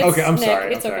 it's okay. I'm Nick.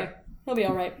 sorry. It's okay. He'll be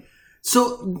all right.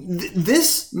 So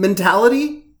this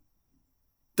mentality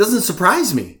doesn't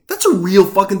surprise me. That's a real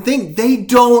fucking thing. They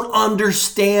don't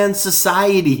understand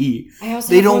society. I also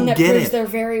they have don't one that get proves it. They're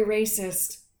very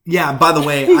racist. Yeah. By the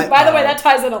way, that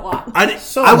ties in a lot.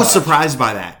 I was surprised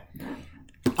by that.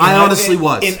 I honestly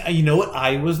was. And you know what?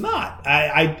 I was not.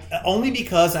 I only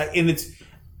because it's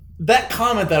that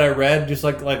comment that I read just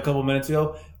like a couple minutes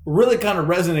ago really kind of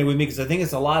resonated with me because I think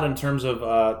it's a lot in terms of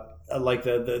like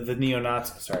the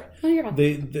neo-Nazi. Sorry,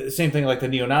 the same thing like the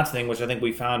neo-Nazi thing, which I think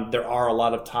we found there are a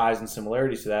lot of ties and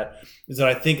similarities to that. Is that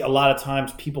I think a lot of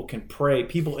times people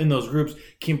in those groups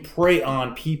can prey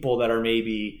on people that are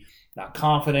maybe not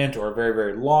confident or very,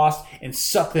 very lost and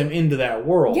suck them into that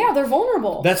world. Yeah, they're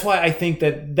vulnerable. That's why I think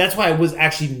that's why I was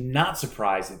actually not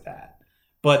surprised at that.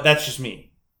 But that's just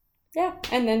me. Yeah,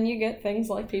 and then you get things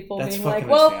like people being like,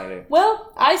 insanity.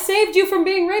 well, I saved you from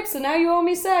being raped, so now you owe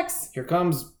me sex. Here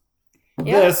comes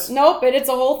this. Nope, it's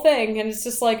a whole thing. And it's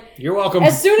just like, you're welcome.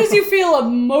 As soon as you feel a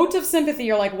mote of sympathy,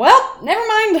 you're like, well, never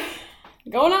mind.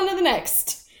 Going on to the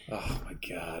next. Oh, my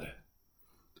God.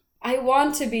 I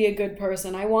want to be a good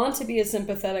person. I want to be a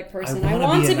sympathetic person. I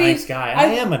want to be a nice guy. I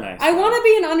am a nice guy. I want to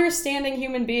be an understanding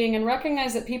human being and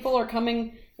recognize that people are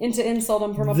coming into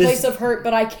insultdom from a place of hurt,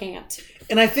 but I can't.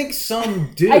 And I think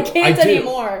some do. I can't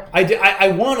anymore.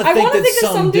 I want to think that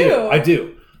some do. I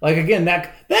do. Like, again,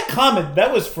 that comment,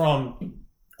 that was from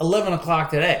 11 o'clock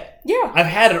today. Yeah. I've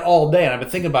had it all day, and I've been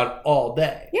thinking about it all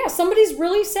day. Yeah, somebody's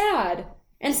really sad,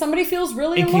 and somebody feels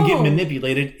really It alone. can get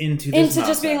manipulated into this into nonsense.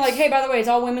 just being like, hey, by the way, it's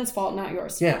all women's fault, not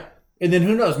yours. Yeah. And then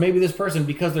who knows? Maybe this person,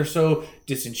 because they're so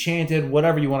disenchanted,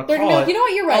 whatever you want to call it. You know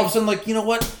what? You're right. All of a sudden, like, you know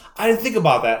what? I didn't think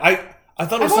about that. I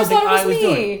thought it was I've always something thought it I was was me.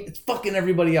 doing. It's fucking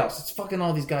everybody else. It's fucking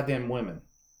all these goddamn women.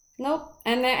 Nope.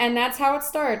 And that's how it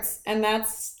starts. And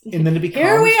that's... And then it becomes...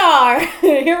 Here we are.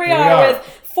 Here we are with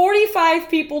 45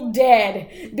 people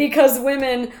dead because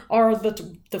women are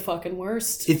the fucking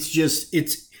worst.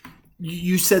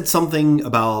 You said something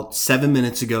about 7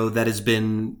 minutes ago that has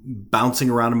been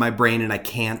bouncing around in my brain, and I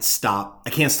can't stop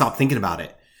thinking about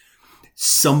it.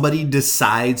 Somebody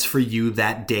decides for you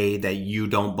that day that you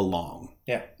don't belong.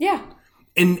 Yeah. Yeah.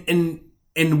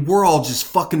 And we're all just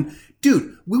fucking...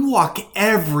 Dude, we walk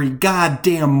every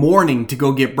goddamn morning to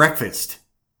go get breakfast.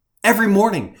 Every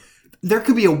morning. There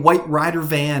could be a White Rider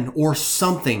van or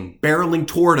something barreling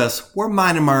toward us. We're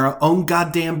minding our own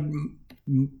goddamn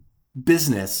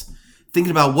business,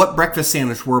 thinking about what breakfast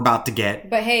sandwich we're about to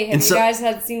get. But hey, have you guys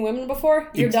had seen women before?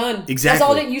 You're done. Exactly. That's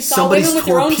all that you saw. Somebody's women with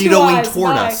your own 2 torpedoing eyes.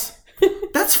 toward Bye. us.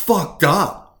 That's fucked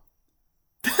up.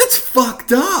 That's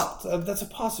fucked up. That's a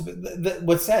possibility.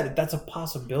 What's said? That's a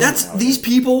possibility. That's these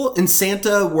people in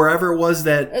Santa, wherever it was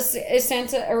that... Is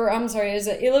Santa, or I'm sorry, is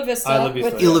it Isla Vista? Isla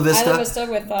Vista. With, Isla Vista. Isla Vista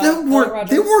with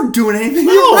They weren't doing anything.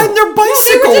 They No. were riding their They were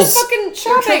bicycles. just fucking They're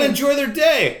trying to shopping. enjoy their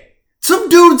day. Some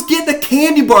dude's getting a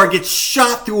candy bar, gets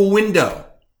shot through a window.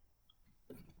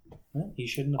 Well, he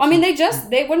shouldn't have. I mean,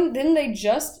 didn't they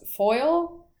just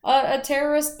foil a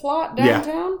terrorist plot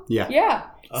downtown? Yeah. Yeah.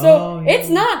 So Oh, yeah. it's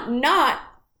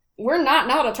we're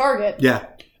not a target. Yeah.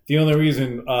 The only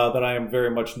reason that I am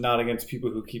very much not against people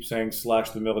who keep saying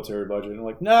slash the military budget, I'm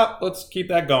like, nah, let's keep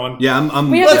that going. Yeah, I'm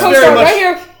We have the Let's Coast very Guard much- right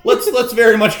here. Let's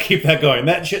very much keep that going.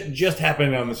 That shit just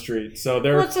happened on the street, so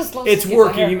Let's just it's keep that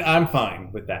working. here. I'm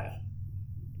fine with that.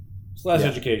 Slash Yeah.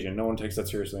 education. No one takes that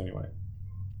seriously anyway.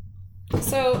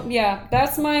 So yeah,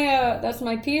 that's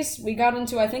my piece. We got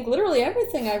into, I think, literally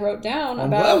everything I wrote down I'm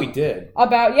about glad we did.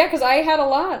 because I had a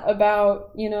lot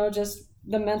about just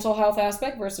the mental health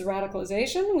aspect versus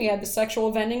radicalization. We had the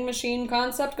sexual vending machine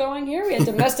concept going here. We had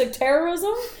domestic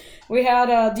terrorism. We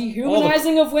had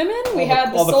dehumanizing of women. We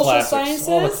had the social sciences.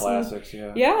 All the classics,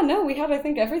 yeah. Yeah, no, we had, I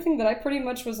think, everything that I pretty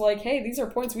much was like, hey, these are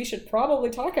points we should probably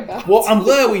talk about. Well, I'm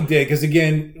glad we did, because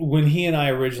again, when he and I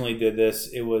originally did this,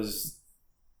 it was,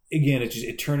 again,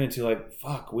 it turned into like,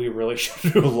 fuck, we really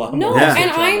should do a lot No, more Yeah. research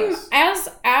and on I'm this.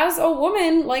 as a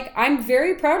woman, like, I'm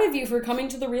very proud of you for coming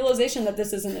to the realization that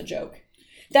this isn't a joke.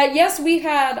 That yes, we've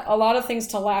had a lot of things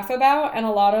to laugh about and a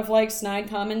lot of like snide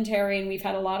commentary, and we've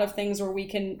had a lot of things where we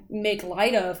can make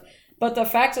light of. But the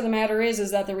fact of the matter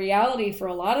is that the reality for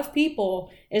a lot of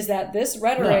people is that this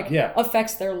rhetoric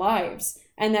affects their lives,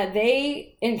 and that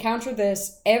they encounter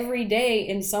this every day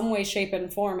in some way, shape,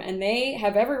 and form. And they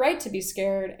have every right to be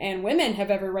scared, and women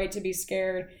have every right to be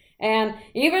scared. And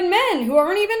even men who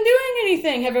aren't even doing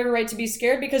anything have every right to be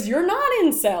scared because you're not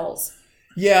incels.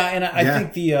 Yeah, and I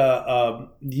think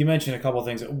you mentioned a couple of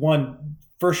things. One,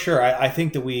 for sure, I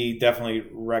think that we definitely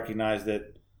recognize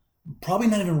that probably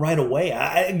not even right away.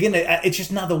 It's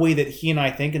just not the way that he and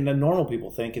I think and the normal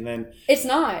people think. And then It's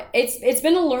not. It's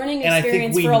been a learning And I think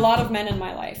experience for a lot of men in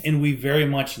my life. and we very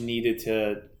much needed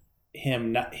to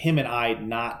him and I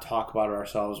not talk about it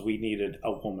ourselves. We needed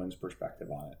a woman's perspective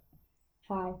on it.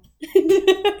 Hi.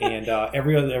 And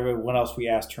everyone else we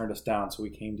asked turned us down, so we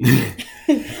came to you.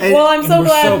 Well, I'm And so we're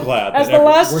glad. so glad as that the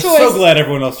last we're choice, so glad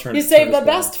everyone else turned. you saved turned us the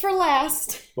down. best for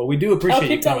last. But we do I'll appreciate keep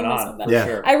you coming telling myself on. that. For Yeah.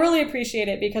 sure. I really appreciate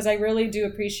it because I really do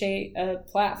appreciate a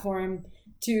platform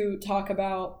to talk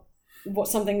about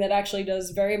something that actually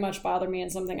does very much bother me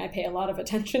and something I pay a lot of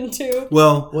attention to.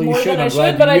 Well, Well, you More should. than I I'm should,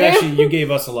 glad but I do. you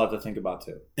gave us a lot to think about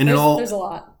too. and There's a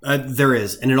lot. there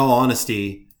is, and in all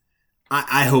honesty,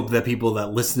 I hope that people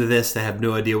that listen to this that have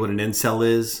no idea what an incel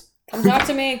is Come talk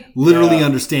to me. literally Yeah.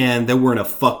 understand that we're in a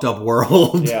fucked up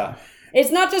world. Yeah, It's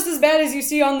not just as bad as you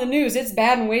see on the news. It's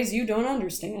bad in ways you don't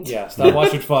understand. yeah. Stop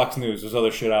watching Fox News. There's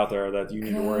other shit out there that you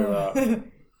need to worry about.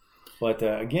 But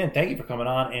again, thank you for coming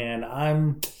on, and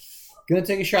I'm gonna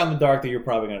take a shot in the dark that you're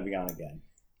probably gonna be on again.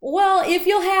 Well, if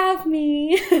you'll have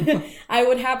me, I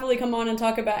would happily come on and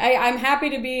talk about... I'm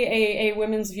happy to be a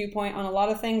women's viewpoint on a lot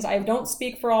of things. I don't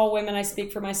speak for all women. I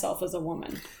speak for myself as a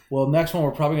woman. Well, next one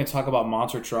we're probably gonna talk about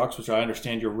monster trucks, which I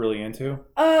understand you're really into.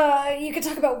 You could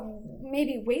talk about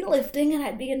maybe weightlifting, and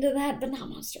I'd be into that, but not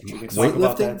monster We can trucks. talk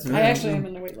about Weightlifting? that. I actually am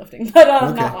into weightlifting, but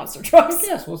not monster trucks.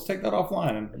 Yes, let's take that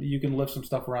offline, and you can lift some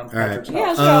stuff around right. Patrick's Yeah,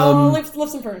 house. sure. I'll lift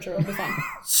some furniture. It'll be fine.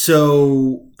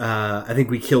 So I think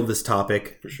we killed this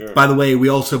topic. For sure. By the way, we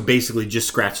also basically just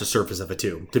scratched the surface of it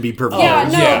too. To be perfectly Yeah,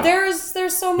 honest. no, yeah. there's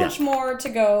so much more to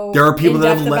go. There are people in that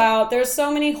have depth le- about. There's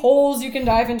so many holes you can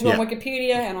dive into Yeah. on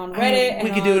Wikipedia and on Reddit. I mean, we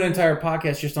and could do an on- entire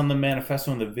podcast just on the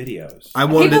manifesto and the videos. I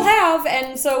wanted People to, have,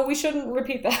 and so we shouldn't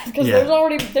repeat that because Yeah. there's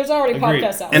already Agreed.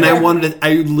 podcasts out. and there.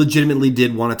 I legitimately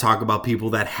did want to talk about people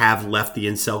that have left the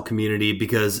incel community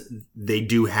because they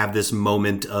do have this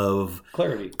moment of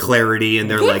Clarity. and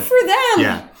they're Good like, for them.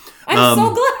 yeah. I'm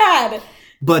so glad.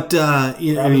 But you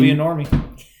know, Proud I to be a mean, normie.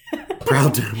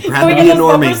 proud to Can we be get a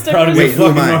those bumper normie. stickers? Proud to be Wait, a who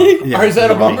am fucking I? normie. Yeah, Or is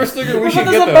that a normie. bumper sticker? We should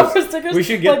Those get are bumper those. stickers, We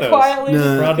should get like, those. Quietly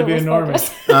No. Proud to be a kill this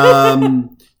normie.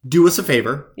 podcast. Do us a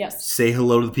favor. Yes. Say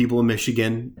hello to the people in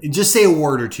Michigan. Just say a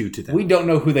word or two to them. We don't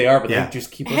know who they are, but Yeah. they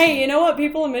just keep Hey, you know what,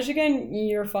 people in Michigan?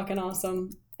 You're fucking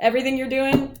awesome. Everything you're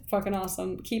doing, fucking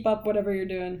awesome. Keep up whatever you're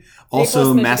doing. Also,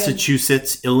 Michigan.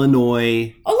 Massachusetts,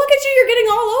 Illinois. Oh, look at you. You're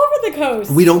getting all over the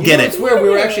coast. We don't get it. It's where we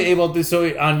were actually able to. So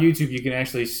on YouTube, you can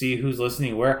actually see who's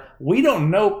listening where. We don't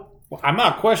know. I'm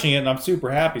not questioning it, and I'm super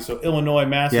happy. So Illinois,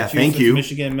 Massachusetts, thank you.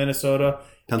 Michigan, Minnesota,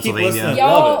 Pennsylvania. Keep listening.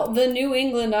 Y'all, Love the New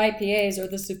England IPAs are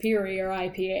the superior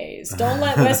IPAs. Don't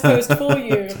let West Coast fool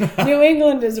you. New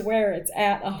England is where it's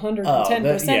at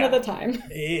 110% of the time.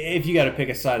 it. If you got to pick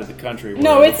a side of the country, where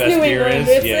No, the it's best New beer England.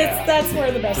 is, It's that's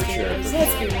where the best For beer sure, is. for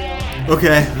Let's be real.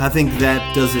 Okay, I think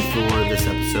that does it for this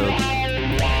episode.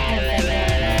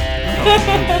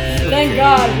 Thank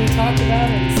God we talked about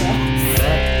it.